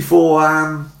adverts before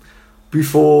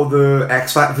the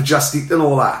X Factor for Just Eat and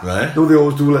all that. Right. They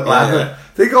always do a little Yeah, advert. yeah.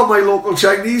 They got my local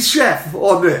Chinese chef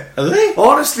on it. Are they?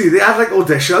 Honestly, they had like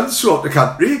auditions throughout the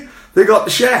country. They got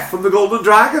the chef from the Golden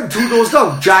Dragon, 2 doors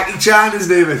down. Jackie Chan, his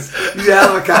name is. He's a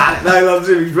hell of a cat. I love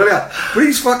him. He's brilliant. But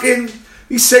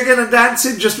he's singing and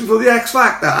dancing just before the X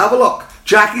Factor. Have a look.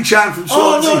 Jackie Chan from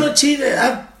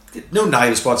Swansea. No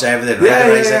Nile spots everything, right?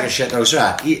 Yeah, He's yeah. like a shit house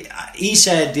rat. He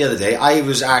said the other day, I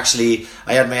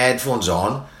had my headphones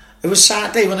on. It was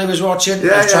Saturday when I was watching.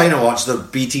 I was trying to watch the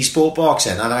BT Sport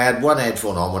boxing, and I had one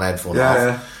headphone on, one headphone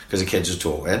off, because the kids were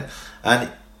talking. And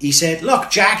he said, "Look,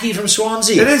 Jackie from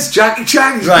Swansea." It is Jackie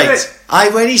Chan. He's Right.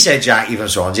 great. When he said Jackie from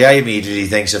Swansea, I immediately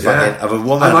thinks of a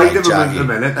woman I might like have him Jackie. in a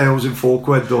minute. I was in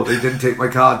 £4 though. They didn't take my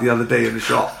card the other day in the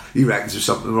shop. He reckons there's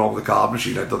something wrong with the card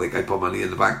machine. I don't think I put money in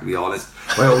the bank, to be honest.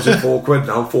 I was in £4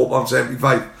 now, £4.75.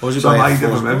 What was you So I buying might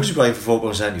have him in. for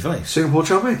 £4.75? Singapore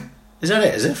chummy. Is that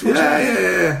it? Is it?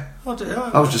 Yeah. Oh,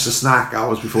 That was just a snack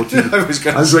hours before tea. I was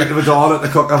gonna waiting for Madonna to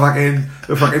cook the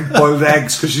fucking boiled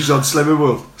eggs because she's on Slimming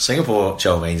World. Singapore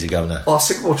chow main's the governor. Oh,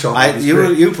 Singapore chow I- mein is you-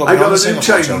 great. you put I me on got a new Singapore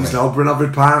chow Chinese mein. now,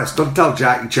 Brunavrid Palace. Don't tell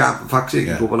Jackie Chan, for fuck's sake,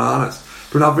 you go bananas.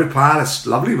 Brunavrid Palace,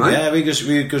 lovely, man. Yeah, we goes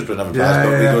to another Yeah, place,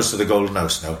 but we yeah. goes to the Golden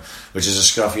House now, which is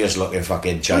the scruffiest looking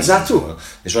fucking Chinese. Where's that to?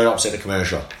 It's right opposite the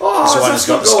commercial. Oh, it's the is one that that's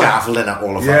got the still going? scaffolding up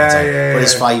all the Yeah, fucking time. yeah, But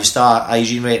it's yeah. 5-star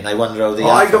hygiene rate, and I wonder how they Oh,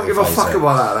 are I don't fucking give a fuck 5-star.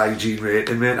 about that hygiene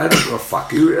rating, man. I don't give a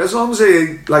fuck. As long as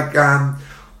they, like,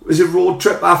 is it Road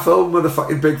Trip, that film with the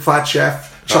fucking big fat chef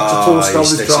chucks a toast he down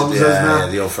his sticks it- trousers yeah,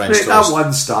 the old French mate, toast. that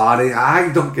 1 star, I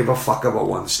don't give a fuck about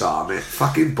 1 star, mate.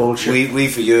 Fucking bullshit. We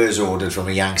for years ordered from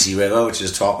a Yangtze River, which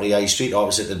is top of the high street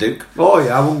opposite the Duke. Oh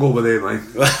yeah, I won't go over there, mate.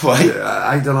 Why?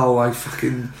 I don't know,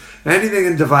 anything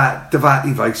in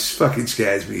Devati Vice fucking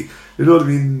scares me. You know what I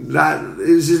mean?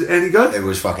 Is it any good? It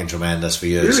was fucking tremendous for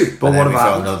years. Really? But And then what we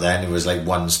about- found out then it was like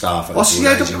 1 star for Oh, see,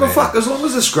 I don't give a fuck. As long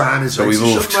as the scran is So nice, we it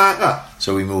moved. shouldn't matter.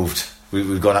 So we moved.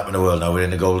 We've gone up in the world now. We're in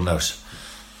the Golden House.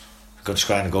 Got to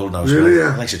scran the Golden House. Really, man.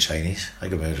 yeah. I like the Chinese. I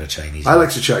could murder a Chinese. I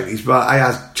like the Chinese, but I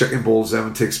have chicken balls them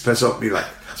and takes the piss off me like.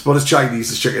 It's about as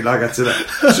Chinese as chicken nuggets, isn't it?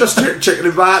 It's just chicken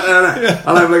and batter, isn't it?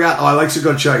 And I'm like, oh, I like some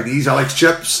good Chinese. I like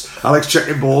chips. I like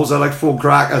chicken balls. I like phone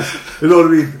crackers. You know what I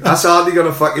mean? That's hardly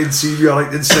gonna fucking see me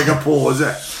like in Singapore, is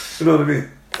it? You know what I mean?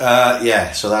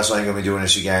 Yeah, so that's what I'm going to be doing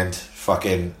this weekend.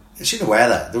 Fucking, it's in the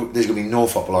weather. There's going to be no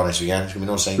football on this weekend. There's going to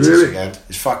be no Saints Really? this weekend.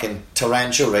 It's fucking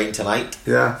torrential rain tonight.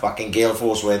 Yeah. Fucking gale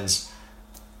force winds.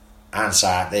 And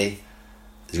Saturday,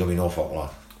 there's going to be no football on.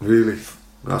 Really?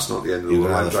 That's not the end of the You're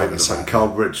world. gonna I'm have the driving fucking to St. Saturday.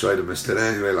 Calbridge, so I'd have missed it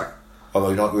anyway. Like, Oh,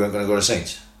 we weren't going to go to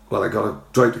Saints? Well, I got to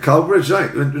drive to Cowbridge,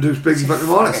 right? To introduce Biggie fucking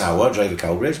Morris. Fucking hour drive to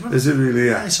Cowbridge, man. Is it really?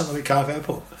 Yeah, it's on the way Cardiff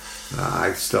Airport.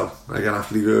 I'm gonna have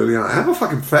to leave early. I'm a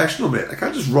fucking professional, mate. I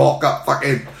can't just rock up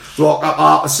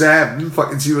after 7,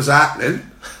 fucking see what's happening.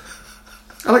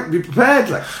 I like to be prepared,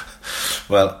 like.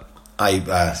 Well,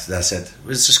 that's it.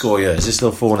 What's the score here? Is it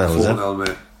still 4-0, is it? 4-0,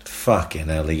 mate. Fucking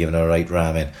hell, they're giving her a right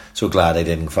ramming. So glad I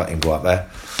didn't fucking go up there.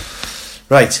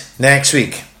 Right, next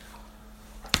week.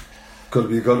 Could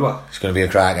be a good one. It's going to be a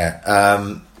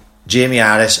cracker. Jamie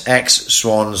Harris,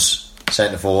 ex-Swans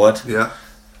centre forward. Yeah.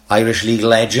 Irish League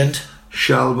legend.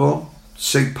 Shelbourne,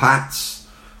 St. Pat's,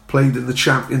 played in the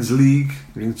Champions League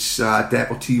against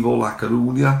Deportivo La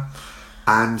Coruña,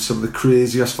 and some of the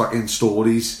craziest fucking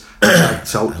stories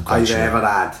I've ever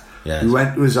had. Yes. We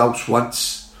went to his house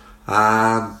once,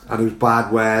 and it was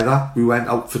bad weather. We went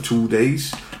out for 2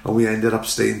 days, and we ended up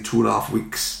staying 2.5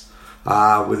 weeks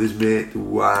with his mate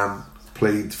who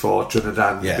played for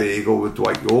Trinidad and Tobago with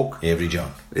Dwight York. Avery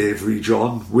John,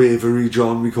 Wavery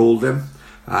John, we called him.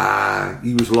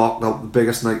 He was locked out the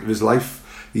biggest night of his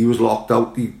life. He was locked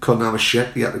out. He couldn't have a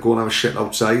shit. He had to go and have a shit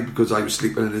outside because I was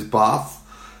sleeping in his bath.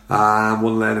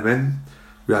 Wouldn't let him in.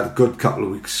 We had a good couple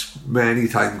of weeks. Many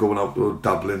times going out to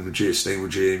Dublin with staying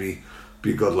with Jamie.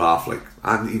 Be a good laugh, like.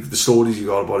 And the stories you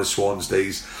got about his Swans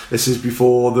days. This is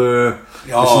before the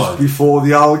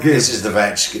alligator. This is the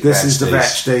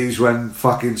vetch days when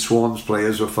fucking Swans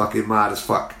players were fucking mad as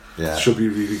fuck. Yeah. Should be a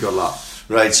really good laugh.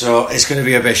 Right, so it's going to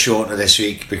be a bit shorter this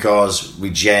week because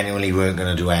we genuinely weren't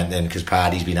going to do anything because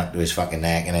Paddy's been up to his fucking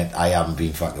neck in it. I haven't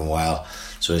been fucking well,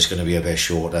 so it's going to be a bit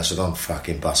shorter, so don't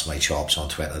fucking bust my chops on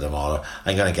Twitter tomorrow.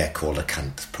 I'm going to get called a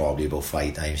cunt probably about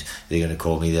 5 times. They're going to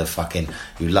call me the fucking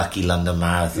you lucky London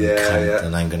Marathon cunt,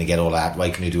 and I'm going to get all that.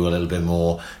 Why can you do a little bit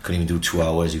more? Couldn't even do 2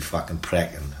 hours, you fucking prick.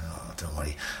 And don't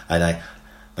worry.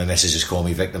 My missus just called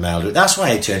me Victor Meldrew. That's why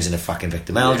it turns into fucking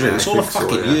Victor Meldrew. It's all a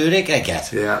fucking euryk I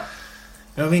get. Yeah.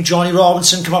 You know what I mean? Johnny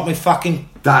Robinson come up with fucking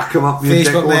that come up with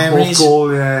Facebook memories.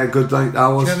 Goal, yeah, good night that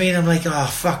was. You know what I mean? I'm like, oh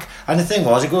fuck. And the thing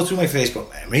was, I go through my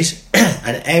Facebook memories,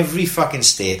 and every fucking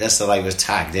status that I was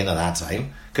tagged in at that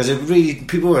time, because it really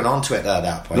people weren't on Twitter at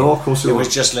that point. No, of course it was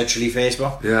just literally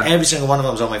Facebook. Yeah. Every single one of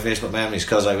them was on my Facebook memories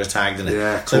because I was tagged in it.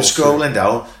 Yeah, so I'm scrolling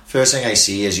down. First thing I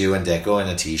see is you and Dicko in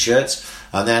the t-shirts,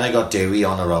 and then I got Dewey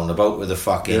on a roundabout with a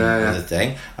fucking with a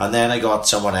thing, and then I got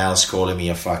someone else calling me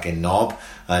a fucking knob.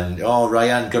 And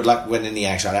Ryan, good luck winning the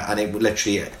X, and it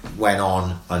literally went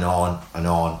on and on and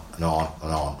on and on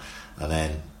and on, and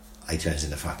then I turns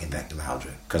into fucking Victor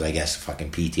Meldrew because I guess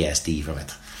fucking PTSD from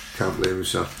it. Can't blame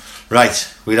yourself.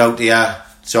 Right, we're out here.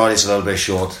 Sorry, it's a little bit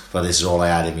short, but this is all I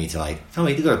had in me tonight. Can't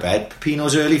wait to go to bed.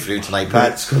 Pepino's early for you tonight,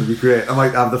 Pat. It's going to be great. I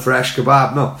might have the fresh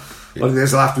kebab. No, only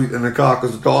this I'll have to eat in the car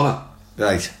because of Donna.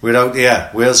 Right, we're out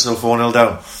here. Wales still 4-0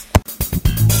 down.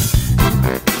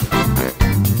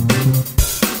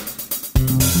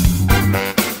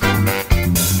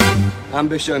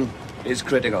 Ambition is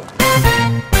critical.